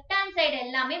 லெஃப்ட் ஹேண்ட் சைடு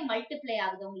எல்லாமே மல்டிப்ளை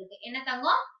ஆகுது. உங்களுக்கு என்ன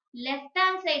தங்கம்? லெஃப்ட்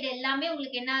ஹேண்ட் சைடு எல்லாமே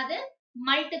உங்களுக்கு என்ன ஆகுது?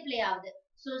 மல்டிப்ளை ஆகுது.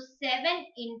 So 7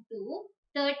 into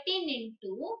 13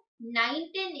 into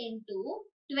 19 into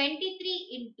 23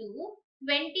 into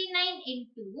 29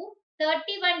 into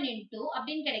 31 into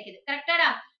அப்படின்னு கிடைக்குது. கரெக்டாடா?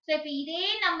 சோ இப்ப இதே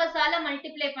நம்பர்ஸால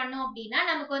மல்டிப்ளை பண்ணோம் அப்படின்னா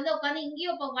நமக்கு வந்து உட்கார்ந்து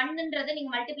இங்கேயும் இப்ப 1ன்றதை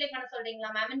நீங்க மல்டிப்ளை பண்ண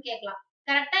சொல்றீங்களா மேம்னு கேட்கலாம்.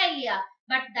 கரெக்டா இல்லையா?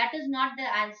 But that is not the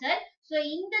answer. So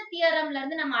இந்த தியரம்ல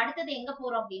இருந்து நம்ம அடுத்தது எங்க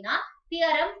போறோம் அப்படின்னா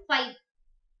தியரம் 5.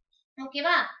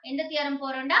 ஓகேவா? எந்த தியரம்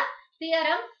போறோம்டா?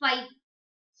 தியரம் 5.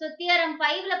 சோ தியரம்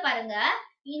 5ல பாருங்க,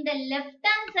 இந்த லெஃப்ட்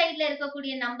ஹேண்ட் சைடுல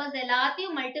இருக்கக்கூடிய நம்பர்ஸ்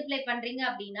எல்லாத்தையும் மல்டிப்ளை பண்றீங்க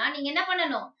அப்படின்னா நீங்க என்ன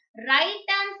பண்ணணும்,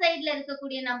 ரைட் ஹேண்ட் சைடுல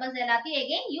இருக்கக்கூடிய நம்பர்ஸ் எல்லாத்தையும்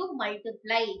again you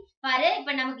multiply. பாரு,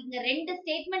 இப்ப நமக்கு இங்க ரெண்டு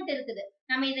ஸ்டேட்மெண்ட் இருக்குது.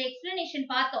 நம்ம இத எக்ஸ்பிளனேஷன்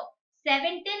பார்த்தோம்.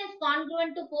 17 is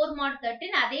congruent to 4 mod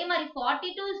 13. அதே மாதிரி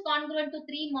 42 is congruent to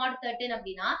 3 mod 13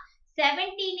 அப்படின்னா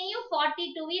 17ஐயும்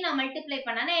 42ஐயும் நான் மல்டிப்ளை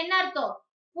பண்ணனா என்ன அர்த்தம்,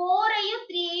 4ஐயும்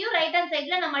 3ஐயும் ரைட் ஹேண்ட்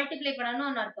சைடுல நான் மல்டிப்ளை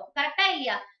பண்ணணும்னு அர்த்தம். கரெக்டா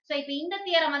இல்லையா? சோ இப்போ இந்த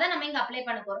தியரமா தான் நம்ம இங்க அப்ளை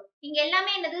பண்ண போறோம். இங்க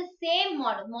எல்லாமே என்னது, சேம்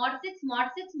மாட், mod 6 mod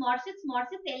 6 mod 6 mod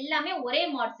 6 எல்லாமே ஒரே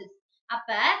mod 6.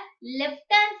 அப்ப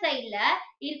லெஃப்ட் ஹேண்ட் சைடுல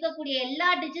இருக்கக்கூடிய எல்லா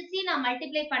டிஜிட்ஸையும் நான்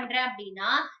மல்டிப்ளை பண்றேன் அப்படின்னா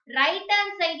ரைட்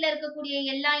ஹேண்ட் சைடுல இருக்கக்கூடிய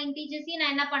எல்லா இன்டிஜர்ஸையும்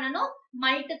நான் என்ன பண்ணணும்,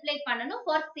 மல்டிப்ளை பண்ணணும்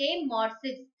ஃபார் சேம் mod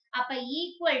 6. அப்ப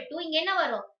ஈக்குவல் டு இங்க என்ன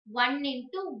வரும், 1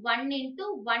 into 1 into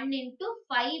 1 into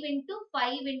 5 into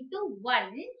 5 into 1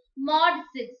 mod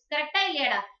 6. கரெக்டா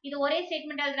இல்லையாடா? இது ஒரே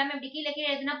ஸ்டேட்மெண்ட் எழுதாம இப்படி கீழே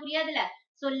கீழே எழுதுனா புரியாதுல.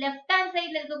 சோ லெஃப்ட் ஹேண்ட்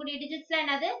சைடுல இருக்கக்கூடிய டிஜிட்ஸ்ல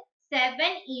என்னது, 7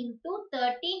 into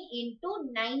 13 into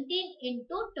 19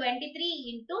 into 23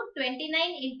 into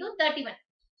 29 into 31.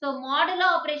 So modular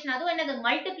operation அதுவும் என்னது,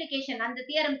 multiplication. அந்த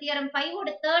தியரம் 5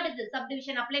 ஓட third இது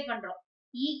subdivision அப்ளை பண்றோம்.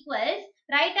 equals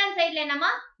right hand sideல என்னமா,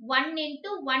 1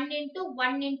 into 1 into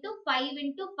 1 into 5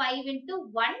 into 5 into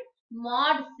 1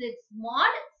 mod 6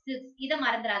 mod 6. இத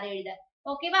மறந்துடாத எழுத.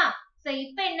 ஓகேவா? சோ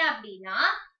இப்போ என்ன அப்படின்னா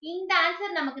இந்த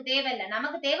ஆன்சர் நமக்கு தேவையில்லை,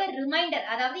 நமக்கு தேவை ரிமைண்டர்.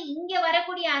 அதாவது இங்க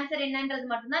வரக்கூடிய ஆன்சர் என்னன்றது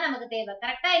மட்டும் தான் நமக்கு தேவை.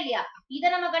 கரெக்டா இல்லையா? இத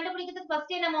நம்ம கண்டுபிடிக்கிறதுக்கு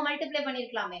ஃபர்ஸ்டே நம்ம மல்டிப்ளை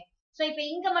பண்ணிருக்கலாமே. சோ இப்போ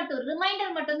இங்க மட்டும்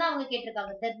ரிமைண்டர் மட்டும் தான் அவங்க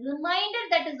கேட்டிருக்காங்க. the remainder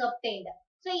that is obtained.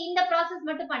 So இந்த process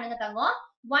மட்டும் பண்ணுங்க தங்கம்.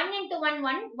 1 into 1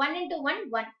 1 1 into 1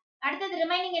 1. அடுத்தது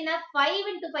ரிமைனிங் என்ன, 5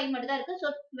 into 5 மட்டும் தான் இருக்கு. சோ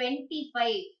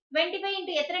 25 25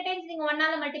 into எத்தனை டைம்ஸ் நீங்க 1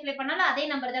 ஆல மல்டிப்ளை பண்ணாலும் அதே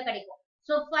நம்பர் தான் கிடைக்கும்.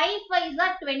 So 5 5s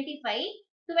are 25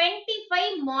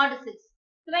 25 mod 6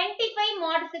 25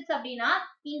 mod 6 அப்படின்னா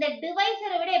இந்த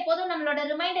டிவைசரை விட எப்போதும் நம்மளோட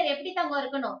ரிமைண்டர் எப்படி தங்கம்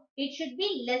இருக்கணும், it should be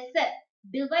lesser.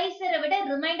 டிவைசரை விட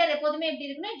ரிமைண்டர் எப்போதுமே எப்படி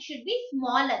இருக்கணும், it should be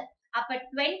smaller. அப்ப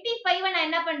 25 நான்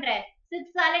என்ன பண்றேன்,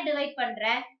 6 ஆல டிவைட்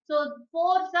பண்றேன். So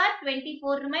 4s are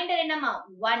 24. ரிமைண்டர் என்னமா,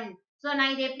 1. சோ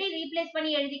நான் இதை எப்படி ரீப்ளேஸ்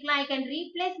பண்ணி எழுதிக்கலாம், I can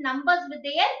replace numbers with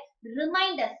their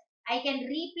reminders. I can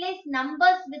replace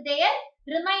numbers with their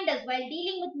reminders. While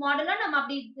dealing with modular நம்ம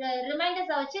அப்படி reminders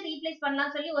வச்சு ரீப்ளேஸ்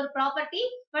பண்ணலாம் சொல்லி ஒரு ப்ராப்பர்ட்டி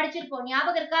படிச்சிருப்போம்,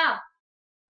 ஞாபகம் இருக்கா?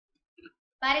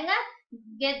 பாருங்க,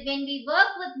 when we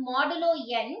work with modulo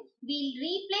n, we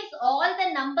replace all the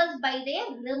numbers by their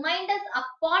reminders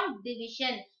upon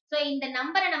division. So இந்த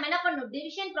நம்பரை நம்ம என்ன பண்ணணும்,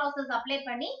 டிவிஷன் ப்ராசஸ் அப்ளை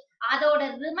பண்ணி அதோட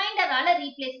ரிமைண்டரால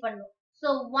ரீப்ளேஸ் பண்ணணும்.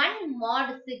 So 1 mod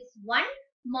 6 1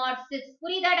 mod 6.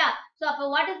 புரியுதாடா? So அப்ப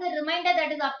what is the remainder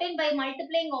that is obtained by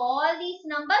multiplying all these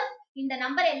numbers? இந்த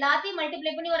நம்பர் எல்லாத்தையும்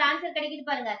மல்டிப்ளை பண்ணி ஒரு ஆன்சர் கிடைக்குது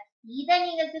பாருங்க. இத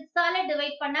நீங்க 6 ஆல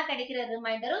டிவைட் பண்ணா கிடைக்கிற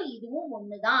ரிமைண்டரும் இதுவும்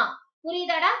ஒண்ணுதான்.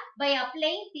 புரியுதாடா? by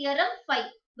applying theorem 5.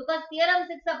 because theorem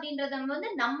 6 அப்படின்றது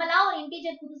வந்து நம்மளா ஒரு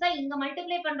இன்டிஜர் புதுசா இங்க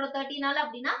மல்டிப்ளை பண்றோம் 13 ஆல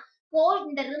அப்படின்னா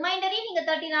இந்த ரிமைண்டரையும் நீங்க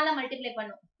 13 ஆல மல்டிப்ளை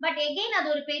பண்ணும். பட் எகைன் அது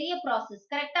ஒரு பெரிய ப்ராசஸ்.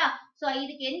 கரெக்டா? சோ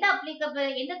இதுக்கு எந்த அப்ளிகபிள்,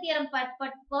 எந்த தியரம்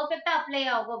பெர்ஃபெக்ட்டா அப்ளை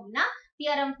ஆகும் அப்படின்னா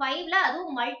தியரம் 5ல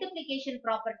அதுவும் மல்டிப்ளிகேஷன்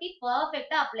ப்ராப்பர்ட்டி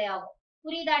பெர்ஃபெக்ட்டா அப்ளை ஆகும்.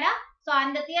 புரியுதாடா? சோ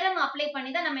அந்த தியரம் அப்ளை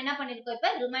பண்ணி தான் நம்ம என்ன பண்ணிருக்கோம்,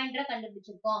 இப்ப ரிமைண்டரை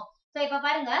கண்டுபிடிச்சிருக்கோம். சோ இப்ப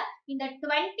பாருங்க, இந்த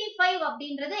 25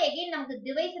 அப்படின்றது எகைன் நமக்கு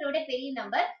டிவைசரோட பெரிய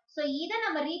நம்பர். சோ இத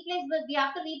நம்ம replace with, we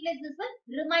have to replace this with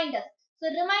reminders. So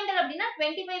remainder அப்படின்னா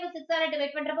 25 6 ஆல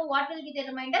டிவைட் பண்றப்போ what will be the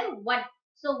remainder, 1.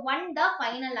 So 1 the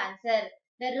final answer.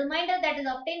 The remainder that is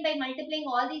obtained by multiplying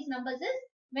all these numbers is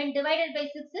when divided by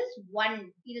 6 is 1.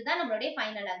 இதுதான் நம்மளுடைய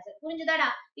final answer. புரிஞ்சுதாடா?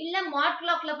 இல்ல mod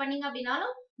clockல பண்ணீங்க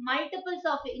அப்படினாலும் multiples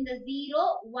of இந்த 0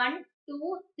 1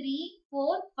 2 3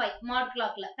 4 5 mod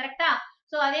clockல. கரெக்ட்டா?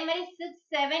 So அதே மாதிரி 6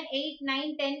 7 8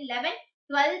 9 10 11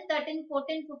 12 13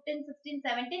 14 15 16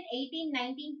 17 18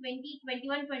 19 20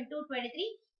 21 22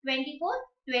 23 24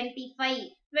 25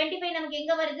 25 நமக்கு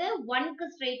எங்க வருது, 1க்கு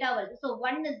ஸ்ட்ரைட்டா வருது. So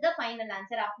 1 is the final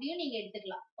answer. அப்படியும் நீங்க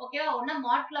எடுத்துக்கலாம். ஓகேவா? ஒண்ணா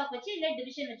mod clock வச்சு இல்ல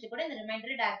டிவிஷன் வச்சு கூட இந்த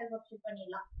ரிமைண்டரை டைரக்டா சப்ஸ்டிட்யூட்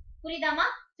பண்ணிடலாம். புரியுதாமா?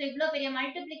 சோ இவ்ளோ பெரிய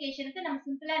மல்டிப்ளிகேஷனுக்கு நம்ம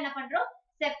சிம்பிளா என்ன பண்றோம்,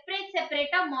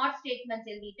 செப்பரேட்டா mod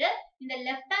ஸ்டேட்மெண்ட்ஸ் எழுதிட்டு இந்த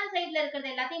லெஃப்ட் ஹேண்ட் சைடுல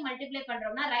இருக்கிறது எல்லாத்தையும் மல்டிப்ளை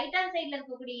பண்றோம்னா ரைட் ஹேண்ட் சைடுல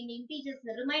இருக்கக்கூடிய இந்த இன்டிஜர்ஸ்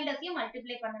ரிமைண்டர்ஸையும்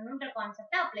மல்டிப்ளை பண்ணணும்ன்ற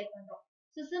கான்செப்ட அப்ளை பண்றோம்.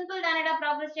 So simple தானடா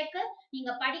ப்ராக்ரஸ் செக்.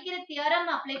 நீங்க படிக்கிற தியரம்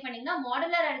அப்ளை பண்ணீங்கன்னா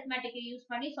மாடுலர் அரித்மெட்டிக் யூஸ்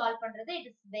பண்ணி சால்வ் பண்றது இட்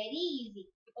இஸ் வெரி ஈஸி.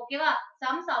 ஓகேவா?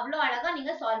 சம்ஸ் அவ்வளவு அழகா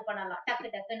நீங்க சால்வ் பண்ணலாம்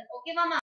டக்கு டக்குன்னு. ஓகேவாமா?